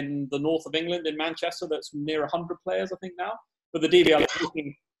league in the north of England, in Manchester, that's near 100 players, I think, now. But the DBL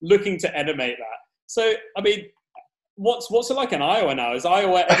is looking to animate that. So, I mean, what's it like in Iowa now? Is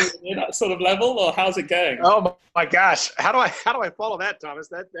Iowa in that sort of level, or how's it going? Oh my gosh, how do I follow that, Thomas?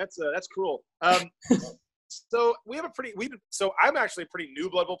 That's cruel. So I'm actually a pretty new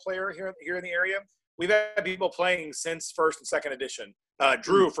Blood Bowl player here in the area. We've had people playing since first and second edition.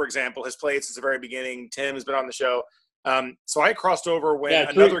 Drew, for example, has played since the very beginning. Tim has been on the show. So I crossed over when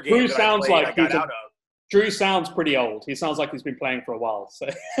another game that I got out of. Drew sounds pretty old. He sounds like he's been playing for a while. So.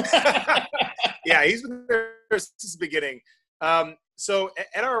 Yeah, he's been there since the beginning. So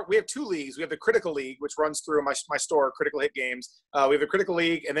we have two leagues. We have the Critical League, which runs through my store, Critical Hit Games. We have a Critical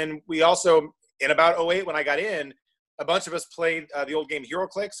League, and then we also, in about 2008 when I got in, a bunch of us played the old game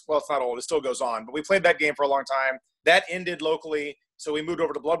HeroClix. Well, it's not old. It still goes on. But we played that game for a long time. That ended locally, so we moved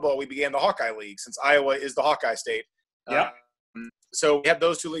over to Blood Bowl. We began the Hawkeye League, since Iowa is the Hawkeye state. Yeah. So we have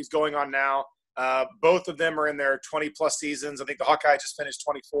those two leagues going on now. Both of them are in their 20-plus seasons. I think the Hawkeye just finished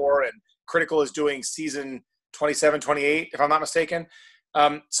 24, and Critical is doing season 27, 28, if I'm not mistaken.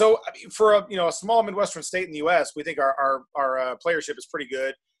 So for a small Midwestern state in the U.S., we think our playership is pretty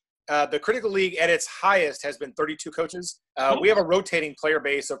good. The Critical League at its highest has been 32 coaches. We have a rotating player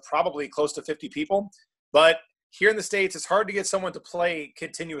base of probably close to 50 people. But here in the States, it's hard to get someone to play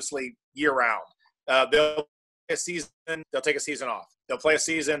continuously year-round. They'll play a season, they'll take a season off. They'll play a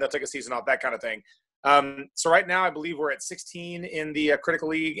season, they'll take a season off, that kind of thing. So right now, I believe we're at 16 in the Critical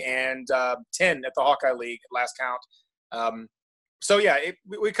League and 10 at the Hawkeye League at last count. So yeah,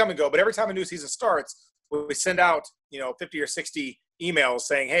 we come and go. But every time a new season starts, we send out 50 or 60 emails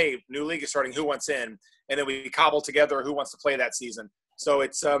saying, "Hey, new league is starting. Who wants in?" And then we cobble together who wants to play that season. So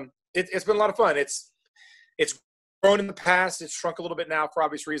it's been a lot of fun. It's grown in the past. It's shrunk a little bit now for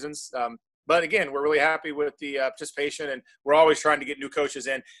obvious reasons. But again, we're really happy with the participation, and we're always trying to get new coaches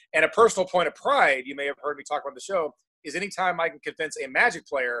in. And a personal point of pride, you may have heard me talk about the show, is anytime I can convince a Magic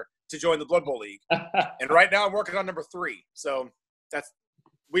player to join the Blood Bowl League. And right now I'm working on number 3. So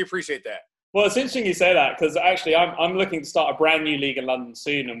we appreciate that. Well, it's interesting you say that, because actually I'm looking to start a brand new league in London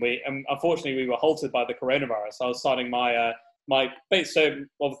soon, and unfortunately we were halted by the coronavirus. I was starting my base. So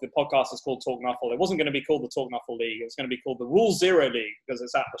obviously the podcast is called Talk Knuffle. It wasn't going to be called the Talk Knuffle League. It was going to be called the Rule Zero League, because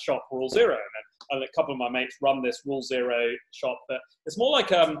it's at the shop Rule Zero, and a couple of my mates run this Rule Zero shop. But it's more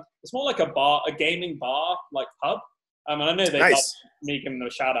like a bar, a gaming bar, like pub. And I know they Nice. love me giving them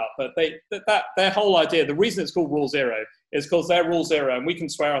a shout out, but their whole idea, the reason it's called Rule Zero is because they're Rule Zero, and we can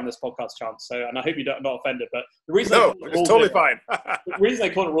swear on this podcast, Chance. So, and I hope you're not offended, but the reason it's totally fine. the reason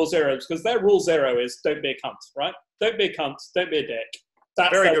they call it Rule Zero is because their Rule Zero is don't be a cunt, right? Don't be a cunt, don't be a dick.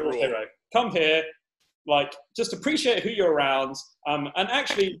 That's Very their good Rule rule. Zero. Come here, like just appreciate who you're around. And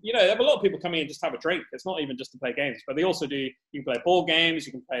actually, you know, there have a lot of people coming in just to have a drink. It's not even just to play games, but they also do. You can play board games,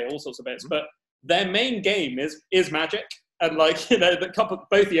 you can play all sorts of bits, but their main game is Magic. And like, you know,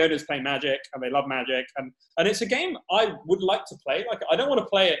 both the owners play Magic and they love Magic. And it's a game I would like to play. Like, I don't want to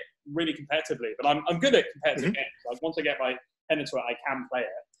play it really competitively, but I'm good at competitive games. Like, once I get my head into it, I can play it.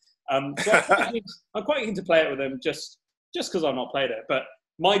 So I'm quite keen to play it with them just because I've not played it. But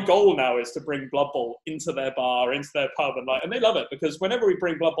my goal now is to bring Blood Bowl into their bar, into their pub, and they love it because whenever we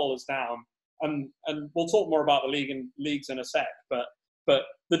bring Blood Bowlers down, and we'll talk more about the leagues in a sec, but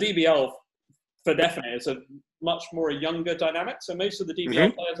the DBL for definite is a much more a younger dynamic. So most of the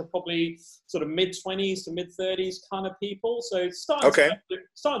DBL players are probably sort of mid-20s to mid-30s kind of people. So starting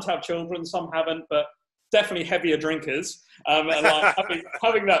to have children, some haven't, but definitely heavier drinkers, and like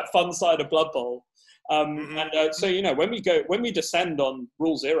having that fun side of Blood Bowl. So, you know, when we descend on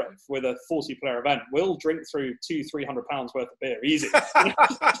Rule Zero with a 40-player event, we'll drink through 200-300 pounds worth of beer easy.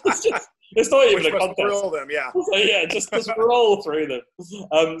 It's not even a contest. Thrill them, yeah. So yeah, just roll through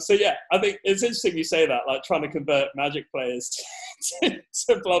them. So yeah, I think it's interesting you say that, like trying to convert Magic players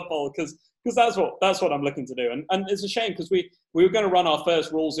to Blood Bowl, because that's what I'm looking to do. And it's a shame because we were going to run our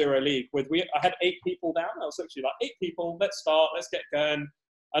first Rule Zero league I had 8 people down. I was literally like 8 people. Let's start. Let's get going.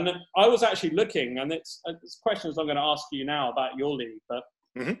 And then I was actually looking, and it's questions I'm going to ask you now about your league, but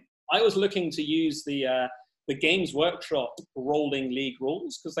I was looking to use the Games Workshop rolling league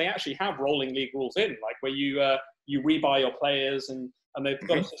rules, because they actually have rolling league rules in, like where you rebuy your players, and they've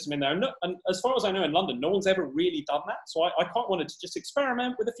got a system in there. And as far as I know, in London, no one's ever really done that. So I quite wanted to just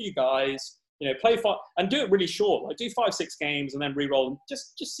experiment with a few guys, you know, play 5 and do it really short, like do 5-6 games and then re-roll and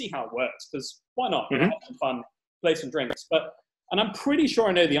just see how it works, because why not? Have some fun, play some drinks. And I'm pretty sure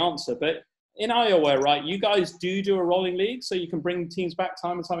I know the answer, but in Iowa, right, you guys do a rolling league, so you can bring teams back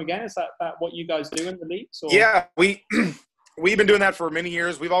time and time again. Is that what you guys do in the leagues? Or? Yeah, we've been doing that for many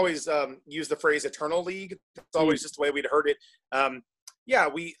years. We've always used the phrase Eternal League. It's always just the way we'd heard it.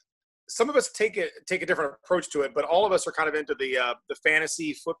 Some of us take a different approach to it, but all of us are kind of into the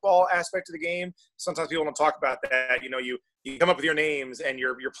fantasy football aspect of the game. Sometimes people don't talk about that. You know, you come up with your names and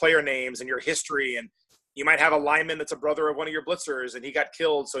your player names and your history, and you might have a lineman that's a brother of one of your blitzers and he got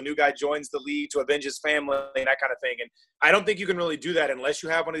killed, so a new guy joins the league to avenge his family and that kind of thing. And I don't think you can really do that unless you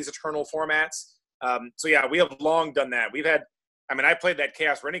have one of these eternal formats. So yeah, we have long done that. I played that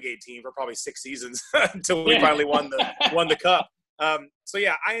Chaos Renegade team for probably 6 seasons until we finally won the cup. So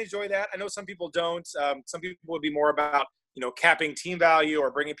yeah, I enjoy that. I know some people don't. Some people would be more about, you know, capping team value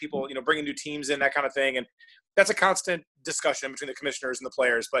or bringing people, you know, bringing new teams in, that kind of thing. And that's a constant discussion between the commissioners and the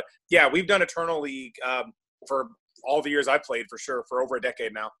players. But yeah, we've done Eternal League for all the years I've played, for sure, for over a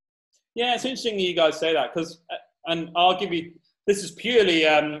decade now. Yeah, it's interesting that you guys say that, because, and I'll give you, this is purely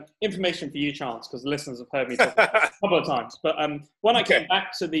information for you, Chance, because the listeners have heard me talk about it a couple of times. But when I came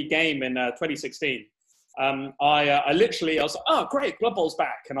back to the game in 2016, I was like, oh great, Blood Bowl's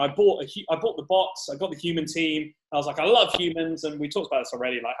back, and I bought the bots. I got the human team. I was like, I love humans, and we talked about this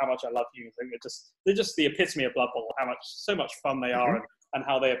already, like how much I love humans. They're just the epitome of Blood Bowl. So much fun they are, and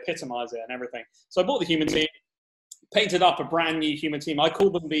how they epitomize it and everything. So I bought the human team, painted up a brand new human team. I call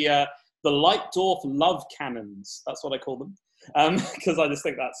them the Light Dwarf Love Cannons. That's what I call them, because I just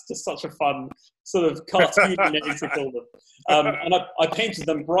think that's just such a fun sort of cartoon name to call them. And I painted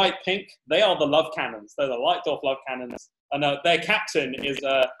them bright pink. They are the Love Cannons. They're the Light Dwarf Love Cannons, and their captain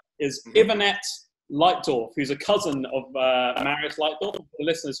is Ivanette Lightdorf, who's a cousin of Marius Lightdorf. For the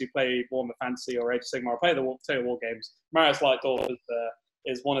listeners who play Warhammer Fantasy or Age of Sigmar or play the Total War games, Marius Lightdorf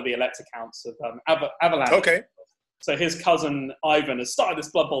is one of the elect accounts of Avalanche. Okay. So his cousin Ivan has started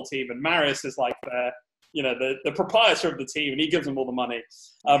this Blood Bowl team, and Marius is like the proprietor of the team, and he gives them all the money.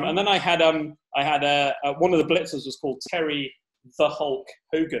 And then I had one of the blitzers was called Terry the Hulk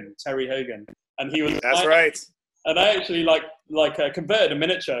Hogan, and he was. That's right. And I actually converted a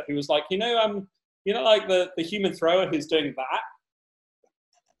miniature who was like, like the human thrower who's doing that.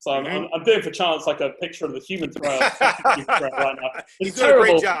 So I'm doing for Chance like a picture of the human thrower right now. It's terrible.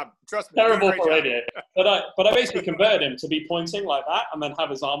 Doing a great job. Trust me. Terrible for radio. But I basically converted him to be pointing like that, and then have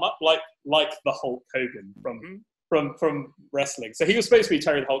his arm up like the Hulk Hogan from wrestling. So he was supposed to be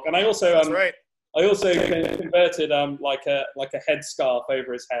Terry the Hulk, and I also That's right. I also converted like a head scarf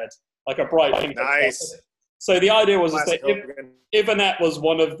over his head, like a bright pink. Nice. So the idea was is that Hogan. if Annette was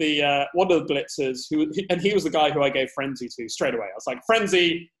one of the blitzers, and he was the guy who I gave Frenzy to straight away. I was like,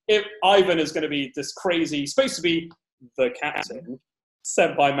 Frenzy, if Ivan is going to be this crazy, supposed to be the captain,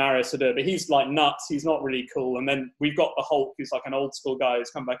 sent by Marius to do it, but he's like nuts. He's not really cool. And then we've got the Hulk, who's like an old school guy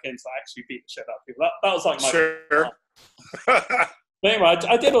who's come back in to actually beat the shit out of people. That was like my Sure. But anyway,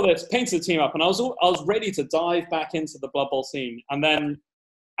 I did all this, painted the team up, and I was ready to dive back into the Blood Bowl scene. And then,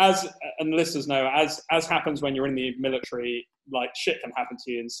 and listeners know, as happens when you're in the military, like shit can happen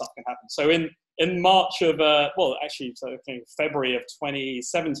to you and stuff can happen. So in March of, I think February of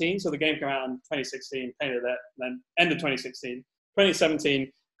 2017, so the game came out in 2016, painted it, and then end of 2016,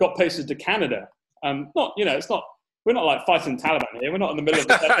 2017, got posted to Canada. We're not like fighting Taliban here. We're not in the middle of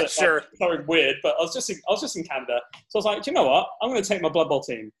the Sure. Something weird, but I was just in Canada. So I was like, do you know what? I'm going to take my Blood Bowl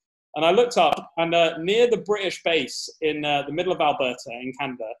team. And I looked up, and near the British base in the middle of Alberta in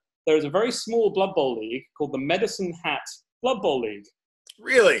Canada, there is a very small Blood Bowl league called the Medicine Hat Blood Bowl League.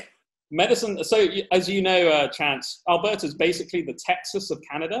 Really? Medicine. So as you know, Chance, Alberta is basically the Texas of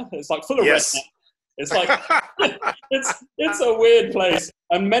Canada. It's like full of redneck. It's like it's a weird place.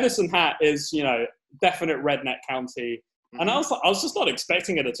 And Medicine Hat is, definite redneck county. And I was just not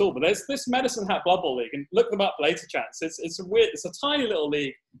expecting it at all. But there's this Medicine Hat Blood Bowl League, and look them up later, Chance. It's a tiny little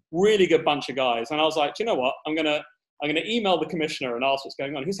league, really good bunch of guys. And I was like, do you know what? I'm gonna email the commissioner and ask what's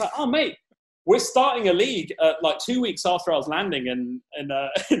going on. He's like, oh mate, we're starting a league like 2 weeks after I was landing in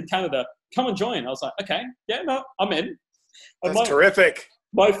Canada. Come and join. I was like, okay, yeah, no, I'm in. And That's terrific.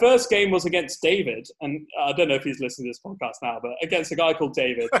 My first game was against David, and I don't know if he's listening to this podcast now, but against a guy called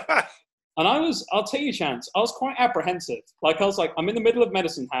David. And I'll tell you, Chance, I was quite apprehensive. Like, I was like, I'm in the middle of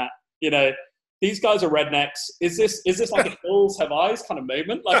Medicine Hat. These guys are rednecks. Is this like a Hills Have Eyes kind of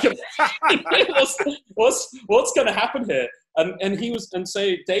moment? Like, what's going to happen here? And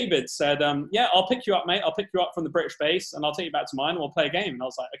so David said, yeah, I'll pick you up, mate. I'll pick you up from the British base, and I'll take you back to mine, and we'll play a game. And I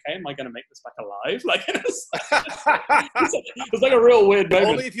was like, okay, am I going to make this back alive? Like, it was like a real weird moment.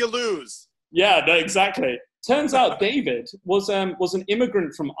 Only if you lose. Yeah, no, exactly. Turns out David was an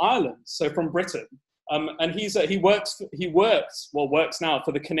immigrant from Ireland, so from Britain, and he works now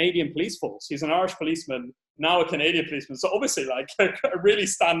for the Canadian police force. He's an Irish policeman, now a Canadian policeman. So obviously, like a really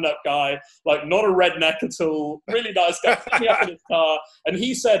stand-up guy, like not a redneck at all, really nice guy. Picked me up in his car, and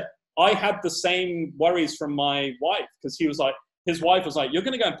he said I had the same worries from my wife because he was like. His wife was like, you're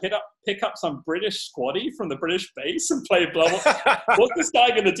going to go and pick up some British squaddie from the British base and play blah, blah. What's this guy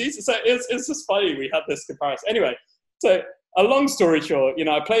going to do? So it's just funny we had this comparison. Anyway, so a long story short,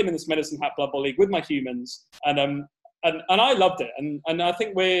 I played in this Medicine Hat Blood Bowl League with my humans, and I loved it. And I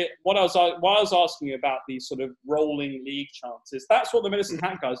think what I was asking you about these sort of rolling league chances, that's what the Medicine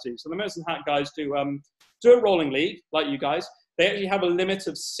Hat guys do. So the Medicine Hat guys do a rolling league like you guys. They actually have a limit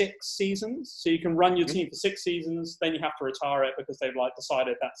of 6 seasons, so you can run your team for 6 seasons. Then you have to retire it because they've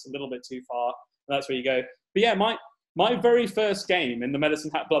decided that's a little bit too far, and that's where you go. But yeah, my very first game in the Medicine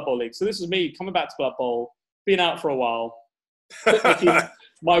Hat Blood Bowl League. So this is me coming back to Blood Bowl, been out for a while.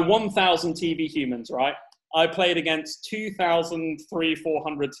 My 1,000 TV humans, right? I played against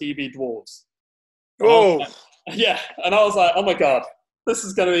 2,400 TV dwarves. Oh, yeah, and I was like, oh my god, this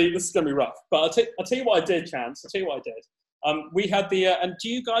is gonna be rough. But I'll tell you what I did, Chance. I'll tell you what I did. We had and do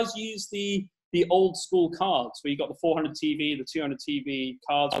you guys use the old school cards where you got the 400 TV, the 200 TV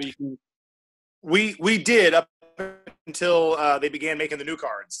cards where you can? We did up until they began making the new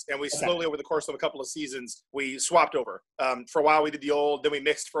cards, and we slowly over the course of a couple of seasons we swapped over. For a while we did the old, then we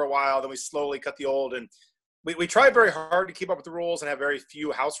mixed for a while, then we slowly cut the old, and we tried very hard to keep up with the rules and have very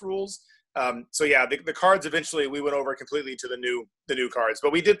few house rules. So yeah, the cards eventually we went over completely to the new cards,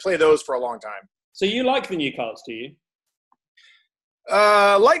 but we did play those for a long time. So you like the new cards, do you?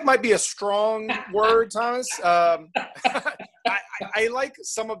 Like might be a strong word, Thomas. I like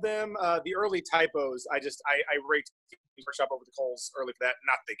some of them. The early typos, I rate workshop over the coals early for that.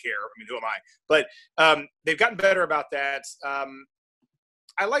 Not that they care. I mean, who am I? But they've gotten better about that.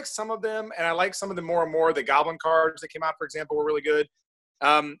 I like some of them, and I like some of them more and more. The Goblin cards that came out, for example, were really good.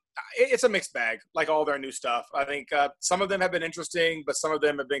 It's a mixed bag, like all their new stuff. I think some of them have been interesting, but some of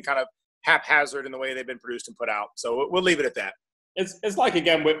them have been kind of haphazard in the way they've been produced and put out. So we'll leave it at that. It's like,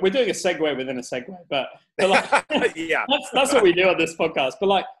 again, we're doing a segue within a segue, but like, yeah, that's what we do on this podcast. But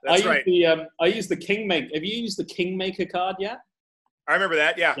like, I use the Kingmaker. Have you used the Kingmaker card yet? I remember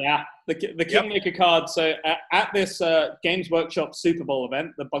that. Yeah. Yeah. The Kingmaker card. So at this Games Workshop Super Bowl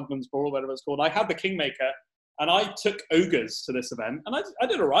event, the Bugman's Brawl, whatever it's called, I had the Kingmaker, and I took ogres to this event, and I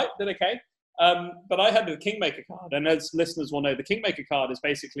did all right, did okay. But I had the Kingmaker card, and as listeners will know, the Kingmaker card is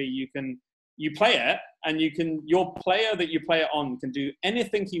basically you play it, and your player that you play it on can do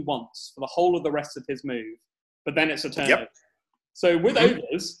anything he wants for the whole of the rest of his move, but then it's a turnover. Yep. So with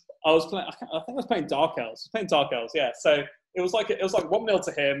ogres, I think I was playing Dark Elves. Yeah. So it was like 1-0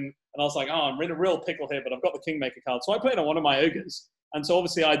 to him, and I was like, oh, I'm in a real pickle here, but I've got the Kingmaker card. So I played on one of my ogres, and so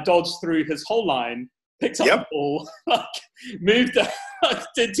obviously I dodged through his whole line, picked up the ball, moved,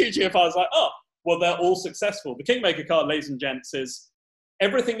 did 2 GFI. I was like, oh, well, they're all successful. The Kingmaker card, ladies and gents, is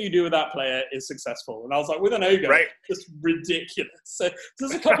everything you do with that player is successful. And I was like, with an ogre, it's just ridiculous. So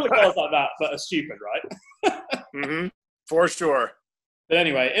there's a couple of cards like that that are stupid, right? For sure. But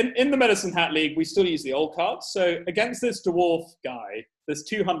anyway, in the Medicine Hat League, we still use the old cards. So against this dwarf guy, there's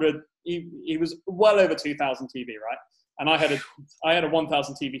 200. He was well over 2,000 TV, right? And I had a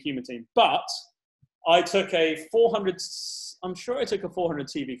 1,000 TV human team. But I took a 400. I'm sure I took a 400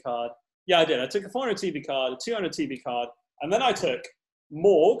 TV card. Yeah, I did. I took a 400 TV card, a 200 TV card, and then I took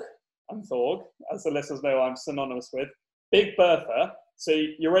Morg and Thorg, as the listeners know I'm synonymous with, Big Bertha. So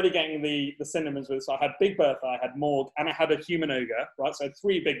you're already getting the synonyms with. So I had Big Bertha, I had Morg, and I had a human ogre, right? So I had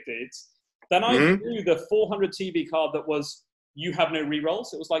 3 big dudes. Then I drew the 400 TV card that was you have no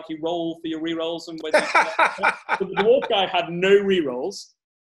rerolls. It was like you roll for your rerolls, and the dwarf guy had no rerolls.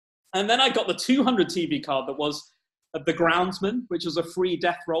 And then I got the 200 TV card that was the Groundsman, which was a free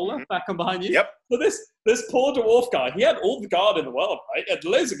death roller back on behind you. Yep. So this poor dwarf guy, he had all the guard in the world, right? He had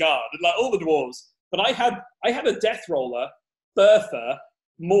loads of guard, like all the dwarves. But I had a death roller, Bertha,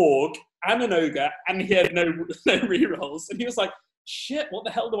 Morg, and an ogre, and he had no rerolls. And he was like, shit, what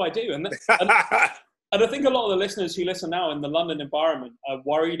the hell do I do? And I think a lot of the listeners who listen now in the London environment are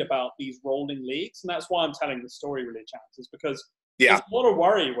worried about these rolling leagues. And that's why I'm telling the story really, Chance, is because there's a lot of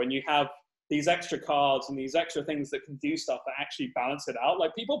worry when you have these extra cards and these extra things that can do stuff that actually balance it out.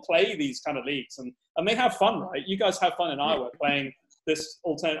 Like, people play these kind of leagues and they have fun, right? You guys have fun in Iowa playing this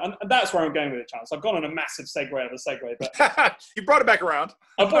alternative. And that's where I'm going with it, Chance. I've gone on a massive segue of a segue, but you brought it back around.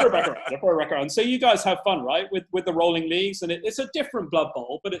 I brought it back around. So you guys have fun, right? With the rolling leagues, and it's a different Blood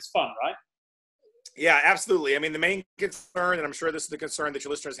Bowl, but it's fun, right? Yeah, absolutely. I mean, the main concern, and I'm sure this is the concern that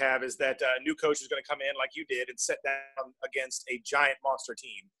your listeners have, is that a new coach is going to come in like you did and sit down against a giant monster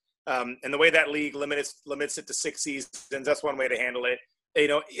team. And the way that league limits it to 6 seasons, that's one way to handle it. You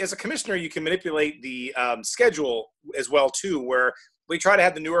know, as a commissioner, you can manipulate the schedule as well, too, where we try to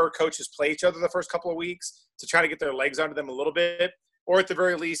have the newer coaches play each other the first couple of weeks to try to get their legs under them a little bit. Or at the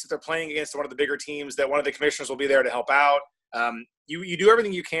very least, if they're playing against one of the bigger teams, that one of the commissioners will be there to help out. You do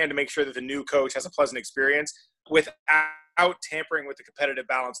everything you can to make sure that the new coach has a pleasant experience without tampering with the competitive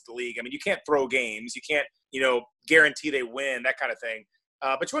balance of the league. I mean, you can't throw games. You can't, guarantee they win, that kind of thing.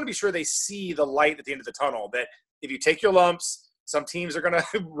 But you want to be sure they see the light at the end of the tunnel, that if you take your lumps, some teams are going to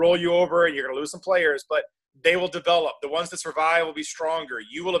roll you over and you're going to lose some players, but they will develop. The ones that survive will be stronger.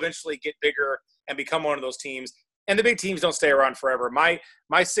 You will eventually get bigger and become one of those teams. And the big teams don't stay around forever. My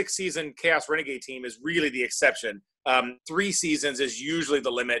 6-season Chaos Renegade team is really the exception. 3 seasons is usually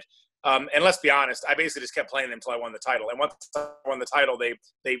the limit. And let's be honest, I basically just kept playing them until I won the title. And once I won the title,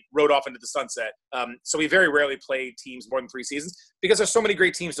 they rode off into the sunset. So we very rarely play teams more than 3 seasons because there's so many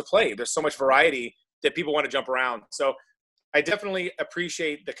great teams to play. There's so much variety that people want to jump around. So I definitely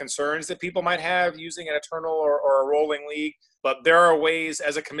appreciate the concerns that people might have using an eternal or a rolling league. But there are ways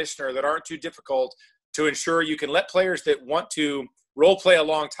as a commissioner that aren't too difficult to ensure you can let players that want to role play a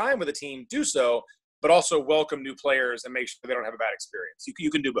long time with a team do so, but also welcome new players and make sure they don't have a bad experience. You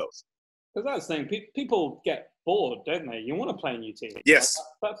can do both. Because that's the thing. People get bored, don't they? You want to play a new team. Yes.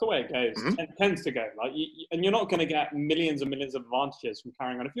 That's the way it goes. It tends to go. And you're not going to get millions and millions of advantages from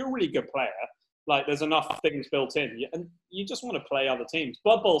carrying on. If you're a really good player, there's enough things built in, and you just want to play other teams.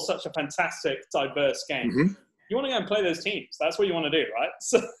 Blood Bowl is such a fantastic, diverse game. You want to go and play those teams. That's what you want to do, right?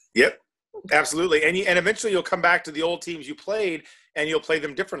 So. Yep. Absolutely. And eventually you'll come back to the old teams you played and you'll play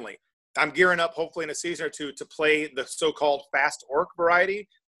them differently. I'm gearing up hopefully in a season or two to play the so-called fast orc variety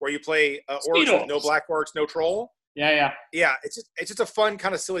where you play orcs with no black orcs, no troll. Yeah. It's just a fun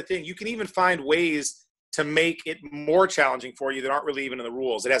kind of silly thing. You can even find ways to make it more challenging for you that aren't really even in the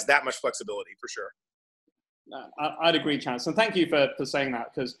rules. It has that much flexibility for sure. I'd agree, Chance. And thank you for saying that,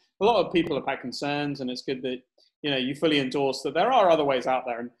 because a lot of people have had concerns, and it's good that, you fully endorse that there are other ways out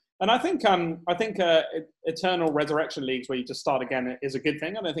there. And I think eternal resurrection leagues where you just start again is a good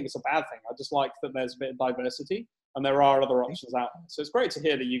thing. I don't think it's a bad thing. I just like that there's a bit of diversity and there are other options out there. So it's great to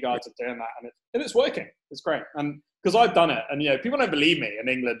hear that you guys are doing that, and it's working. It's great. And because I've done it, and people don't believe me in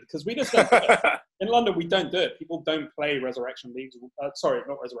England because we just don't do it. In London, we don't do it. People don't play resurrection leagues. Sorry,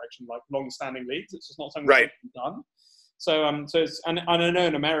 not resurrection, like long-standing leagues. It's just not something that's done. So it's, and I know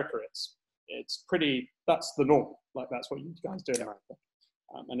in America it's pretty. That's the norm. That's what you guys do in America.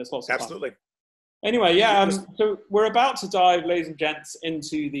 And it's lots of Absolutely. fun. Anyway, yeah. So we're about to dive, ladies and gents,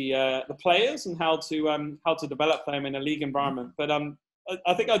 into the players and how to develop them in a league environment. But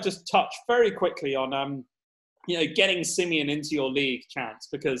I think I'll just touch very quickly on getting Simyin into your league, Chance,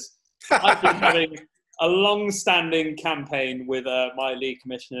 because I've been having a long-standing campaign with my league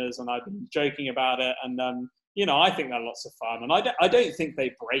commissioners, and I've been joking about it. And I think they're lots of fun, and I don't think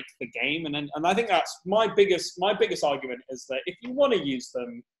they break the game. And I think that's my biggest argument is that if you want to use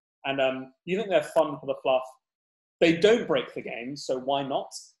them and you think they're fun for the fluff, they don't break the game, so why not?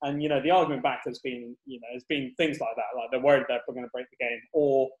 And the argument back has been things like that, like they're worried they're going to break the game,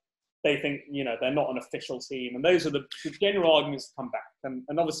 or they think they're not an official team, and those are the general arguments that come back.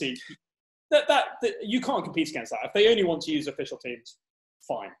 And obviously that you can't compete against that. If they only want to use official teams,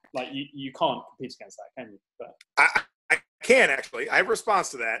 fine. Like you can't compete against that, can you? But I can actually. I have a response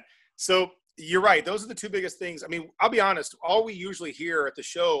to that. So you're right. Those are the two biggest things. I mean, I'll be honest. All we usually hear at the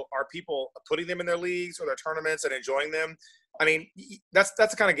show are people putting them in their leagues or their tournaments and enjoying them. I mean, that's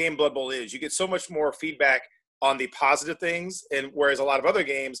the kind of game Blood Bowl is. You get so much more feedback on the positive things, and whereas a lot of other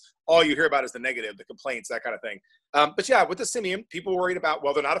games, all you hear about is the negative, the complaints, that kind of thing. But yeah, with the Simyin, people worried about,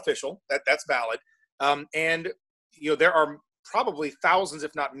 well, they're not official. That's valid. And there are probably thousands,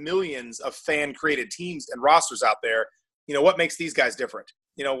 if not millions, of fan-created teams and rosters out there. What makes these guys different?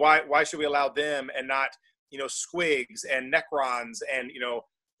 Why should we allow them and not, Squigs and Necrons and,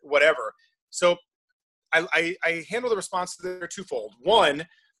 whatever? So I handle the response to there twofold. One,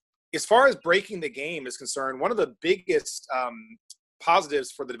 as far as breaking the game is concerned, one of the biggest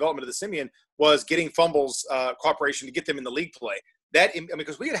positives for the development of the Simyin was getting Fumble's cooperation to get them in the league play.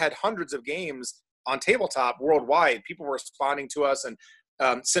 Because we had hundreds of games on tabletop worldwide. People were responding to us and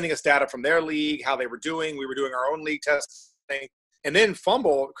sending us data from their league, how they were doing. We were doing our own league testing. And then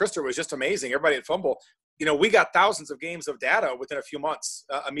Fumble, Krister, was just amazing. Everybody at Fumble, we got thousands of games of data within a few months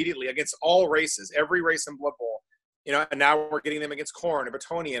immediately against all races, every race in Blood Bowl. And now we're getting them against Khorne and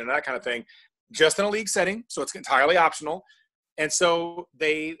Bretonnian and that kind of thing, just in a league setting. So it's entirely optional. And so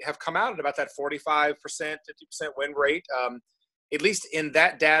they have come out at about that 45%, 50% win rate, at least in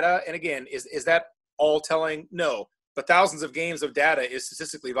that data. And again, is that all telling? No. But thousands of games of data is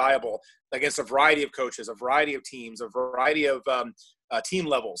statistically viable against a variety of coaches, a variety of teams, a variety of team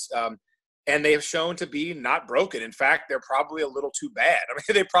levels. And they have shown to be not broken. In fact, they're probably a little too bad. I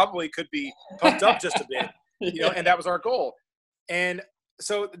mean, they probably could be pumped up just a bit, and that was our goal. And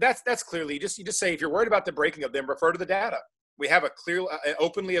so that's clearly, you just say, if you're worried about the breaking of them, refer to the data. We have a clear,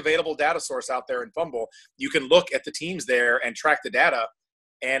 openly available data source out there in Fumble. You can look at the teams there and track the data.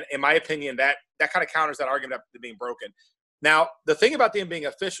 And in my opinion, that kind of counters that argument of being broken. Now, the thing about them being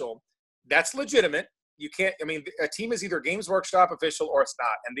official, that's legitimate. You can't, a team is either Games Workshop official or it's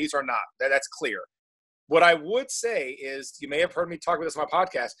not, and these are not. That's clear. What I would say is, you may have heard me talk about this on my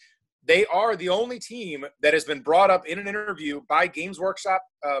podcast, they are the only team that has been brought up in an interview by Games Workshop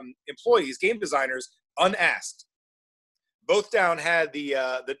employees, game designers, unasked. Both Down had the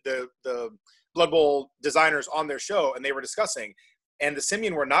Blood Bowl designers on their show, and they were discussing. And the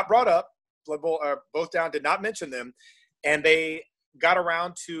Simyin were not brought up. Blood Bowl, Both Down did not mention them. And they got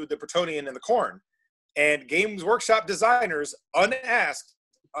around to the Bretonnian and the Khorne. And Games Workshop designers, unasked,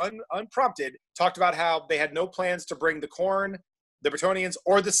 unprompted, talked about how they had no plans to bring the Khorne, the Bretonnians,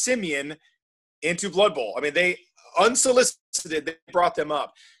 or the Simyin into Blood Bowl. They unsolicited, they brought them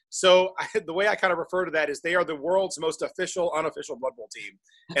up. So the way I kind of refer to that is they are the world's most official, unofficial Blood Bowl team.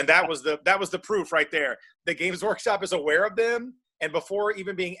 And that was the proof right there. The Games Workshop is aware of them. And before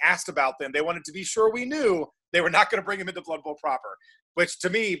even being asked about them, they wanted to be sure we knew they were not going to bring them into Blood Bowl proper, which to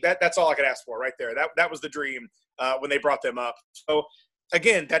me, that's all I could ask for right there. That was the dream when they brought them up. So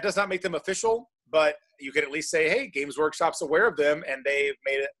again, that does not make them official, but you can at least say, hey, Games Workshop's aware of them, and they've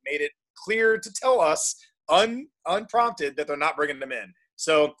made it clear to tell us unprompted that they're not bringing them in.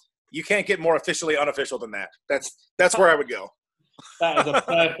 So you can't get more officially unofficial than that. That's where I would go. That is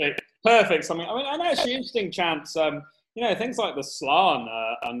a perfect something. And actually interesting, Chance. Things like the Slan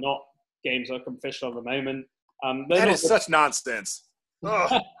are not games that are official at the moment. That is such nonsense.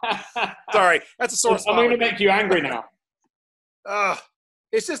 Sorry, that's a sore spot. I'm going to make you angry now.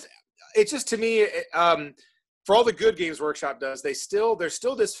 It's just to me, for all the good Games Workshop does, there's still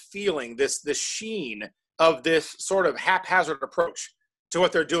this feeling, this sheen of this sort of haphazard approach to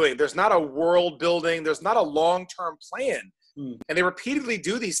what they're doing. There's not a world building. There's not a long-term plan. And they repeatedly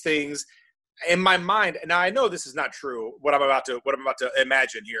do these things. In my mind, now I know this is not true, what I'm about to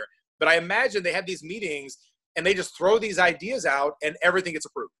imagine here, but I imagine they have these meetings and they just throw these ideas out and everything gets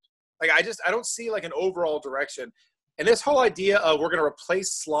approved. Like, I don't see like an overall direction. And this whole idea of we're going to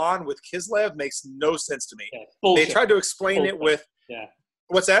replace Slan with Kislev makes no sense to me. Yeah, they tried to explain it with,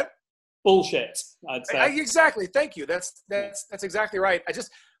 what's that? bullshit, I'd say. Exactly. Thank you. That's exactly right.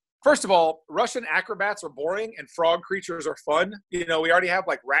 First of all, Russian acrobats are boring and frog creatures are fun. We already have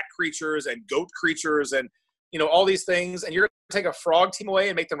like rat creatures and goat creatures and, all these things. And you're going to take a frog team away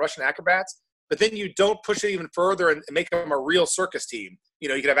and make them Russian acrobats. But then you don't push it even further and make them a real circus team. You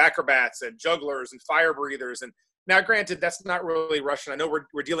could have acrobats and jugglers and fire breathers. And now, granted, that's not really Russian. I know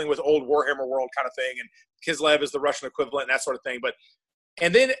we're dealing with old Warhammer World kind of thing. And Kislev is the Russian equivalent and that sort of thing.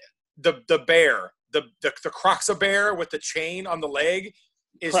 And then the bear, the Croxa bear with the chain on the leg,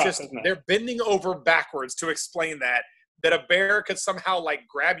 is just, they're bending over backwards to explain that a bear could somehow like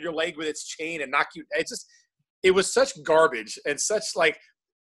grab your leg with its chain and knock you. It was such garbage and such like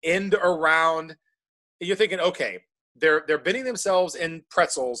end around. You're thinking, okay, they're bending themselves in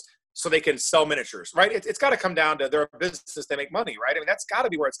pretzels so they can sell miniatures, right? It's got to come down to their business. They make money, right? I mean, that's got to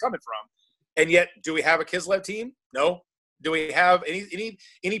be where it's coming from. And yet, do we have a Kislev team? No. Do we have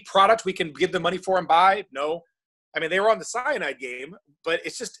any product we can give them money for and buy? No. I mean, they were on the cyanide game, but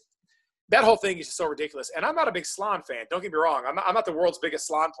it's just that whole thing is just so ridiculous. And I'm not a big Slan fan. Don't get me wrong. I'm not the world's biggest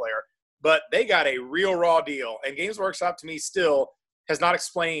Slan player, but they got a real raw deal. And Games Workshop, to me, still has not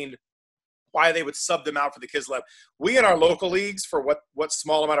explained why they would sub them out for the Kislev. We in our local leagues, for what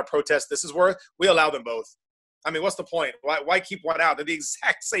small amount of protest this is worth, we allow them both. I mean, what's the point? Why keep one out? They're the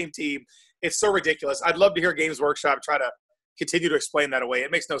exact same team. It's so ridiculous. I'd love to hear Games Workshop try to continue to explain that away.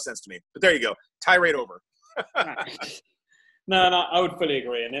 It makes no sense to me. But there you go. Tirade over. No, I would fully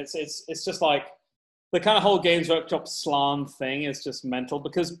agree. And it's just like the kind of whole Games Workshop Slan thing is just mental,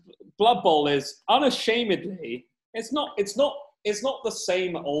 because Blood Bowl is unashamedly, it's not the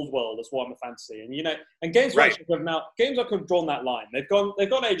same old world as Warhammer Fantasy. And Games Workshop have drawn that line. They've gone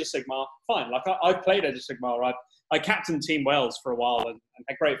Age of Sigmar, fine. Like I've played Age of Sigmar. I captained Team Wales for a while and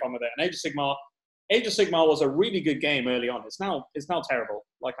had great fun with it. And Age of Sigmar was a really good game early on. It's now terrible.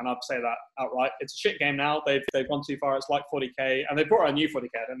 Like, and I'd say that outright. It's a shit game now. They've gone too far. It's like 40k, and they brought out a new 40k.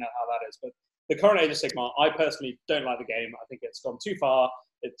 I don't know how that is, but the current Age of Sigmar, I personally don't like the game. I think it's gone too far.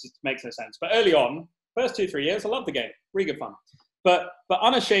 It just makes no sense. But early on, first 2-3 years, I loved the game. Really good fun. But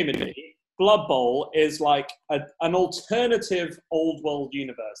unashamedly, Blood Bowl is like an alternative old world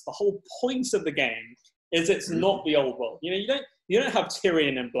universe. The whole point of the game is it's not the old world. You don't have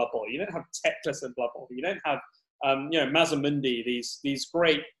Tyrion in Blood Bowl. You don't have Teclis in Blood Bowl. You don't have Mazamundi, these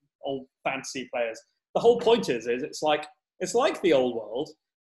great old fantasy players. The whole point is it's like the old world,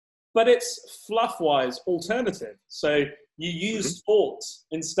 but it's fluff-wise alternative. So you use sport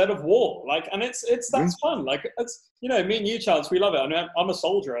instead of war. Like, and that's fun. Like, it's, me and you, Charles, we love it. I mean, I'm a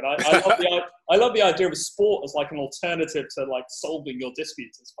soldier, and I love the idea of sport as like an alternative to like solving your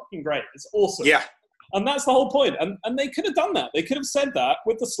disputes. It's fucking great. It's awesome. Yeah. And that's the whole point. And they could have done that. They could have said that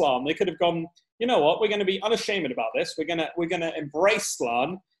with the Slan. They could have gone, you know what, we're going to be unashamed about this. We're going to embrace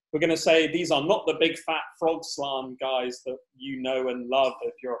Slan. We're going to say these are not the big fat frog Slan guys that you know and love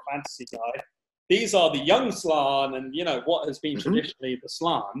if you're a fantasy guy. These are the young Slan and, what has been traditionally the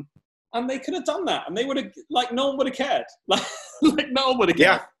Slan. And they could have done that. And they would have, like, no one would have cared. Like no one would have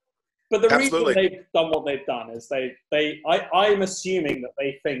cared. Yeah. But the reason they've done what they've done is I'm assuming that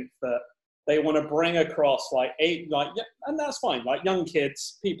they think that they want to bring across and that's fine, like young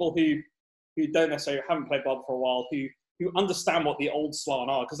kids, people who don't necessarily haven't played Blood for a while, who understand what the old Slan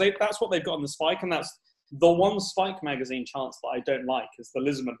are, because that's what they've got in the Spike, and that's the one Spike magazine chance that I don't like is the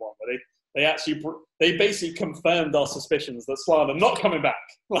Lisman one, where they basically confirmed our suspicions that Slan are not coming back.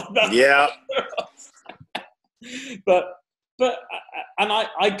 Like that. Yeah. but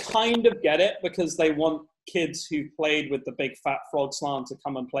I kind of get it, because they want kids who played with the big fat frog Slan to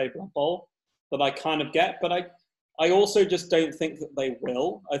come and play Blood Bowl. That I kind of get, but I also just don't think that they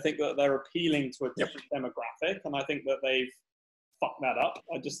will. I think that they're appealing to a different demographic, and I think that they've fucked that up.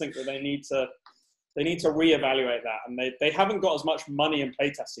 I just think that they need to reevaluate that, and they haven't got as much money in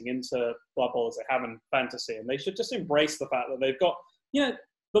playtesting into Blood Bowl as they have in fantasy, and they should just embrace the fact that they've got,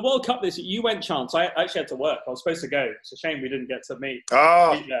 the World Cup this year. You went, Chance. I actually had to work. I was supposed to go. It's a shame we didn't get to meet.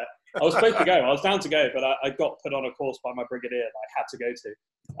 Oh. Meet there. I was supposed to go. I was down to go, but I got put on a course by my brigadier that I had to go to.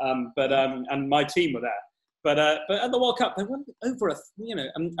 And my team were there. But at the World Cup, they went over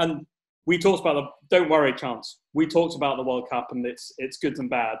and we talked about don't worry, Chance. We talked about the World Cup and its goods and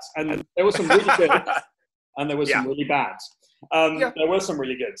bads. And there were some really good and there were some really bad. There were some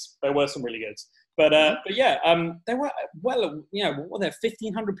really goods. There were some really goods. But there were, what were there,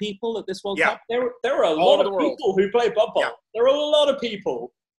 1,500 people at this World Cup? There were a lot of people who play Blood Bowl. Yeah. There are a lot of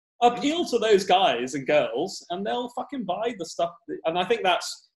people. Appeal to those guys and girls, and they'll fucking buy the stuff. And I think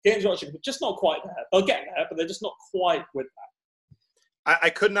that's Games Workshop, just not quite there. They'll get there, but they're just not quite with that.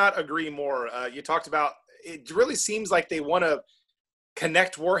 I could not agree more. You talked about, it really seems like they want to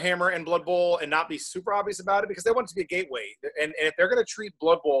connect Warhammer and Blood Bowl and not be super obvious about it, because they want it to be a gateway. And if they're going to treat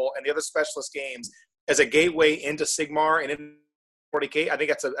Blood Bowl and the other specialist games as a gateway into Sigmar and in 40K, I think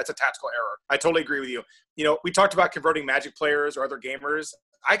that's a tactical error. I totally agree with you. We talked about converting Magic players or other gamers.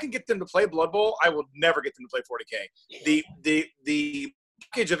 I can get them to play Blood Bowl. I will never get them to play 40K. The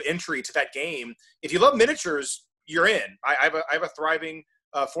package of entry to that game, if you love miniatures, you're in. I have a thriving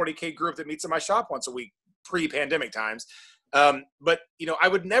 40K group that meets in my shop once a week, pre-pandemic times. But I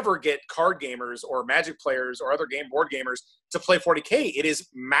would never get card gamers or Magic players or other board gamers to play 40K. It is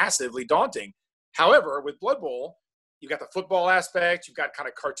massively daunting. However, with Blood Bowl, you've got the football aspect. You've got kind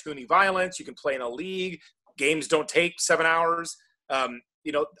of cartoony violence. You can play in a league. Games don't take 7 hours. I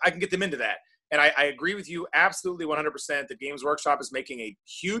can get them into that. And I agree with you absolutely 100% that Games Workshop is making a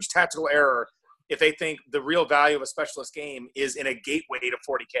huge tactical error if they think the real value of a specialist game is in a gateway to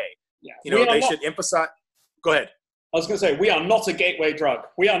 40K. Yeah. They should emphasize. Go ahead. I was going to say, we are not a gateway drug.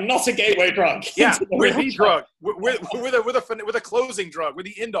 We are not a gateway drug. Yeah, we're the drug. We're the closing drug. We're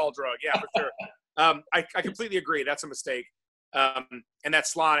the end-all drug. Yeah, for sure. I completely agree. That's a mistake. And that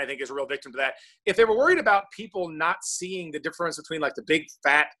Slán, I think, is a real victim to that. If they were worried about people not seeing the difference between like the big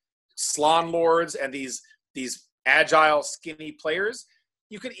fat Slán lords and these agile, skinny players,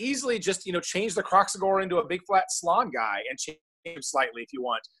 you could easily just change the Kroxigor into a big flat Slán guy and change him slightly if you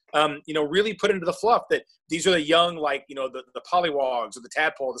want. Really put into the fluff that these are the young, the Polywogs or the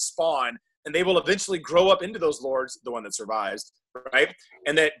Tadpole, the Spawn, and they will eventually grow up into those lords, the one that survives, right?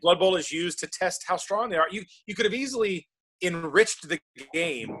 And that Blood Bowl is used to test how strong they are. You could have easily enriched the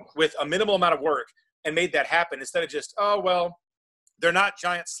game with a minimal amount of work and made that happen instead of just, they're not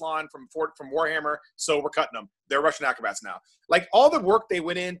giant Slán from Warhammer, so we're cutting them. They're Russian acrobats now. Like all the work they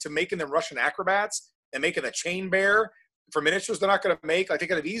went into making them Russian acrobats and making the chain bear for miniatures, they're not going to make. Like they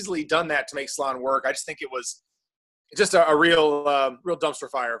could have easily done that to make Slán work. I just think it was just a real dumpster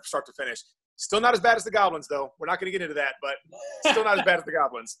fire from start to finish. Still not as bad as the Goblins, though. We're not going to get into that, but still not as bad as the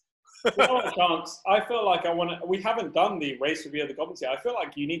Goblins. Chance, I feel like we haven't done the race review of the Goblins yet. I feel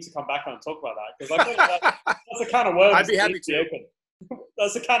like you need to come back on and talk about that, because I feel like that's the kind of worms. I'd be happy to.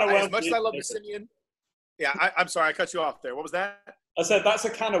 That's the kind of worms. As much as I love the Simyin. Yeah, I'm sorry, I cut you off there. What was that? I said that's the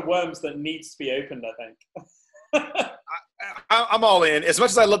kind of worms that needs to be opened, I think. I'm all in. As much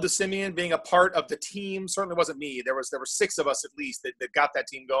as I love the Simyin, being a part of the team certainly wasn't me. There were 6 of us at least that got that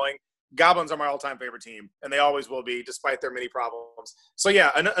team going. Goblins are my all-time favorite team, and they always will be, despite their many problems. So yeah,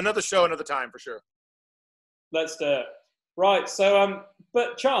 another show, another time for sure. Let's do it. Right. So,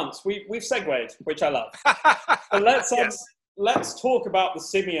 but Chance, we've segued, which I love. But let's talk about the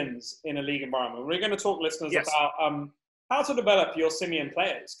Simyins in a league environment. We're going to talk, listeners, about how to develop your Simyin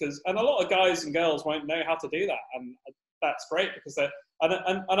players, and a lot of guys and girls won't know how to do that, and that's great because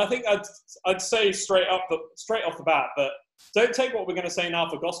and I think I'd say straight off the bat that don't take what we're going to say now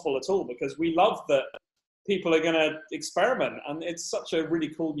for gospel at all, because we love that people are going to experiment, and it's such a really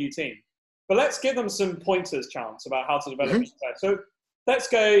cool new team. But let's give them some pointers, Chance, about how to develop these players. So let's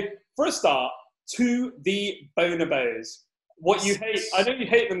go for a start to the bonobos. What you hate, I know you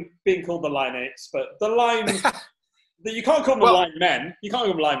hate them being called the line apes, but the line. You can't call them line men. You can't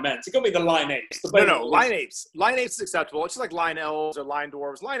call them line men. It's got to be the line apes. No, line apes. Line apes is acceptable. It's just like line elves or line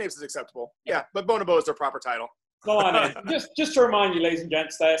dwarves. Line apes is acceptable. Yeah, but bonobo is their proper title. The line apes. Just to remind you, ladies and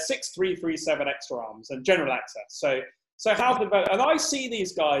gents, they're 6'3", 3'7" extra arms and general access. So how to develop? And I see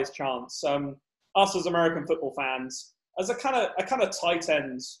these guys, Chance, us as American football fans, as a kind of tight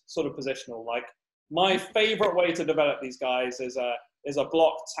end sort of positional. Like my favorite way to develop these guys is a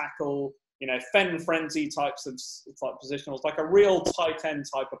block tackle. Fen frenzy types of like positionals, like a real tight end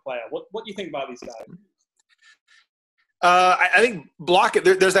type of player. What do you think about these guys? I think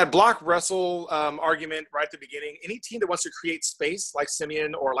there's that block wrestle argument right at the beginning. Any team that wants to create space, like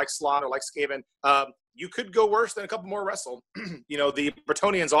Simyin or like Slán or like Skaven, you could go worse than a couple more wrestle. The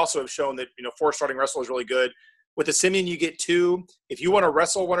Bretonians also have shown that 4 starting wrestle is really good. With the Simyin, you get 2. If you want to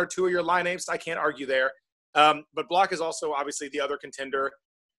wrestle 1 or 2 of your line apes, I can't argue there. But block is also obviously the other contender.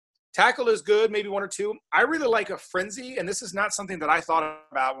 Tackle is good, maybe 1 or 2. I really like a frenzy, and this is not something that I thought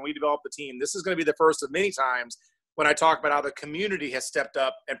about when we developed the team. This is going to be the first of many times when I talk about how the community has stepped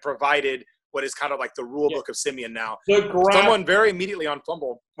up and provided what is kind of like the rule book of Simyin now. Someone very immediately on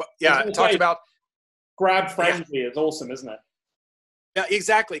Fumble. Talked about grab frenzy is awesome, isn't it? Yeah,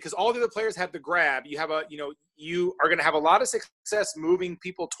 exactly. Because all the other players have the grab. You have you are going to have a lot of success moving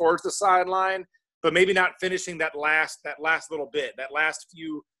people towards the sideline, but maybe not finishing that last little bit, that last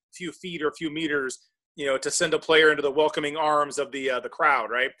few feet or a few meters, to send a player into the welcoming arms of the crowd,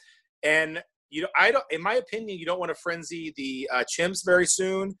 right? And in my opinion, you don't want to frenzy the chimps very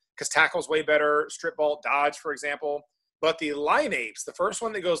soon, because tackle's way better. Strip vault, dodge, for example. But the line apes, the first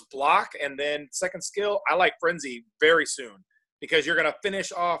one that goes block and then second skill, I like frenzy very soon because you're going to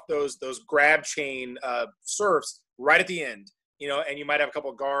finish off those grab chain surfs right at the end, and you might have a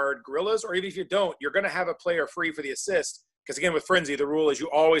couple of guard gorillas, or even if you don't, you're going to have a player free for the assist. Because again, with frenzy, the rule is you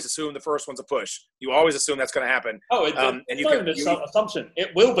always assume the first one's a push. You always assume that's going to happen. Oh, it's not an assumption.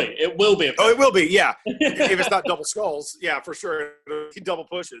 It will be. It will be. Oh, it will be. Yeah. If it's not double skulls, yeah, for sure, it'll be double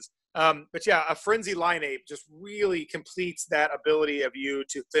pushes. But yeah, a frenzy line ape just really completes that ability of you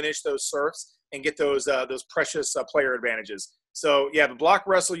to finish those surfs and get those precious player advantages. So yeah, the block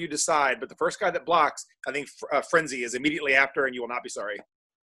wrestle you decide, but the first guy that blocks, I think frenzy is immediately after, and you will not be sorry.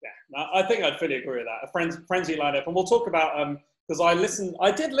 Yeah, no, I think I'd fully agree with that. A frenzy lineup, and we'll talk about because I listened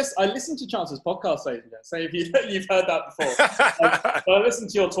to Chance's podcast, ladies and gents. So if you've heard that before, so I listened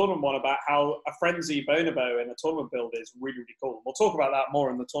to your tournament one about how a frenzy bonobo in a tournament build is really, really cool. We'll talk about that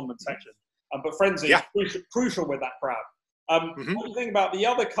more in the tournament section. But frenzy is crucial with that crowd. What do you think about the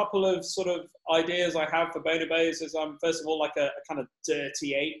other couple of sort of ideas I have for bonobos is first of all like a kind of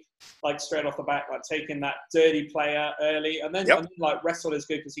dirty ape, like straight off the bat, like taking that dirty player early, and then like wrestle is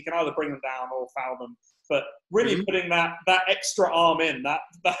good because you can either bring them down or foul them, but really putting that extra arm in, that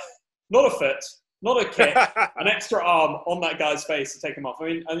not a foot, not a kick, an extra arm on that guy's face to take him off. I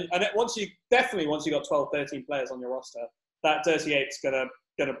mean, once you got 12, 13 players on your roster, that dirty ape's gonna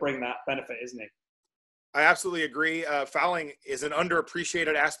bring that benefit, isn't he? I absolutely agree. Fouling is an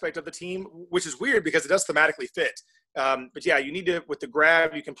underappreciated aspect of the team, which is weird because it does thematically fit. But yeah, you need to, with the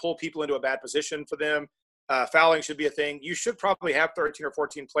grab, you can pull people into a bad position for them. Fouling should be a thing. You should probably have 13 or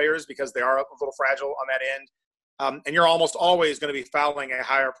 14 players because they are a little fragile on that end. And you're almost always going to be fouling a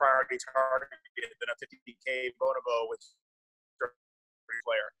higher priority target than a 50K bonobo with a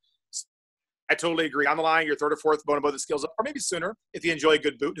player. I totally agree. On the line, your third or fourth bonobo that skills up, or maybe sooner if you enjoy a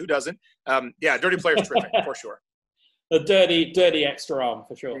good boot. Who doesn't? Yeah, dirty player is terrific for sure. A dirty extra arm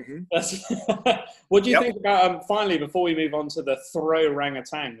for sure. What do you think about? Finally, before we move on to the throw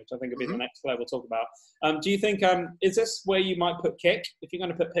orangutan, which I think will be the next player we'll talk about. Do you think is this where you might put Kick? If you're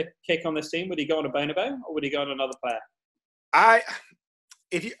going to put Kick on this team, would he go on a bonobo or would he go on another player? I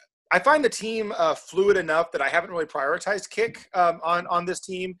find the team fluid enough that I haven't really prioritized Kick on this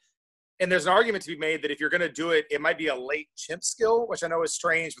team. And there's an argument to be made that if you're going to do it, it might be a late chimp skill, which I know is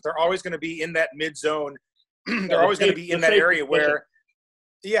strange, but they're always going to be in that mid zone. They're always going to be in that area where,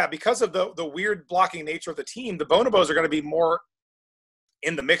 because of the weird blocking nature of the team, the bonobos are going to be more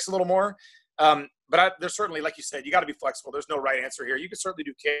in the mix a little more. But there's certainly, like you said, you got to be flexible. There's no right answer here. You can certainly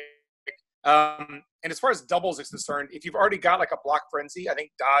do Kick. And as far as doubles is concerned, if you've already got like a block frenzy, I think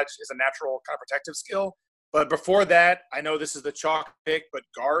dodge is a natural kind of protective skill. But before that, I know this is the chalk pick, but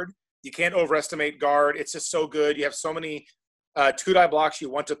guard. You can't overestimate guard. It's just so good. You have so many two-die blocks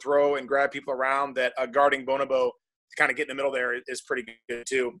you want to throw and grab people around that a guarding bonobo to kind of get in the middle there is pretty good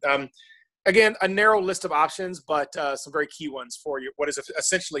too. Again, a narrow list of options, but some very key ones for you. What is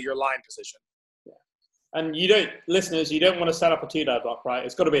essentially your line position. Yeah. And you don't want to set up a two-die block, right?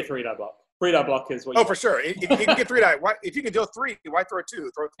 It's got to be a three-die block. Three-die block is what you want. For sure. If you can get three-die, if you can do a three, why throw a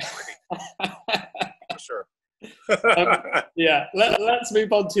two? Throw a three. For sure. Let's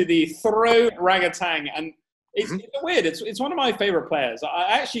move on to the throw orangutan, and it's weird. It's one of my favorite players. I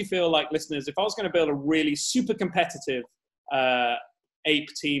actually feel like, listeners, if I was going to build a really super competitive ape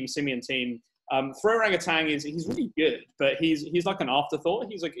team, Simyin team, throw orangutan he's really good, but he's like an afterthought.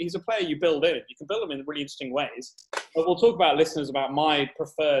 He's a player you build in. You can build him in really interesting ways. But we'll talk about, listeners, about my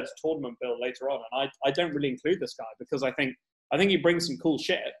preferred tournament build later on, and I don't really include this guy because I think he brings some cool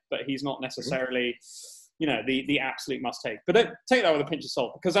shit, but he's not necessarily the absolute must-take. But don't take that with a pinch of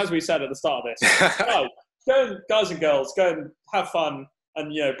salt, because as we said at the start of this, guys and girls, go and have fun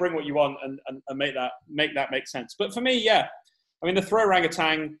and, bring what you want and make that make sense. But for me, I mean, the throw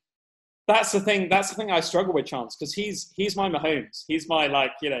orangutan, that's the thing I struggle with, Chance, because he's my Mahomes. He's my,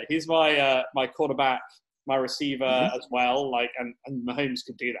 he's my my quarterback, my receiver as well. And Mahomes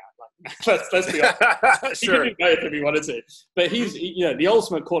could do that. Let's be honest. Sure. He could do both if he wanted to. But he's the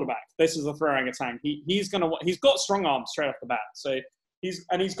ultimate quarterback. This is a throw orangutan. He's got strong arms straight off the bat. So he's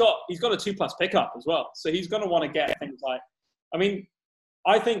got a 2+ pickup as well. So he's gonna want to get things like, I mean,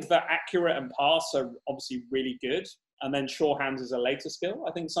 I think that accurate and pass are obviously really good. And then sure hands is a later skill.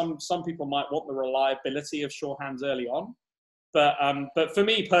 I think some people might want the reliability of sure hands early on. But for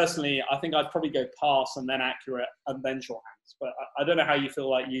me personally, I think I'd probably go pass and then accurate and then sure hands. But I don't know how you feel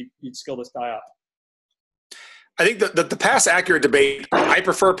like you'd skill this guy up. I think the pass accurate debate, I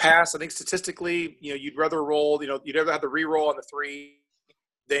prefer pass. I think statistically, you'd rather roll, you'd rather have the re-roll on the 3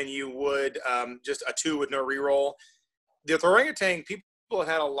 than you would just a 2 with no re-roll. The orangutan, people have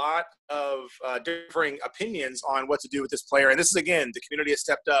had a lot of differing opinions on what to do with this player. And this is, again, the community has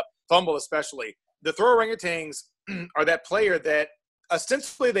stepped up, fumble especially. The throw orangutans are that player that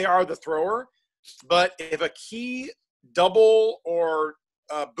ostensibly they are the thrower, but if a key double or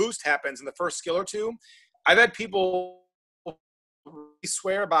boost happens in the first skill or two, I've had people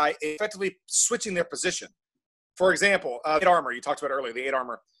swear by effectively switching their position. For example, 8 armor, you talked about earlier, the 8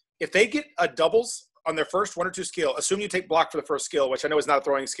 armor. If they get a doubles on their first 1 or 2 skill, assume you take block for the first skill, which I know is not a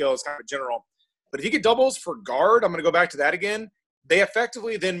throwing skill, it's kind of general. But if you get doubles for guard, I'm going to go back to that again, they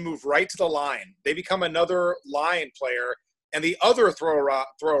effectively then move right to the line. They become another line player, and the other thrower, the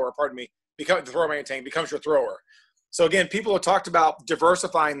thrower orangutan becomes your thrower. So again, people have talked about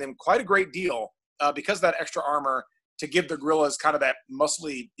diversifying them quite a great deal because of that extra armor to give the gorillas kind of that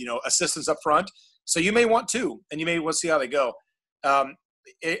muscly, assistance up front. So you may want 2, and you may want to see how they go.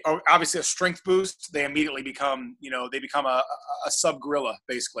 Obviously, a strength boost, they immediately become, a sub gorilla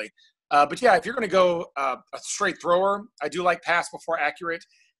basically. But yeah, if you're going to go a straight thrower, I do like pass before accurate.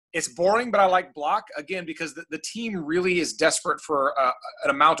 It's boring, but I like block, again, because the team really is desperate for an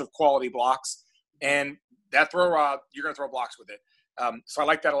amount of quality blocks. And that throw, you're going to throw blocks with it. So I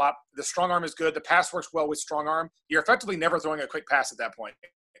like that a lot. The strong arm is good. The pass works well with strong arm. You're effectively never throwing a quick pass at that point.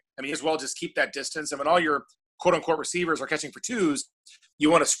 I mean, as well just keep that distance. And when all your quote-unquote receivers are catching for 2s, you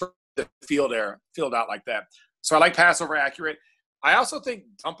want to spread the field out like that. So I like pass over accurate. I also think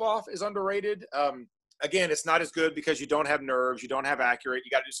dump off is underrated. Again, it's not as good because you don't have nerves, you don't have accurate. You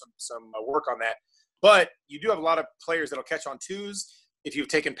got to do some work on that. But you do have a lot of players that'll catch on 2s. If you've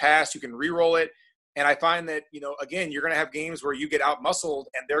taken pass, you can re-roll it. And I find that, again, you're going to have games where you get out-muscled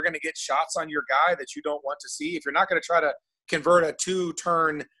and they're going to get shots on your guy that you don't want to see. If you're not going to try to convert a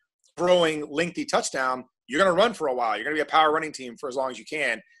 2-turn throwing lengthy touchdown, you're going to run for a while. You're going to be a power running team for as long as you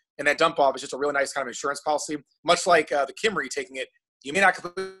can. And that dump off is just a really nice kind of insurance policy, much like the Kimry taking it. You may not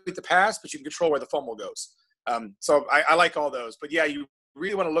complete the pass, but you can control where the fumble goes. So I like all those. But, yeah, you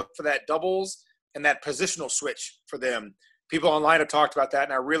really want to look for that doubles and that positional switch for them. People online have talked about that,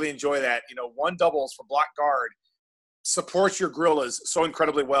 and I really enjoy that. 1 doubles for block guard supports your gorillas so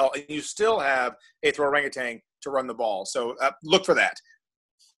incredibly well, and you still have a throw orangutan to run the ball. So look for that.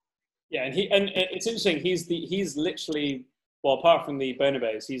 Yeah, and it's interesting. He's literally, well, apart from the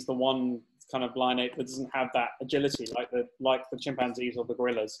bonobos, he's the one kind of line ape that doesn't have that agility like the chimpanzees or the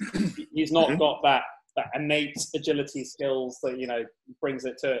gorillas. He's not got that innate agility skills that brings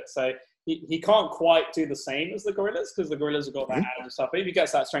it to it. So he can't quite do the same as the gorillas because the gorillas have got that added stuff. But if he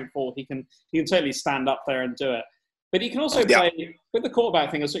gets that strength 4, he can totally stand up there and do it. But he can also play with the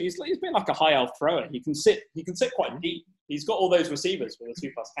quarterback thing. So he's been like a high elf thrower. He can sit quite deep. He's got all those receivers with a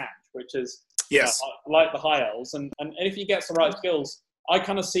 2+ catch, which is like the high elves. And if he gets the right skills, I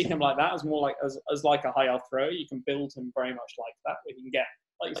kind of see him like that as more like as like a high elf thrower. You can build him very much like that, where he can get,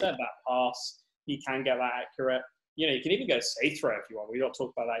 like you said, that pass. He can get that accurate. You can even go safe throw if you want. We don't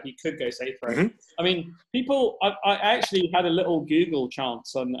talk about that. He could go safe throw. I mean, I actually had a little Google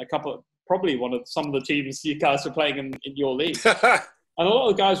chance on some of the teams you guys are playing in your league. And a lot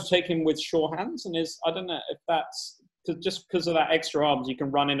of the guys were taking with sure hands. And I don't know if that's just because of that extra arms, you can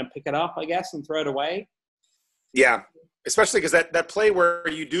run in and pick it up, I guess, and throw it away. Yeah, especially because that play where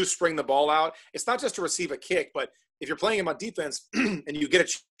you do spring the ball out, it's not just to receive a kick, but if you're playing him on defense and you get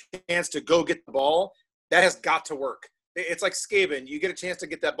a chance to go get the ball, that has got to work. It's like Skaven. You get a chance to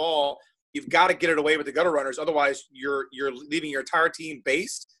get that ball, you've got to get it away with the gutter runners. Otherwise, you're leaving your entire team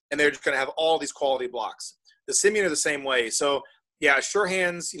based, and they're just going to have all these quality blocks. The Simyin are the same way. So, yeah, sure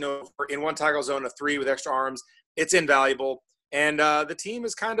hands, in one tackle zone of 3 with extra arms, it's invaluable. And the team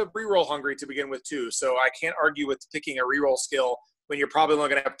is kind of reroll hungry to begin with, too. So I can't argue with picking a reroll skill when you're probably only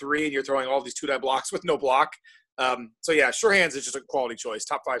going to have 3 and you're throwing all these 2-die blocks with no block. So, yeah, sure hands is just a quality choice.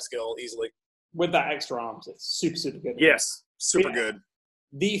 Top 5 skill easily. With that extra arms, it's super, super good. Yes, super good.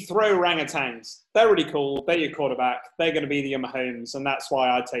 The throw orangutans, they're really cool. They're your quarterback. They're going to be your Mahomes, and that's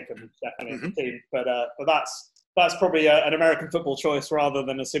why I take them definitely in the team. But that's probably an American football choice rather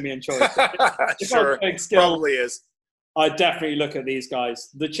than a Simyin choice. Sure, probably is. I definitely look at these guys.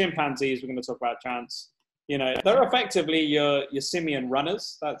 The chimpanzees, we're going to talk about chance. They're effectively your Simyin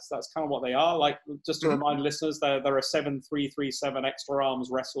runners. That's kind of what they are. Like, just to remind listeners, they're a 7-3-3-7 extra arms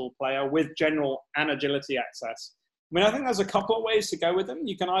wrestle player with general and agility access. I mean, I think there's a couple of ways to go with them.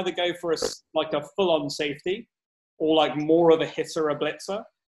 You can either go for a full-on safety, or like more of a hitter, a blitzer,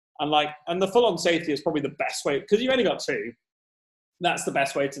 and the full-on safety is probably the best way because you've only got 2. That's the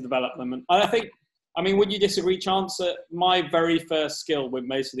best way to develop them. And I think. I mean, would you disagree, Chance, that my very first skill with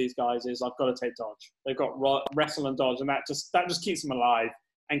most of these guys is I've got to take dodge. They've got wrestle and dodge, and that just keeps them alive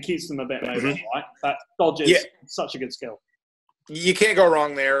and keeps them a bit mobile, right? That dodge is such a good skill. You can't go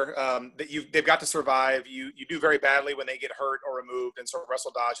wrong there. They've got to survive. You do very badly when they get hurt or removed, and so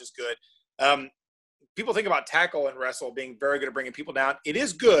wrestle dodge is good. People think about tackle and wrestle being very good at bringing people down. It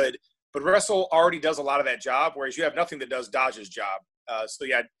is good, but wrestle already does a lot of that job, whereas you have nothing that does dodge's job. So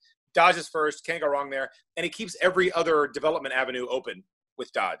yeah, dodge is first. Can't go wrong there, and it keeps every other development avenue open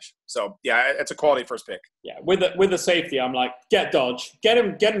with dodge. So yeah, it's a quality first pick. Yeah, with the safety, I'm like, get dodge, get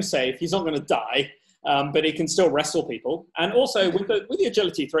him safe. He's not going to die. But he can still wrestle people, and also with the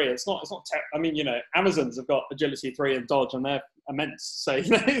agility 3, it's not. I mean, Amazons have got agility 3 and dodge, and they're immense. So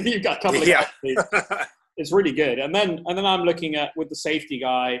you've got a couple of guys. It's really good. And then I'm looking at with the safety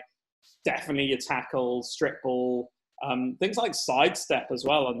guy, definitely your tackle, strip ball, things like sidestep as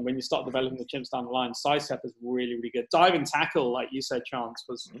well. And when you start developing the chimps down the line, sidestep is really, really good. Diving tackle, like you said, Chance,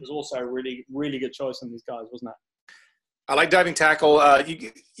 was also a really, really good choice on these guys, wasn't it? I like diving tackle.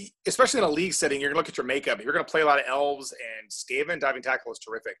 Especially in a league setting, you're going to look at your makeup. If you're going to play a lot of elves and Skaven, diving tackle is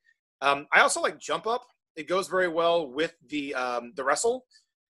terrific. I also like jump up. It goes very well with the wrestle,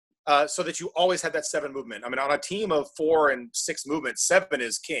 so that you always have that 7 movement. I mean, on a team of 4 and 6 movements, 7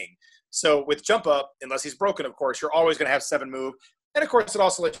 is king. So with jump up, unless he's broken, of course, you're always going to have 7 move. And of course, it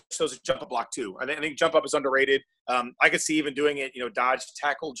also shows a jump up block too. I think jump up is underrated. I could see even doing it, dodge,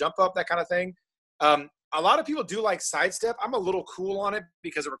 tackle, jump up, that kind of thing. A lot of people do like sidestep. I'm a little cool on it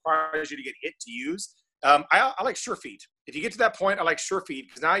because it requires you to get hit to use. I like sure feet. If you get to that point, I like sure feet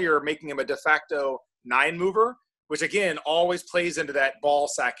because now you're making him a de facto 9 mover, which again always plays into that ball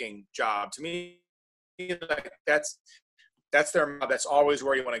sacking job. To me, that's that's always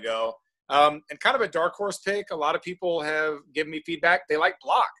where you want to go. And kind of a dark horse pick. A lot of people have given me feedback. They like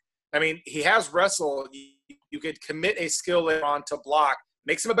block. I mean, he has wrestle. You could commit a skill later on to block,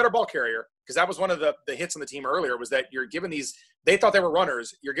 makes him a better ball carrier. Because that was one of the hits on the team earlier was that you're giving these – they thought they were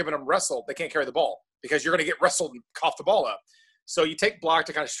runners. You're giving them wrestle. They can't carry the ball because you're going to get wrestled and cough the ball up. So you take block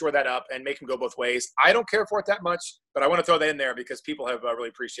to kind of shore that up and make him go both ways. I don't care for it that much, but I want to throw that in there because people have really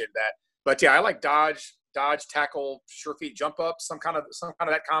appreciated that. But, yeah, I like dodge, tackle, sure feet, jump up, some kind of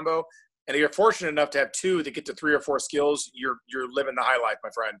that combo. And if you're fortunate enough to have 2 that get to 3 or 4 skills, you're living the high life,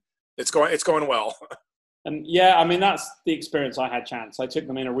 my friend. It's going well. And yeah, I mean, that's the experience I had, Chance. I took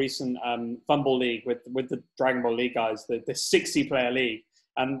them in a recent Fumble League with the Dragon Ball League guys, the 60-player league.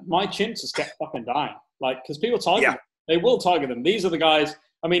 And my chimps just kept fucking dying. Like, because people target them. They will target them. These are the guys.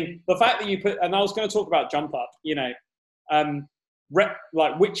 I mean, the fact that you put, and I was going to talk about jump up,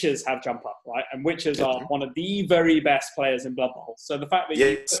 like witches have jump up, right? And witches are one of the very best players in Blood Bowl. So the fact that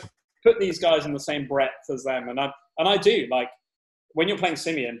you put these guys in the same breadth as them, and I do, like, when you're playing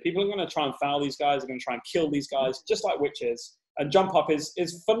Simyin, people are going to try and foul these guys, are going to try and kill these guys, just like witches. And jump up is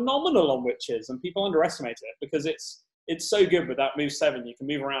phenomenal on witches, and people underestimate it because it's so good with that move 7. You can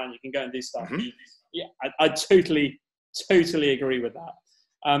move around, you can go and do stuff. Mm-hmm. Yeah, I totally agree with that.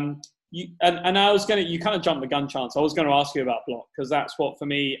 You kind of jumped the gun, Chance. I was going to ask you about block because that's what for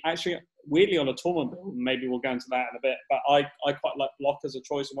me actually weirdly on a tournament build. Maybe we'll go into that in a bit, but I quite like block as a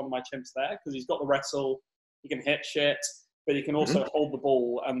choice of one of my chimps there because he's got the wrestle, he can hit shit. But you can also hold the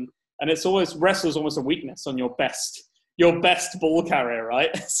ball, and it's always wrestle's almost a weakness on your best ball carrier,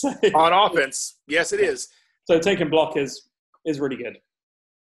 right? So, on offense, yes, it is. So taking block is really good.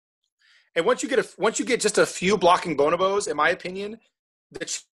 And once you get just a few blocking bonobos, in my opinion, the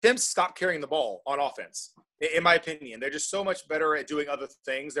chimps stop carrying the ball on offense. In my opinion, they're just so much better at doing other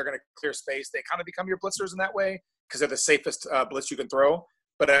things. They're going to clear space. They kind of become your blitzers in that way because they're the safest blitz you can throw.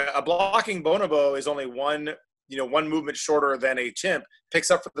 But a blocking bonobo is only one movement shorter than a chimp, picks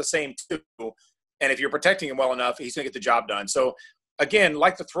up for the same 2. And if you're protecting him well enough, he's going to get the job done. So, again,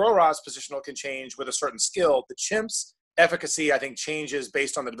 like the throw rod's positional can change with a certain skill, the chimp's efficacy, I think, changes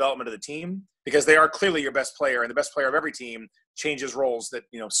based on the development of the team because they are clearly your best player, and the best player of every team changes roles that,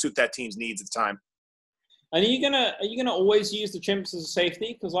 suit that team's needs at the time. And are you gonna always use the chimps as a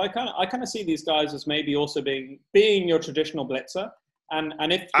safety? Because I kind of see these guys as maybe also being your traditional blitzer. And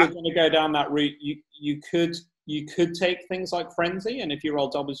if you're going to go down that route, you could take things like Frenzy, and if you roll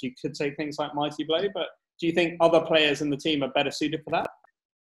doubles, you could take things like Mighty Blow. But do you think other players in the team are better suited for that?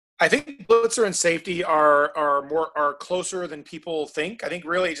 I think blitzer and safety are closer than people think. I think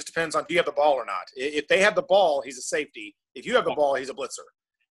really it just depends on do you have the ball or not. If they have the ball, he's a safety. If you have the ball, he's a blitzer.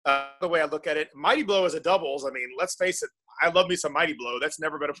 The way I look at it, Mighty Blow is a doubles. I mean, let's face it, I love me some Mighty Blow. That's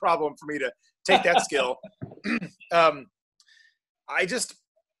never been a problem for me to take that skill. I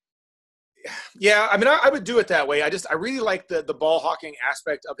would do it that way. I really like the ball hawking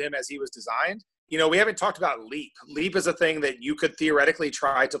aspect of him as he was designed. We haven't talked about leap. Leap is a thing that you could theoretically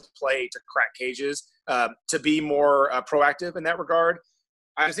try to play to crack cages, to be more proactive in that regard.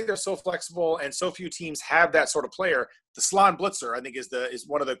 I just think they're so flexible, and so few teams have that sort of player. The Salon Blitzer, I think, is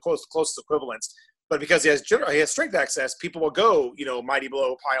one of the closest equivalents. But because he has strength access, people will go, mighty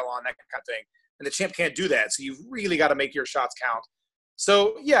blow, pylon, that kind of thing. And the champ can't do that. So you've really got to make your shots count.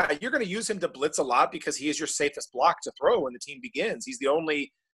 So, yeah, you're going to use him to blitz a lot because he is your safest block to throw when the team begins. He's the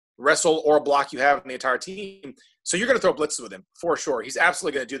only wrestle or block you have in the entire team. So you're going to throw blitzes with him for sure. He's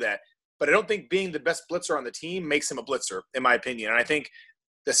absolutely going to do that. But I don't think being the best blitzer on the team makes him a blitzer, in my opinion. And I think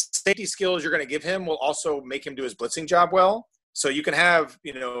the safety skills you're going to give him will also make him do his blitzing job well. So you can have,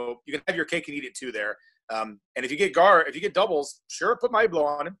 you can have your cake and eat it too there. And if you get doubles, sure, put my blow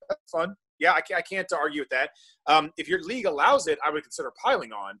on him. That's fun. Yeah, I can't argue with that. If your league allows it, I would consider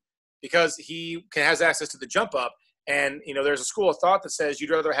piling on because he has access to the jump up. And, there's a school of thought that says you'd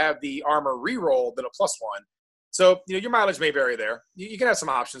rather have the armor reroll than a +1. So, your mileage may vary there. You can have some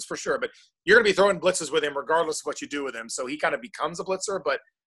options for sure, but you're going to be throwing blitzes with him regardless of what you do with him. So he kind of becomes a blitzer, but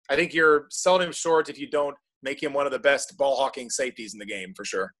I think you're selling him short if you don't make him one of the best ball hawking safeties in the game for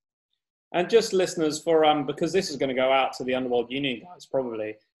sure. And just listeners because this is going to go out to the Underworld Union guys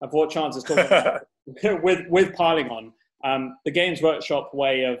probably, and for what Chance is talking about with piling on, the Games Workshop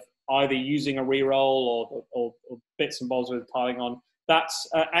way of either using a reroll or bits and bobs with piling on, that's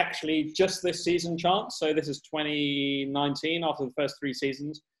actually just this season, Chance. So this is 2019 after the first 3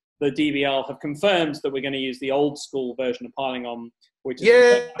 seasons. The DBL have confirmed that we're going to use the old school version of piling on, which is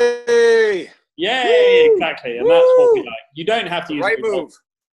Yay! Woo! Exactly, and that's what we like. You don't have to use right move.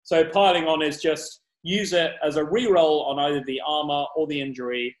 So piling on is just use it as a reroll on either the armor or the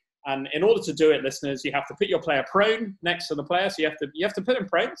injury. And in order to do it, listeners, you have to put your player prone next to the player. So you have to put him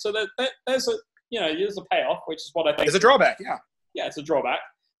prone. So there's a payoff, which is what I think. It's a drawback, yeah. Yeah, it's a drawback.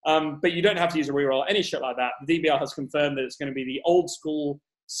 But you don't have to use a reroll, any shit like that. The DBL has confirmed that it's going to be the old school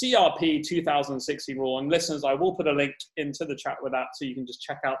CRP 2016 rule. And listeners, I will put a link into the chat with that so you can just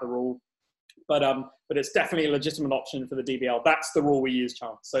check out the rule. But it's definitely a legitimate option for the DBL. That's the rule we use,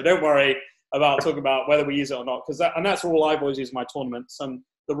 Chance. So don't worry about talking about whether we use it or not, because that's the rule I've always used in my tournaments, and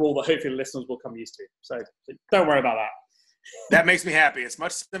the rule that hopefully the listeners will come used to. So don't worry about that. That makes me happy. It's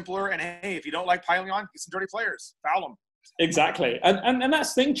much simpler. And hey, if you don't like piling on, get some dirty players. Foul them. Exactly. And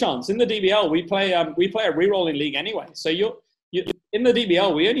that's the thing, Chance. In the DBL, we play a re-rolling league anyway. So you're in the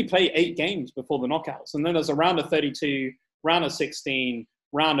DBL, we only play 8 games before the knockouts. And then there's a round of 32, round of 16,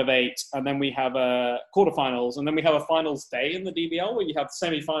 round of 8, and then we have quarterfinals, and then we have a finals day in the DBL where you have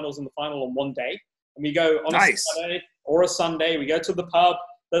semi-finals and the final on one day. And we go on a Saturday or a Sunday. We go to the pub.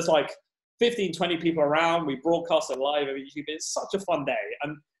 There's like 15, 20 people around. We broadcast it live over YouTube. It's such a fun day.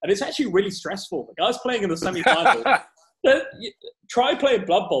 And it's actually really stressful. The guys playing in the semi-finals, try playing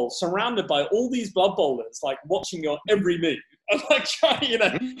Blood Bowl surrounded by all these Blood Bowlers, like watching your every move and like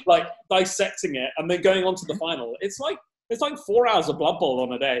trying, like dissecting it and then going on to the final. It's like 4 hours of Blood Bowl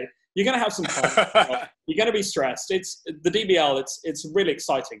on a day. You're going to have some fun. You're going to be stressed. It's the DBL. It's really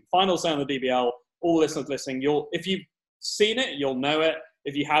exciting. Finals day on the DBL. All listeners listening, if you've seen it, you'll know it.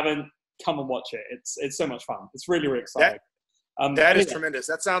 If you haven't, come and watch it. It's so much fun. It's really, really exciting. That is tremendous.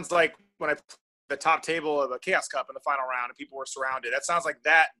 That sounds like when I played the top table of a Chaos Cup in the final round and people were surrounded. That sounds like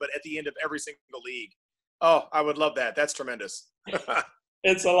that, but at the end of every single league. Oh, I would love that. That's tremendous.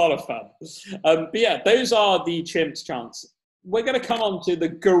 It's a lot of fun. But yeah, those are the Chimps, Chance. We're going to come on to the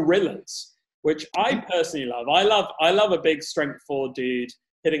Gorillas, which I personally love. I love a big strength 4 dude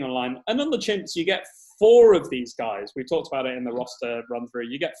hitting online. And on the Chimps, you get 4 of these guys. We talked about it in the roster run through.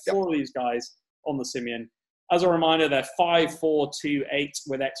 You get 4 of these guys on the Simyin. As a reminder, they're 5, 4, 2, 8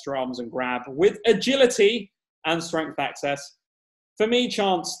 with extra arms and grab, with agility and strength access. For me,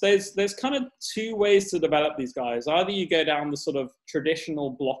 Chance, there's kind of 2 ways to develop these guys. Either you go down the sort of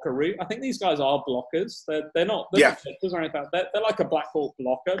traditional blocker route. I think these guys are blockers. They're not pitchers or anything. They're like a Black Hawk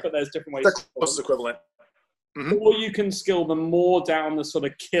blocker, but there's different ways. They're closest equivalent. Mm-hmm. Or you can skill them more down the sort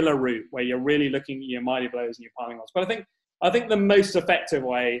of killer route where you're really looking at your mighty blows and your piling ons. But I think the most effective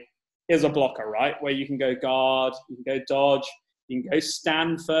way is a blocker, right? Where you can go guard, you can go dodge, you can go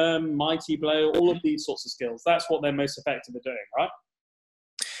stand firm, mighty blow, all of these sorts of skills. That's what they're most effective at doing, right?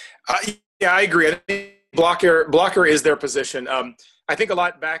 Yeah, I agree. I think blocker is their position. I think a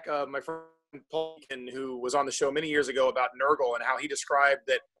lot back, my friend Paul, who was on the show many years ago about Nurgle and how he described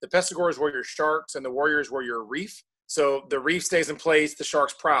that the Pestigores were your sharks and the warriors were your reef. So the reef stays in place, the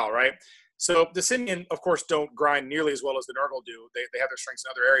sharks prowl, right? So the Simyin, of course, don't grind nearly as well as the Nurgle do. They have their strengths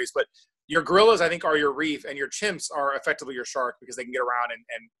in other areas. But your gorillas, I think, are your reef, and your chimps are effectively your shark because they can get around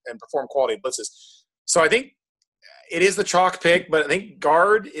and perform quality blitzes. So I think it is the chalk pick, but I think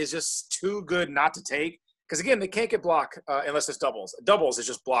guard is just too good not to take. Because, again, they can't get block unless it's doubles. Doubles is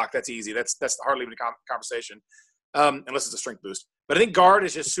just block. That's easy. That's hardly even a conversation unless it's a strength boost. But I think guard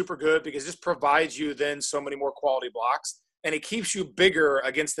is just super good because it just provides you then so many more quality blocks. And it keeps you bigger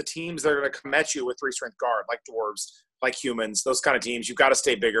against the teams that are going to come at you with 3-strength guard, like dwarves, like humans, those kind of teams. You've got to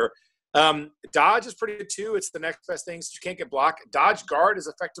stay bigger. Dodge is pretty good too. It's the next best thing. So you can't get blocked. Dodge guard is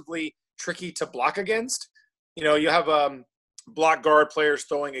effectively tricky to block against. You have block guard players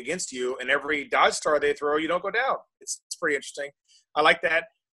throwing against you, and every dodge star they throw, you don't go down. It's pretty interesting. I like that.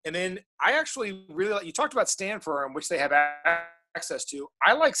 And then I actually really like – you talked about stand firm, which they have access to.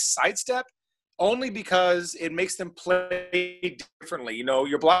 I like sidestep only because it makes them play differently.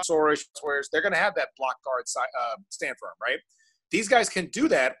 Your block sworers, they're going to have that block guard stand firm, right? These guys can do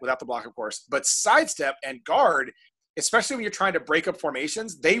that without the block, of course. But sidestep and guard, especially when you're trying to break up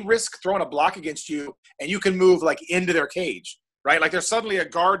formations, they risk throwing a block against you, and you can move like into their cage, right? Like there's suddenly a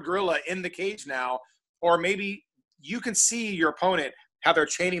guard gorilla in the cage now, or maybe you can see your opponent, how they're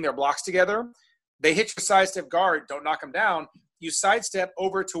chaining their blocks together. They hit your sidestep guard, don't knock them down. You sidestep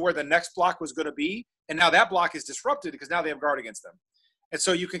over to where the next block was going to be, and now that block is disrupted because now they have guard against them. And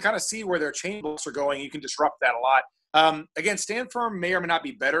so you can kind of see where their chain blocks are going. You can disrupt that a lot. Again, stand firm may or may not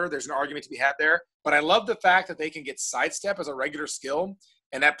be better. There's an argument to be had there. But I love the fact that they can get sidestep as a regular skill,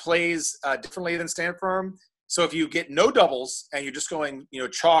 and that plays differently than stand firm. So if you get no doubles and you're just going,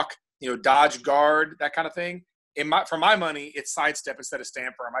 chalk, dodge guard, that kind of thing, for my money, it's sidestep instead of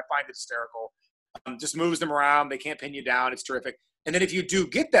stand firm. I find it hysterical. Just moves them around. They can't pin you down. It's terrific. And then if you do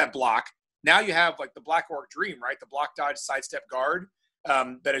get that block, now you have like the Black Orc Dream, right? The block, dodge, sidestep, guard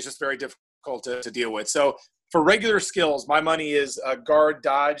that is just very difficult to deal with. So for regular skills, my money is guard,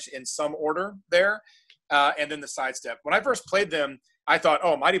 dodge in some order there, and then the sidestep. When I first played them, I thought,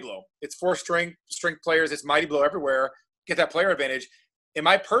 oh, Mighty Blow. It's 4-strength players. It's Mighty Blow everywhere. Get that player advantage. In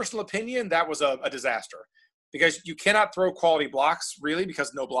my personal opinion, that was a disaster because you cannot throw quality blocks, really,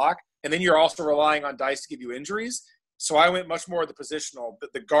 because no block. And then you're also relying on dice to give you injuries. So I went much more the positional,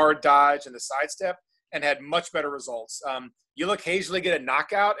 the guard, dodge, and the sidestep, and had much better results. You'll occasionally get a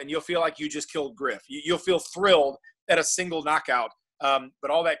knockout, and you'll feel like you just killed Griff. You'll feel thrilled at a single knockout.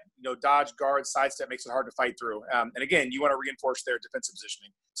 But all that, dodge, guard, sidestep makes it hard to fight through. And again, you want to reinforce their defensive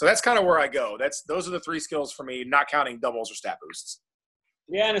positioning. So that's kind of where I go. Those are the 3 skills for me, not counting doubles or stat boosts.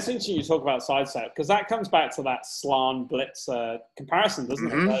 Yeah, and it's interesting you talk about sidestep because that comes back to that Slan Blitz comparison,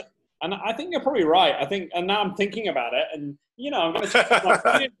 doesn't it? And I think you're probably right. And now I'm thinking about it, and I'm going to change my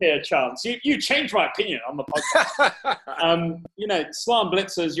opinion here, Chance. You changed my opinion on the podcast. Slan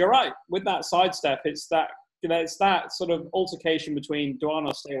Blitzers, you're right. With that sidestep, it's that sort of altercation between do I want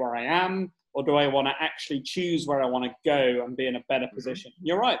to stay where I am, or do I want to actually choose where I want to go and be in a better position?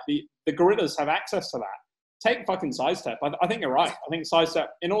 You're right. The gorillas have access to that. Take fucking sidestep. I think you're right. I think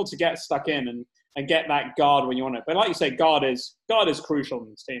sidestep, in order to get stuck in and get that guard when you want it. But like you say, guard is crucial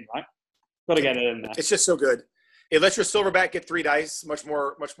in this team, right? Got to get it in there. It's just so good. It lets your silverback get 3 dice much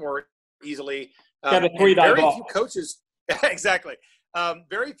more easily. Get a 3-die block. Few coaches, exactly.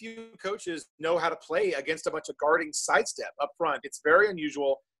 Very few coaches know how to play against a bunch of guarding sidestep up front. It's very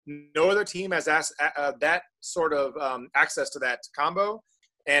unusual. No other team has that sort of access to that combo.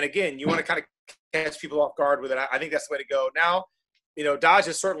 And again, you want to kind of catch people off guard with it. I think that's the way to go. Now, dodge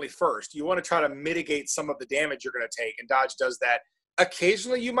is certainly first. You want to try to mitigate some of the damage you're going to take, and dodge does that.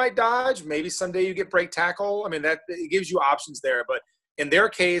 Occasionally you might dodge. Maybe someday you get break tackle. I mean, that it gives you options there. But in their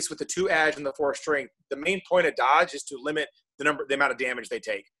case, with the 2 edge and the 4 strength, the main point of dodge is to limit the amount of damage they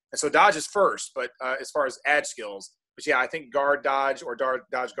take. And so dodge is first, but as far as edge skills. But yeah, I think guard, dodge, or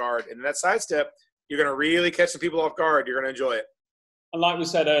dodge, guard. And in that sidestep, you're going to really catch some people off guard. You're going to enjoy it. And like we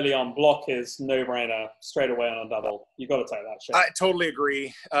said early on, block is no-brainer straight away on a double. You got to take that shit. I totally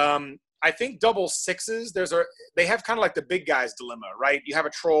agree. I think double 6s, they have kind of like the big guy's dilemma, right? You have a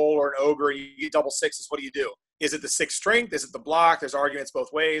troll or an ogre, and you get double 6s. What do you do? Is it the 6 strength? Is it the block? There's arguments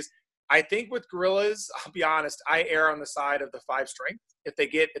both ways. I think with gorillas, I'll be honest, I err on the side of the 5 strength. If they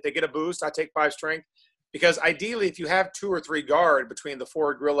get a boost, I take 5 strength. Because ideally, if you have 2 or 3 guard between the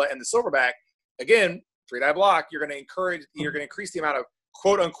 4 gorilla and the silverback, again, 3-die block, you're going to increase the amount of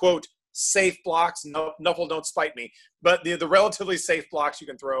quote unquote safe blocks. No, Nuffle, don't spite me. But the relatively safe blocks you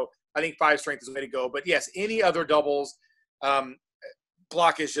can throw, I think 5 strength is the way to go. But yes, any other doubles,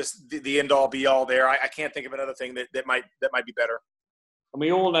 block is just the end all be all there. I can't think of another thing that might be better. And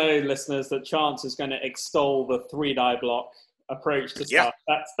we all know, listeners, that Chance is going to extol the 3-die block approach to stuff.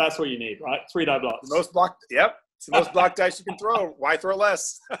 Yep. That's what you need, right? 3-die blocks. The most blocked. Yep. It's the most blocked dice you can throw. Why throw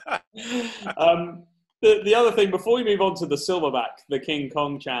less? The other thing, before we move on to the silverback, the King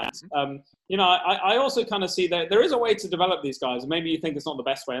Kong chance, I also kind of see that there is a way to develop these guys. Maybe you think it's not the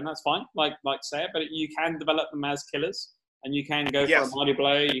best way, and that's fine, like say it, but you can develop them as killers, and you can go for a mighty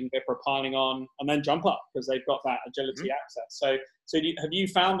blow, you can go for a piling on, and then jump up, because they've got that agility access. So have you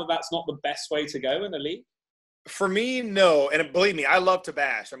found that that's not the best way to go in a league? For me, no. And believe me, I love to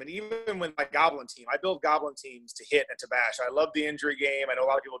bash. I mean, even when my Goblin team, I build Goblin teams to hit and to bash. I love the injury game. I know a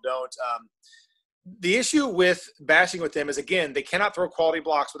lot of people don't. The issue with bashing with them is, again, they cannot throw quality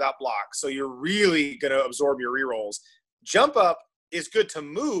blocks without blocks. So you're really going to absorb your rerolls. Jump up is good to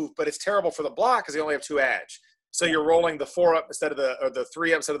move, but it's terrible for the block because they only have 2 edge. So you're rolling the 4 up instead of the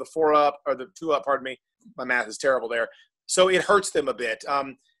 3 up instead of the 4 up, or the 2 up, pardon me. My math is terrible there. So it hurts them a bit.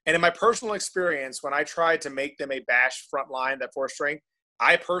 And in my personal experience, when I tried to make them a bash front line, that 4 strength,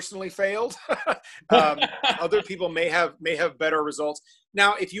 I personally failed. Other people may have better results.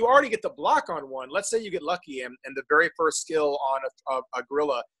 Now, if you already get the block on one, let's say you get lucky and the very first skill on a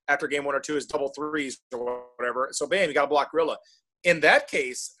gorilla after game 1 or 2 is double threes or whatever. So bam, you got to block gorilla. In that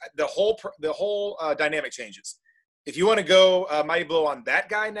case, the whole dynamic changes. If you want to go Mighty Blow on that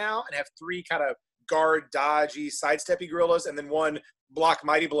guy now and have 3 kind of guard, dodgy, sidesteppy gorillas and then 1 block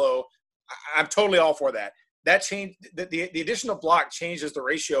Mighty Blow, I'm totally all for that. That change, the additional block changes the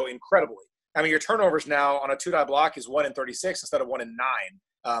ratio incredibly. I mean, your turnovers now on a 2-die block is 1 in 36 instead of 1 in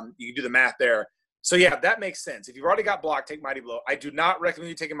 9. You can do the math there. So yeah, that makes sense. If you've already got block, take Mighty Blow. I do not recommend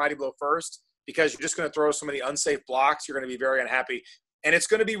you taking Mighty Blow first because you're just going to throw so many unsafe blocks. You're going to be very unhappy. And it's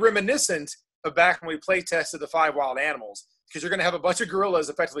going to be reminiscent of back when we play tested the 5 wild animals, because you're going to have a bunch of gorillas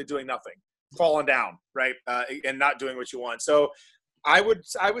effectively doing nothing, falling down, right, and not doing what you want. So I would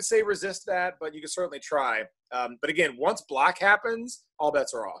say resist that, but you can certainly try. But again, once block happens, all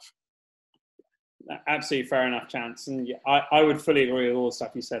bets are off. Absolutely fair enough, Chance. And yeah, I would fully agree with all the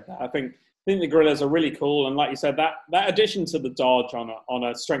stuff you said there. I think the gorillas are really cool, and like you said, that addition to the dodge on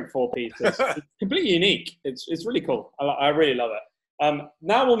a strength 4 piece is completely unique. It's really cool. I really love it.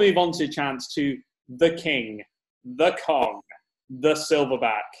 Now we'll move on to, Chance, to the king, the Kong, the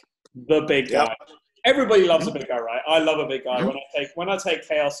silverback, the big guy. Yep. Everybody loves a big guy, right? I love a big guy. When I take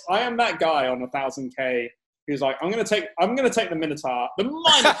chaos, I am that guy on 1000K who's like, I'm gonna take the Minotaur, the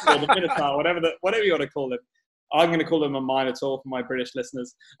Minotaur, the Minotaur, whatever you want to call him. I'm going to call him a Minotaur for my British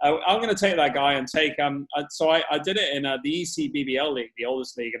listeners. I'm going to take that guy and take so I did it in the ECBBL league, the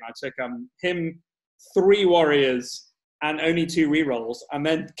oldest league, and I took him 3 warriors and only 2 rerolls, and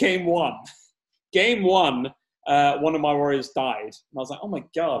then game one, one of my warriors died, and I was like, oh my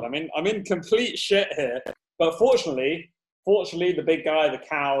god, I'm in complete shit here. But fortunately, the big guy, the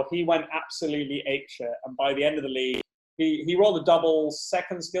cow, he went absolutely apeshit, and by the end of the league, he rolled a double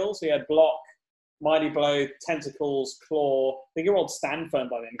second skill, so he had block, Mighty Blow, Tentacles, Claw. I think he rolled Stand Firm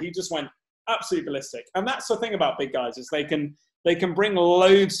by then. He just went absolutely ballistic. And that's the thing about big guys, is they can bring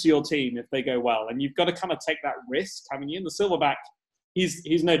loads to your team if they go well. And you've got to kind of take that risk. I mean, in the silverback,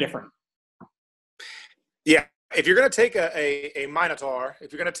 he's no different. Yeah. If you're going to take a Minotaur,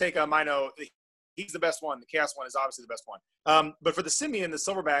 if you're going to take a Mino, he's the best one. The Chaos one is obviously the best one. But for the Simyin, the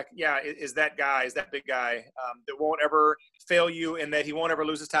silverback, yeah, is that big guy that won't ever fail you, and that he won't ever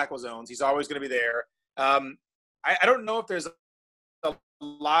lose his tackle zones. He's always going to be there. I don't know if there's a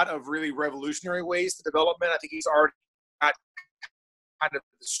lot of really revolutionary ways to development. I think he's already got kind of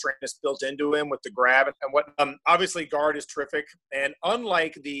the strengthness built into him with the grab and what. Obviously, guard is terrific, and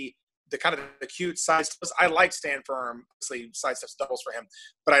unlike the kind of the cute side steps, I like Stand Firm. Obviously, side steps doubles for him,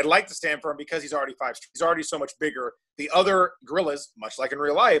 but I like the Stand Firm because he's already 5. He's already so much bigger. The other gorillas, much like in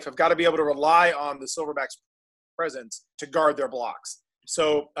real life, have got to be able to rely on the silverback's presence to guard their blocks.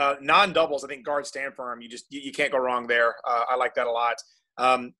 So non-doubles, I think guard Stand Firm. You can't go wrong there. I like that a lot.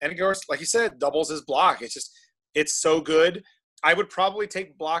 And of course, like you said, doubles is block. It's so good. I would probably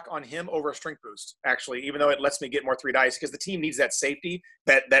take block on him over a strength boost, actually, even though it lets me get more 3 dice, because the team needs that safety,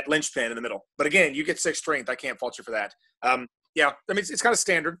 that linchpin in the middle. But again, you get 6 strength. I can't fault you for that. Yeah, I mean, it's kind of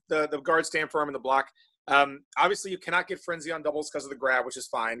standard, the guard Stand Firm and the block. Obviously, you cannot get Frenzy on doubles because of the grab, which is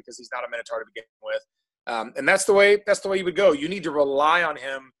fine because he's not a Minotaur to begin with. And that's the way you would go. You need to rely on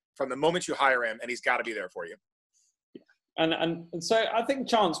him from the moment you hire him, and he's got to be there for you. And so I think,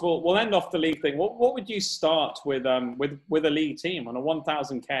 Chance, we'll end off the league thing. What would you start with a league team on a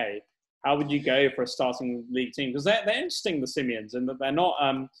 1000K? How would you go for a starting league team? Because they're interesting, the Simyins, and that they're not.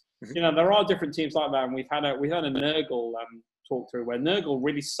 There are different teams like that, and we've had a Nurgle talk through where Nurgle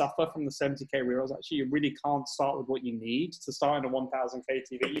really suffer from the 70K rerolls. Actually, you really can't start with what you need to start in a 1000K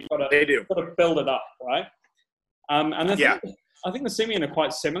TV. You've got to build it up, right? I think the Simyin are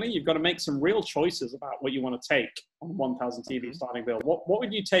quite similar. You've got to make some real choices about what you want to take on 1000 TV starting build. What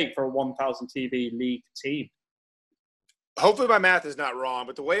would you take for a 1000 TV league team? Hopefully my math is not wrong,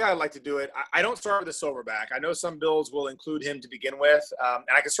 but the way I like to do it, I don't start with a silverback. I know some builds will include him to begin with, and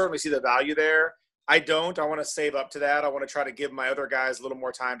I can certainly see the value there. I don't. I want to save up to that. I want to try to give my other guys a little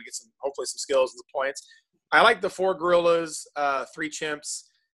more time to get hopefully some skills and some points. I like the 4 gorillas, 3 chimps,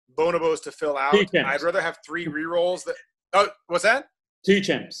 bonobos to fill out. I'd rather have 3 rerolls. What's that? 2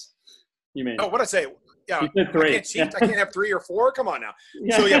 chimps. You mean? Oh, what'd I say? Yeah, you said 3. I can't cheat. Yeah. I can't have 3 or 4. Come on now.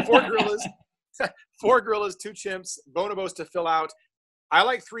 Yeah. So yeah, 4 gorillas, 4 gorillas, 2 chimps, bonobos to fill out. I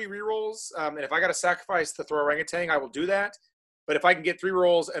like 3 rerolls, and if I got to sacrifice to throw orangutan, I will do that. But if I can get 3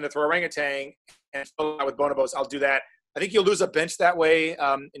 rolls and to throw orangutan and fill out with bonobos, I'll do that. I think you'll lose a bench that way,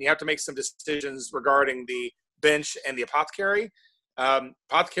 and you have to make some decisions regarding the bench and the apothecary.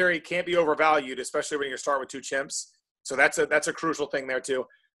 Apothecary can't be overvalued, especially when you start with 2 chimps. So that's a crucial thing there too.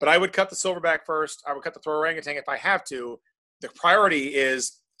 But I would cut the silverback first. I would cut the throw orangutan if I have to. The priority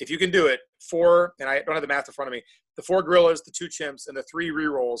is, if you can do it, 4, and I don't have the math in front of me, the 4 gorillas, the 2 chimps, and the 3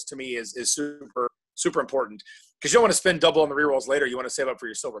 rerolls to me is super, super important. Because you don't want to spend double on the rerolls later. You want to save up for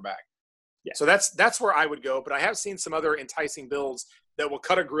your silverback. Yeah. So that's where I would go. But I have seen some other enticing builds that will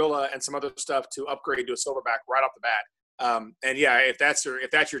cut a gorilla and some other stuff to upgrade to a silverback right off the bat. And yeah, if that's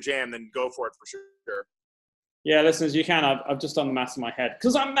your jam, then go for it for sure. Yeah, listeners, you can. I've just done the maths in my head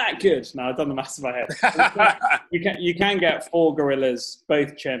because I'm that good. No, I've done the maths in my head. You can get 4 gorillas,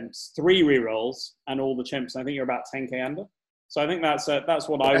 both chimps, 3 rerolls, and all the chimps. I think you're about 10k under. So I think that's what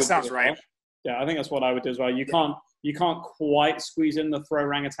I would. That sounds right. Yeah, I think that's what I would do as well. You can't quite squeeze in the throw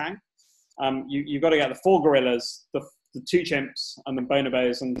orangutan. You've got to get the 4 gorillas, the 2 chimps, and the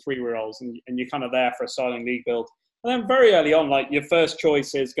bonobos and 3 rerolls, and you're kind of there for a starting league build. And then very early on, like your first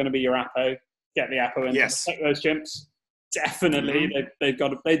choice is going to be your Apo. Get the Apo in. Yes. Take those chimps. Definitely, they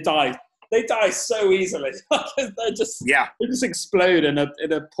die. They die so easily. They just explode in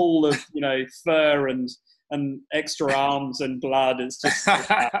a pool of fur and extra arms and blood. It's just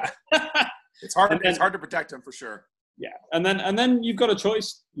it's hard. It's hard to protect them for sure. Yeah, and then you've got a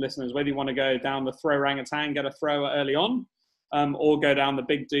choice, listeners, whether you want to go down the throw orangutan, get a thrower early on, or go down the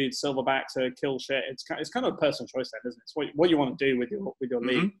big dude silverback to kill shit. It's kind of a personal choice there, isn't it? It's what you want to do with your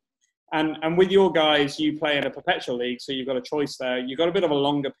league. And with your guys, you play in a perpetual league, so you've got a choice there. You've got a bit of a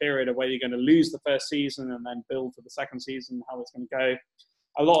longer period of where you're going to lose the first season and then build for the second season, how it's going to go.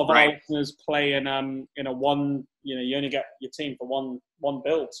 A lot of our listeners play in a one, you only get your team for one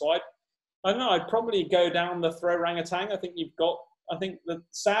build. So I don't know, I'd probably go down the throw orangutan.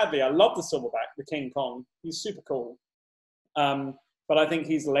 Sadly, I love the silverback, the King Kong. He's super cool. But I think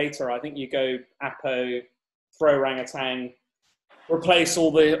he's later. I think you go Apo, throw orangutan, replace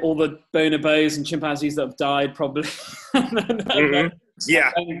all the bonobos and chimpanzees that have died probably. and then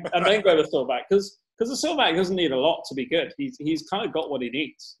go the silverback. Because the silverback doesn't need a lot to be good. He's kind of got what he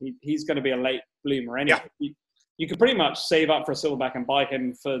needs. He's going to be a late bloomer anyway. Yeah. You could pretty much save up for a silverback and buy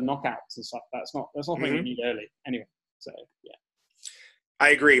him for knockouts and stuff. That's not something you need early anyway. So yeah, I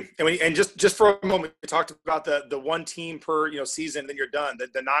agree. And just for a moment, we talked about the one team per season, then you're done.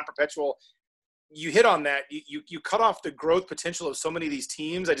 The non-perpetual, you hit on that. You cut off the growth potential of so many of these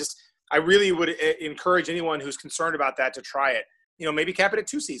teams. I really would encourage anyone who's concerned about that to try it. Maybe cap it at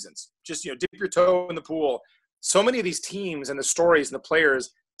 2 seasons. Just dip your toe in the pool. So many of these teams and the stories and the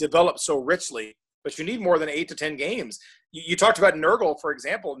players develop so richly. But you need more than 8 to 10 games. You talked about Nurgle, for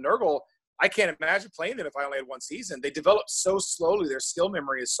example. Nurgle, I can't imagine playing them if I only had 1 season. They develop so slowly. Their skill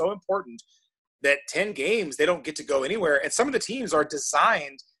memory is so important that 10 games, they don't get to go anywhere. And some of the teams are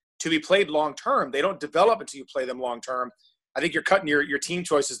designed to be played long-term. They don't develop until you play them long-term. I think you're cutting your team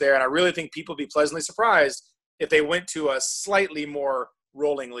choices there, and I really think people would be pleasantly surprised if they went to a slightly more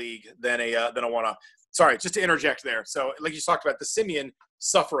rolling league than a one-off. Sorry, just to interject there. So like you talked about, the Simyin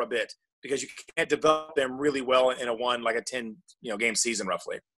suffer a bit, because you can't develop them really well in a 10 game season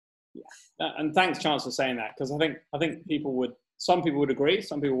roughly. Yeah, and thanks, Chance, for saying that, because I think some people would agree,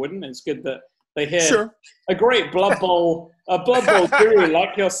 some people wouldn't. It's good that they hear a great Blood Bowl guru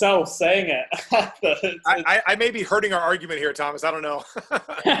like yourself saying it. I may be hurting our argument here, Thomas. I don't know.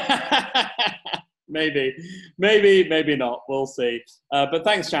 Maybe not. We'll see. But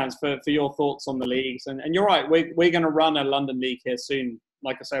thanks, Chance, for your thoughts on the leagues. And you're right. We're going to run a London league here soon,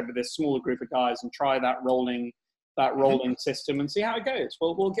 like I said, with this smaller group of guys, and try that rolling system and see how it goes.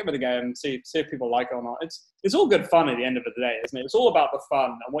 We'll give it a go and see if people like it or not. It's all good fun at the end of the day, isn't it? It's all about the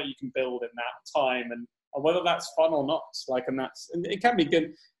fun and what you can build in that time, and whether that's fun or not. And it can be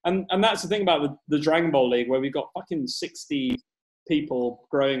good. And that's the thing about the Dragon Ball League, where we've got fucking 60 people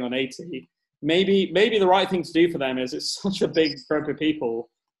growing on 80. Maybe the right thing to do for them is, it's such a big group of people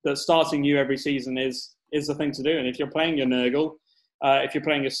that starting new every season is the thing to do. And if you're playing your Nurgle, if you're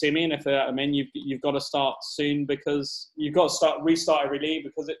playing your Simyin, you've got to start soon, because you've got to restart every league,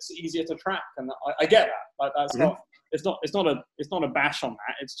 because it's easier to track. And I get that. Like, that's not. It's not a bash on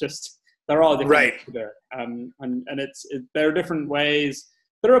that. It's just there are different ways to do it. And there are different ways.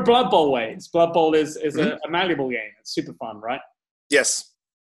 There are Blood Bowl ways. Blood Bowl is a malleable game. It's super fun, right? Yes.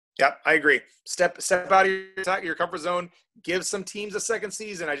 Yep, I agree. Step out of your comfort zone. Give some teams a second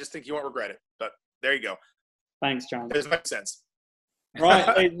season. I just think you won't regret it. But there you go. Thanks, John. It makes sense.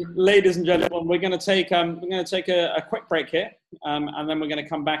 Right, ladies and gentlemen, we're going to take a quick break here, and then we're going to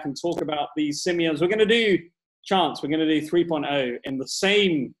come back and talk about the Simyins. We're going to do Chance. We're going to do 3.0 in the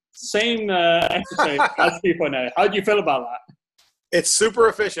same episode as 2.0. How do you feel about that? It's super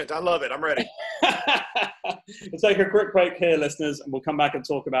efficient. I love it. I'm ready. We'll take a quick break here, listeners, and we'll come back and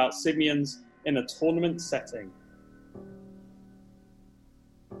talk about Simyins in a tournament setting.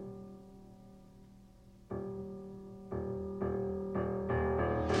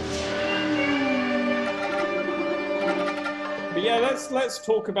 But yeah, let's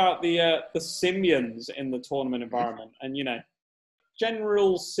talk about the Simyins in the tournament environment, and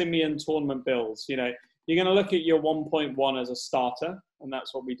general Simyin tournament builds. You're going to look at your 1.1 as a starter, and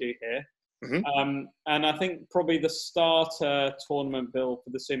that's what we do here. Mm-hmm. And I think probably the starter tournament build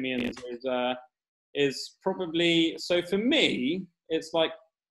for the Simyins is probably, so for me, it's like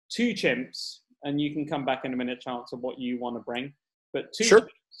 2 chimps, and you can come back in a minute, Chance, of what you want to bring. But 2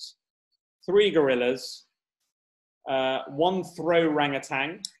 chimps, 3 gorillas, 1 throw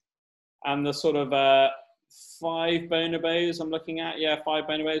orangutan, and the sort of 5 bonobos I'm looking at. Yeah, 5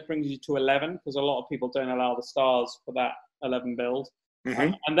 bonobos brings you to 11, because a lot of people don't allow the stars for that 11 build.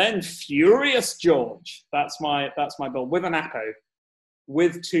 Mm-hmm. And then Furious George. That's my build with an Apo,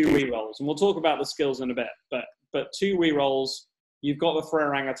 with 2 rerolls, and we'll talk about the skills in a bit. But 2 rerolls. You've got the throw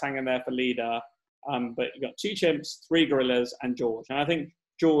orangutan in there for leader, but you've got 2 chimps, 3 gorillas, and George. And I think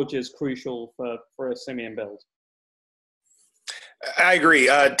George is crucial for a Simyin build. I agree.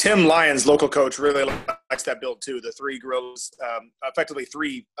 Tim Lyons, local coach, really likes that build too. The 3 gorillas, effectively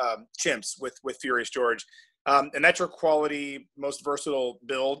 3 chimps with Furious George. And that's your quality, most versatile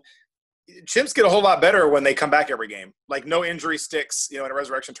build. Chimps get a whole lot better when they come back every game. Like, no injury sticks, in a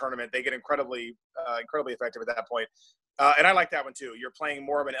resurrection tournament. They get incredibly effective at that point. And I like that one too. You're playing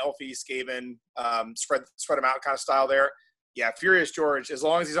more of an Elfie, Skaven, spread them out kind of style there. Yeah, Furious George, as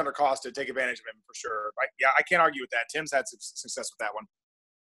long as he's under costed, take advantage of him for sure. I can't argue with that. Tim's had some success with that one.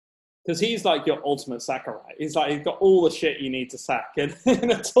 Because he's like your ultimate sacker, right? He's got all the shit you need to sack in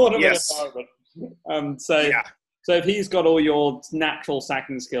a tournament environment. So if he's got all your natural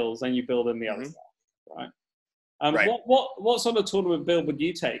sacking skills, then you build in the other stuff, right? Right. What sort of tournament build would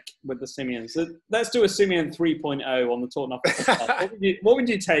you take with the Simyins? Let's do a Simyin 3.0 on the tournament. What would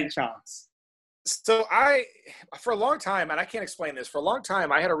you take, Chance? So for a long time, and I can't explain this, for a long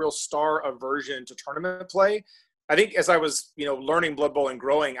time, I had a real star aversion to tournament play. I think as I was, learning Blood Bowl and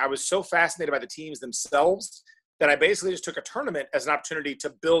growing, I was so fascinated by the teams themselves that I basically just took a tournament as an opportunity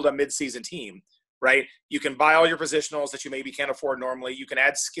to build a mid-season team, right? You can buy all your positionals that you maybe can't afford normally. You can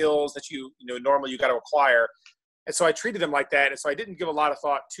add skills that normally you got to acquire. And so I treated them like that. And so I didn't give a lot of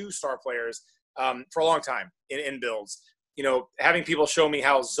thought to star players for a long time in builds. Having people show me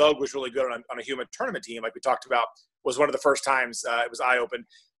how Zug was really good on a human tournament team, like we talked about, was one of the first times it was eye-opened.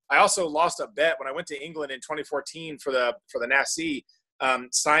 I also lost a bet when I went to England in 2014 for the NASC.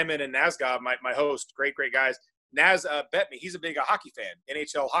 Simon and Nazgob, my host, great guys. Naz bet me. He's a big hockey fan,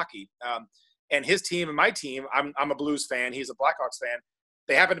 NHL hockey. And his team and my team, I'm a Blues fan. He's a Blackhawks fan.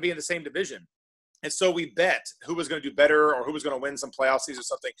 They happen to be in the same division. And so we bet who was going to do better or who was going to win some playoff series or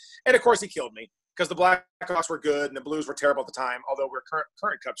something. And, of course, he killed me because the Blackhawks were good and the Blues were terrible at the time, although we're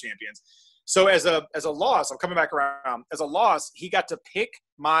current Cup champions. So as a loss, I'm coming back around. As a loss, he got to pick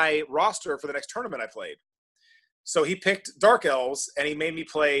my roster for the next tournament I played. So he picked Dark Elves, and he made me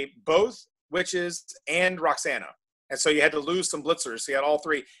play both Witches and Roxana. And so you had to lose some blitzers. So you had all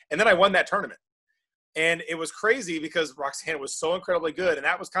 3. And then I won that tournament. And it was crazy because Roxana was so incredibly good. And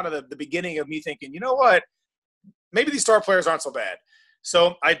that was kind of the beginning of me thinking, you know what? Maybe these star players aren't so bad.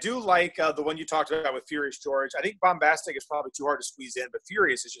 So I do like the one you talked about with Furious George. I think Bombastic is probably too hard to squeeze in, but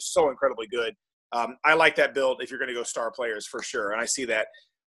Furious is just so incredibly good. I like that build if you're going to go star players for sure, and I see that.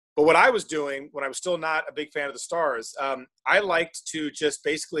 But what I was doing when I was still not a big fan of the stars, I liked to just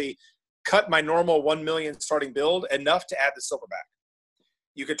basically cut my normal 1 million starting build enough to add the silverback.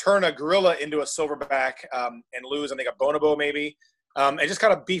 You could turn a gorilla into a silverback and lose, I think, a bonobo maybe, and just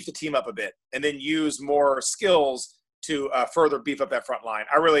kind of beef the team up a bit, and then use more skills to further beef up that front line.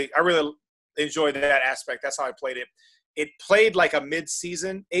 I really enjoyed that aspect. That's how I played it. It played like a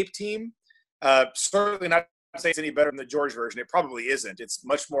mid-season ape team. Certainly not to say it's any better than the George version. It probably isn't. It's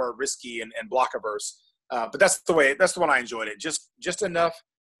much more risky and block-averse. But that's the one I enjoyed it. Just enough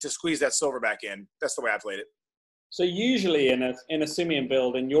to squeeze that silverback in. That's the way I played it. So usually in a Simyin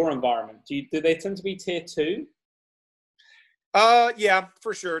build in your environment, do they tend to be tier 2? Yeah,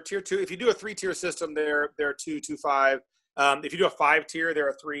 for sure. Tier 2. If you do a 3-tier system, they're 2, 2, 5. If you do a 5-tier, there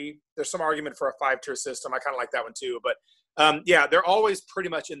are 3. There's some argument for a 5-tier system. I kind of like that one too. But yeah, they're always pretty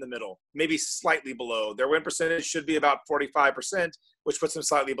much in the middle, maybe slightly below. Their win percentage should be about 45%, which puts them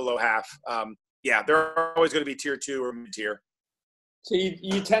slightly below half. Yeah, they're always going to be tier 2 or mid-tier. So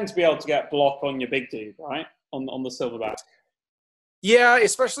you tend to be able to get block on your big dude, right? On the silverback. Yeah,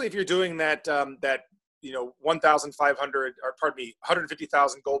 especially if you're doing that 1,500 or pardon me,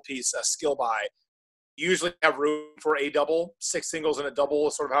 150,000 gold piece skill buy. You usually have room for a double, 6 singles and a double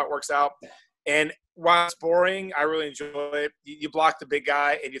is sort of how it works out. And while it's boring, I really enjoy it. You block the big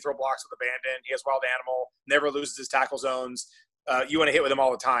guy and you throw blocks with abandon. He has wild animal, never loses his tackle zones. You want to hit with him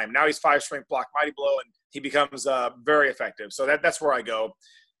all the time. Now he's 5 strength block mighty blow, and he becomes very effective. So that's where I go.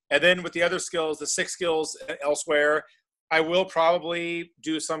 And then with the other skills, the 6 skills elsewhere, I will probably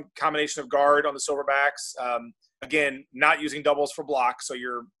do some combination of guard on the silverbacks. Again, not using doubles for block, so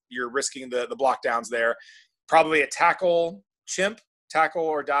you're risking the block downs there. Probably a tackle chimp, tackle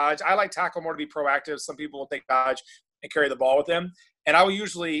or dodge. I like tackle more to be proactive. Some people will take dodge and carry the ball with them. And I will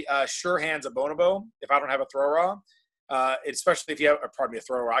usually sure hands a bonobo if I don't have a throw raw. Especially if you have, pardon me, a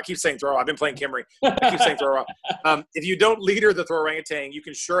throw raw. I keep saying throw raw. I've been playing Kimmery. I keep saying throw raw. If you don't leader the throw orangutan, you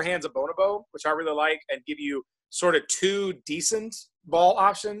can sure hands a bonobo, which I really like, and give you sort of 2 decent ball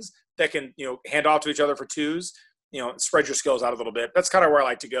options that can, hand off to each other for 2s, spread your skills out a little bit. That's kind of where I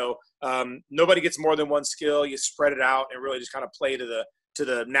like to go. Nobody gets more than 1 skill. You spread it out and really just kind of play to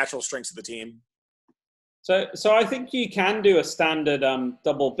the natural strengths of the team. So I think you can do a standard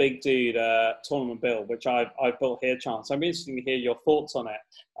double big dude tournament build, which I've built here, Chance. I'm interested to hear your thoughts on it.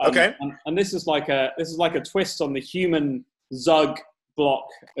 Okay. And this is like a twist on the human Zug block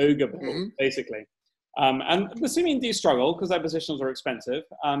ogre build, basically. And the Simyin do struggle because their positions are expensive.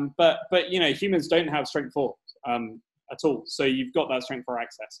 But humans don't have strength 4 at all. So you've got that strength 4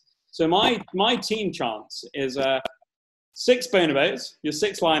 access. So my team, Chance, is 6 bonobos, your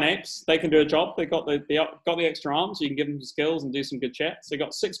 6 lion apes. They can do a job. They got the extra arms. So you can give them some skills and do some good shit. So you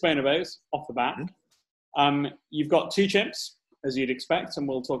got 6 bonobos off the bat. You've got 2 chimps, as you'd expect, and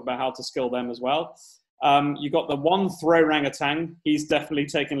we'll talk about how to skill them as well. You've got the 1 throw orangutan. He's definitely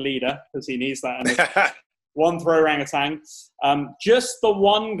taken leader because he needs that. 1 throw orangutan. Just the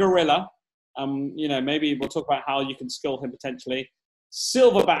 1 gorilla. Maybe we'll talk about how you can skill him potentially.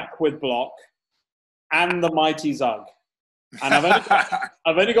 Silverback with block and the mighty Zug. And I've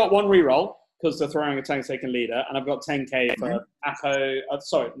only got 1 reroll because the throwing a tank's taken leader, and I've got 10k for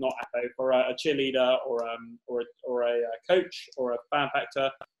for a cheerleader or a coach or a fan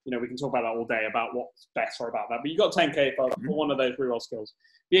factor. We can talk about that all day about what's better about that. But you got 10k for one of those reroll skills.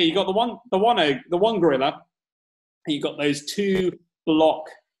 Yeah, you got the one gorilla. And you got those 2 block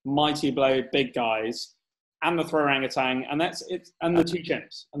mighty blow big guys, and the throw orangutan, and that's it, and the 2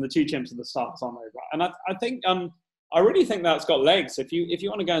 chimps, and the 2 chimps are the stars on over. And I think I really think that's got legs. If you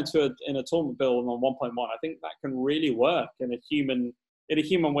want to go into a tournament build on 1.1, I think that can really work in a human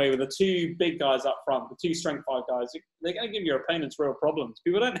way with the 2 big guys up front, the 2 strength 5 guys. They're going to give your opponents real problems.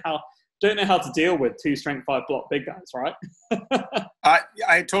 People don't know how to deal with 2 strength 5 block big guys, right?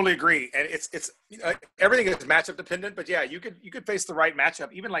 I totally agree, and it's everything is matchup dependent. But yeah, you could face the right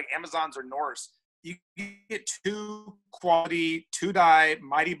matchup, even like Amazons or Norse. You get 2 quality 2-die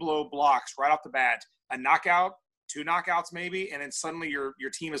mighty blow blocks right off the bat, a knockout. 2 knockouts maybe, and then suddenly your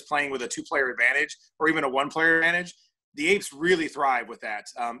team is playing with a 2-player advantage or even a 1-player advantage. The apes really thrive with that.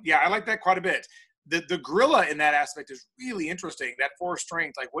 Yeah, I like that quite a bit. The gorilla in that aspect is really interesting. That 4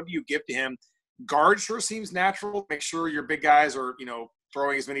 strength, like what do you give to him? Guard sure seems natural. Make sure your big guys are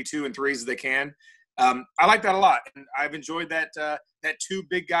throwing as many 2 and 3s as they can. I like that a lot, and I've enjoyed that 2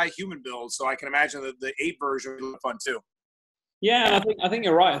 big guy human build. So I can imagine that the 8 version would be fun too. Yeah, and I think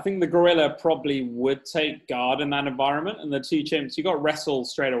you're right. I think the gorilla probably would take guard in that environment, and the 2 chimps, you got wrestle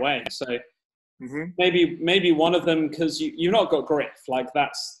straight away. So maybe one of them, because you've not got Griff. Like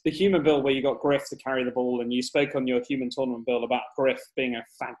that's the human build where you got Griff to carry the ball, and you spoke on your human tournament build about Griff being a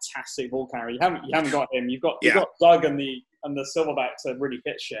fantastic ball carrier. You haven't got him. You've got Doug and the silverback to really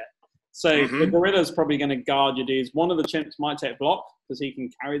hit shit. So the gorilla's probably going to guard your dudes. One of the chimps might take block because he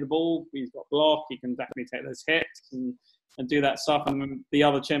can carry the ball. He's got block. He can definitely take those hits and do that stuff. And then the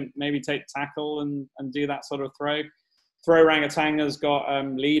other chimp maybe take tackle and do that sort of throw. Throw orangutanga's got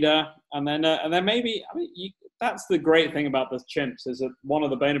leader, and then maybe that's the great thing about the chimps is that one of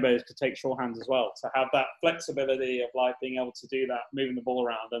the bonobos could take shorthands as well, to have that flexibility of like being able to do that, moving the ball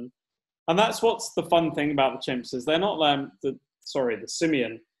around, and that's what's the fun thing about the chimps is they're not the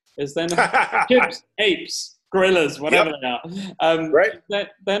Simyin is they're not chimps, apes. gorillas, whatever they are. Right.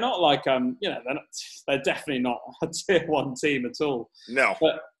 They're not like, they're definitely not a tier 1 team at all. No.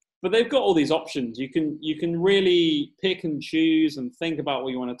 But they've got all these options. You can really pick and choose and think about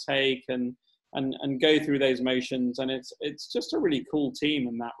what you want to take and go through those motions. And it's just a really cool team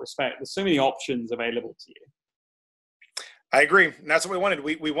in that respect. There's so many options available to you. I agree. And that's what we wanted.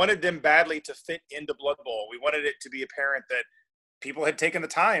 We wanted them badly to fit into Blood Bowl. We wanted it to be apparent that people had taken the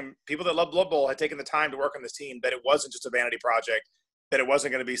time, people that love Blood Bowl had taken the time to work on this team, that it wasn't just a vanity project, that it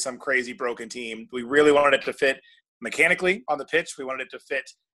wasn't going to be some crazy broken team. We really wanted it to fit mechanically on the pitch. We wanted it to fit,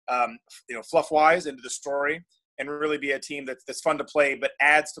 fluff-wise into the story and really be a team that's fun to play but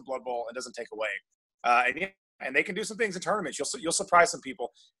adds to Blood Bowl and doesn't take away. And they can do some things in tournaments. You'll surprise some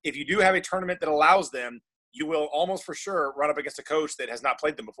people. If you do have a tournament that allows them, you will almost for sure run up against a coach that has not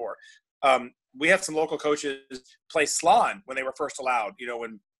played them before. We had some local coaches play Slan when they were first allowed,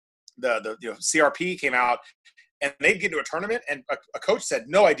 when the CRP came out, and they'd get into a tournament and a coach said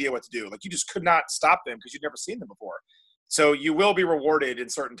no idea what to do. Like, you just could not stop them because you'd never seen them before. So you will be rewarded in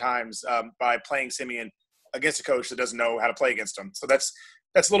certain times by playing Simyin against a coach that doesn't know how to play against them. So that's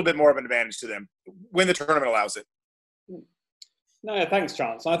a little bit more of an advantage to them when the tournament allows it. No, thanks,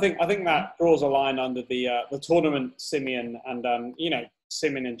 Chance. I think that draws a line under the tournament Simyin and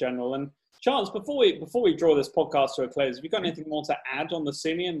Simyin in general. And Chance, before we draw this podcast to a close, have you got anything more to add on the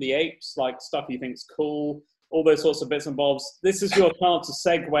Simyin, the apes, like stuff you think's cool, all those sorts of bits and bobs? This is your chance to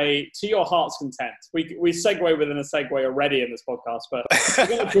segue to your heart's content. We segue within a segue already in this podcast, but we're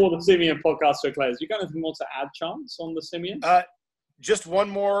going to draw the Simyin podcast to a close. You got anything more to add, Chance, on the Simyin? Just one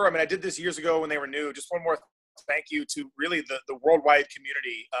more. I mean, I did this years ago when they were new. Just one more thank you to really the worldwide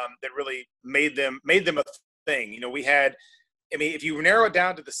community that really made them a thing. We had, if you narrow it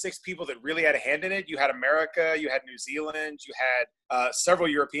down to the 6 people that really had a hand in it, you had America, you had New Zealand, you had several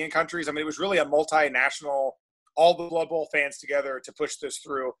European countries. It was really a multinational, all the Blood Bowl fans together to push this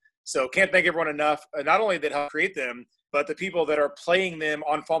through. So can't thank everyone enough, not only that helped create them, but the people that are playing them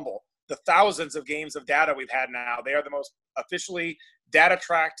on Fumble. The thousands of games of data we've had now, they are the most officially data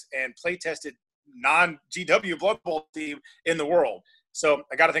tracked and play tested non-GW Blood Bowl team in the world. So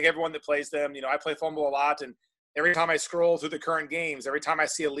I got to thank everyone that plays them. I play Fumble a lot, and every time I scroll through the current games, every time I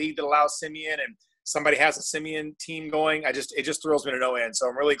see a league that allows Simyin and somebody has a Simyin team going, it just thrills me to no end. So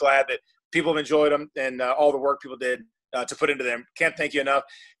I'm really glad that people have enjoyed them and all the work people did to put into them. Can't thank you enough.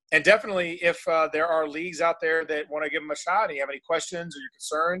 And definitely, if there are leagues out there that want to give them a shot and you have any questions or you're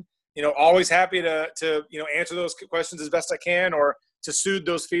concerned, always happy to answer those questions as best I can, or to soothe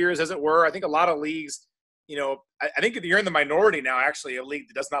those fears, as it were. I think a lot of leagues, I think you're in the minority now, actually, a league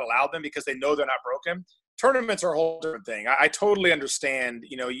that does not allow them because they know they're not broken. Tournaments are a whole different thing. I totally understand.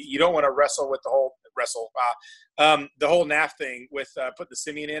 You don't want to wrestle with the whole NAF thing with putting the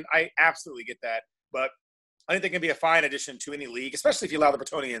Simyin in. I absolutely get that, but I think they can be a fine addition to any league, especially if you allow the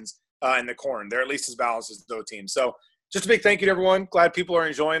Bretonians and the Corn. They're at least as balanced as those teams. So just a big thank you to everyone. Glad people are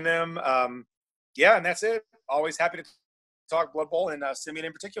enjoying them. And that's it. Always happy to talk Blood Bowl and Simyin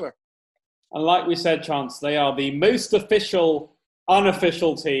in particular. And like we said, Chance, they are the most official,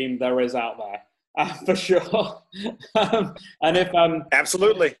 unofficial team there is out there, for sure. And if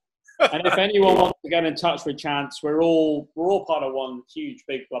absolutely, and if anyone wants to get in touch with Chance, we're all part of one huge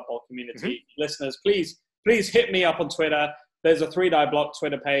big Blood Bowl community. Mm-hmm. Listeners, please hit me up on Twitter. There's a 3 Die Block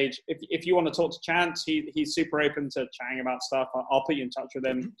Twitter page. If you want to talk to Chance, he's super open to chatting about stuff. I'll put you in touch with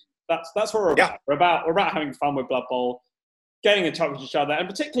him. That's what we're about. Yeah. We're about having fun with Blood Bowl, getting in touch with each other, and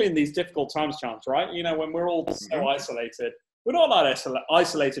particularly in these difficult times, Chance, right? When we're all so isolated. We're not that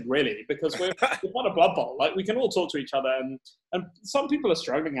isolated, really, because we're part of Blood Bowl. Like, we can all talk to each other, and some people are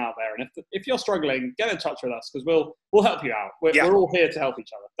struggling out there. And if you're struggling, get in touch with us, because we'll help you out. We're all here to help each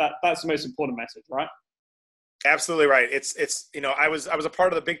other. That's the most important message, right? Absolutely right. It's I was a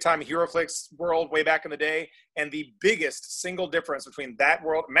part of the big time HeroClix world way back in the day, and the biggest single difference between that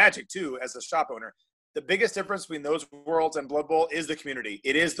world, Magic too, as a shop owner, the biggest difference between those worlds and Blood Bowl is the community.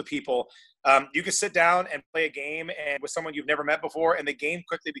 It is the people. You can sit down and play a game and with someone you've never met before, and the game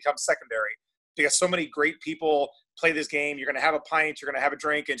quickly becomes secondary because so many great people play this game. You're going to have a pint, you're going to have a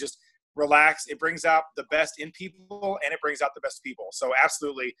drink, and just relax. It brings out the best in people, and it brings out the best people. So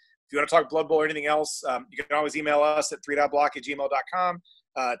absolutely, if you want to talk Blood Bowl or anything else, you can always email us at 3.block@gmail.com.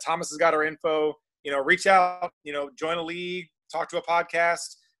 Thomas has got our info. Reach out, join a league, talk to a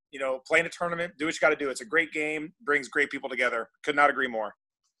podcast, play in a tournament, do what you got to do. It's a great game, brings great people together. Could not agree more.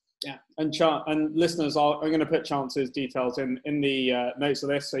 Yeah, and listeners, I'm going to put Chance's details in the notes of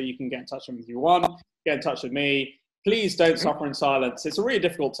this so you can get in touch with him if you want. Get in touch with me. Please don't suffer in silence. It's a really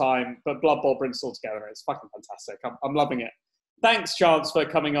difficult time, but Blood Bowl brings it all together. It's fucking fantastic. I'm loving it. Thanks, Chance, for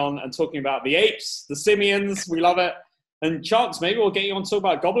coming on and talking about the apes, the simians. We love it. And Chance, maybe we'll get you on to talk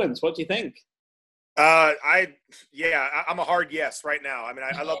about goblins. What do you think? I'm a hard yes right now. I mean,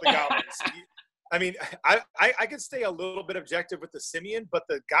 I love the goblins. I mean, I could stay a little bit objective with the Simyin, but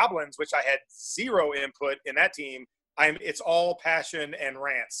the goblins, which I had zero input in that team, it's all passion and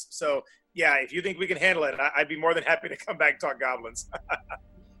rants. So yeah, if you think we can handle it, I'd be more than happy to come back and talk goblins.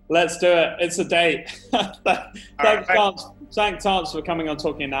 Let's do it. It's a date. Thanks, Chance, for coming on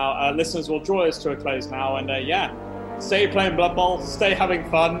Talking Now. Listeners, we'll draw this to a close now. And stay playing Blood Bowl, stay having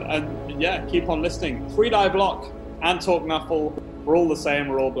fun, and keep on listening. Free Dive Lock and Talk Nuffle, we're all the same.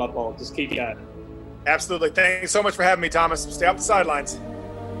 We're all Blood Bowl. Just keep going. Absolutely. Thanks so much for having me, Thomas. Stay off the sidelines.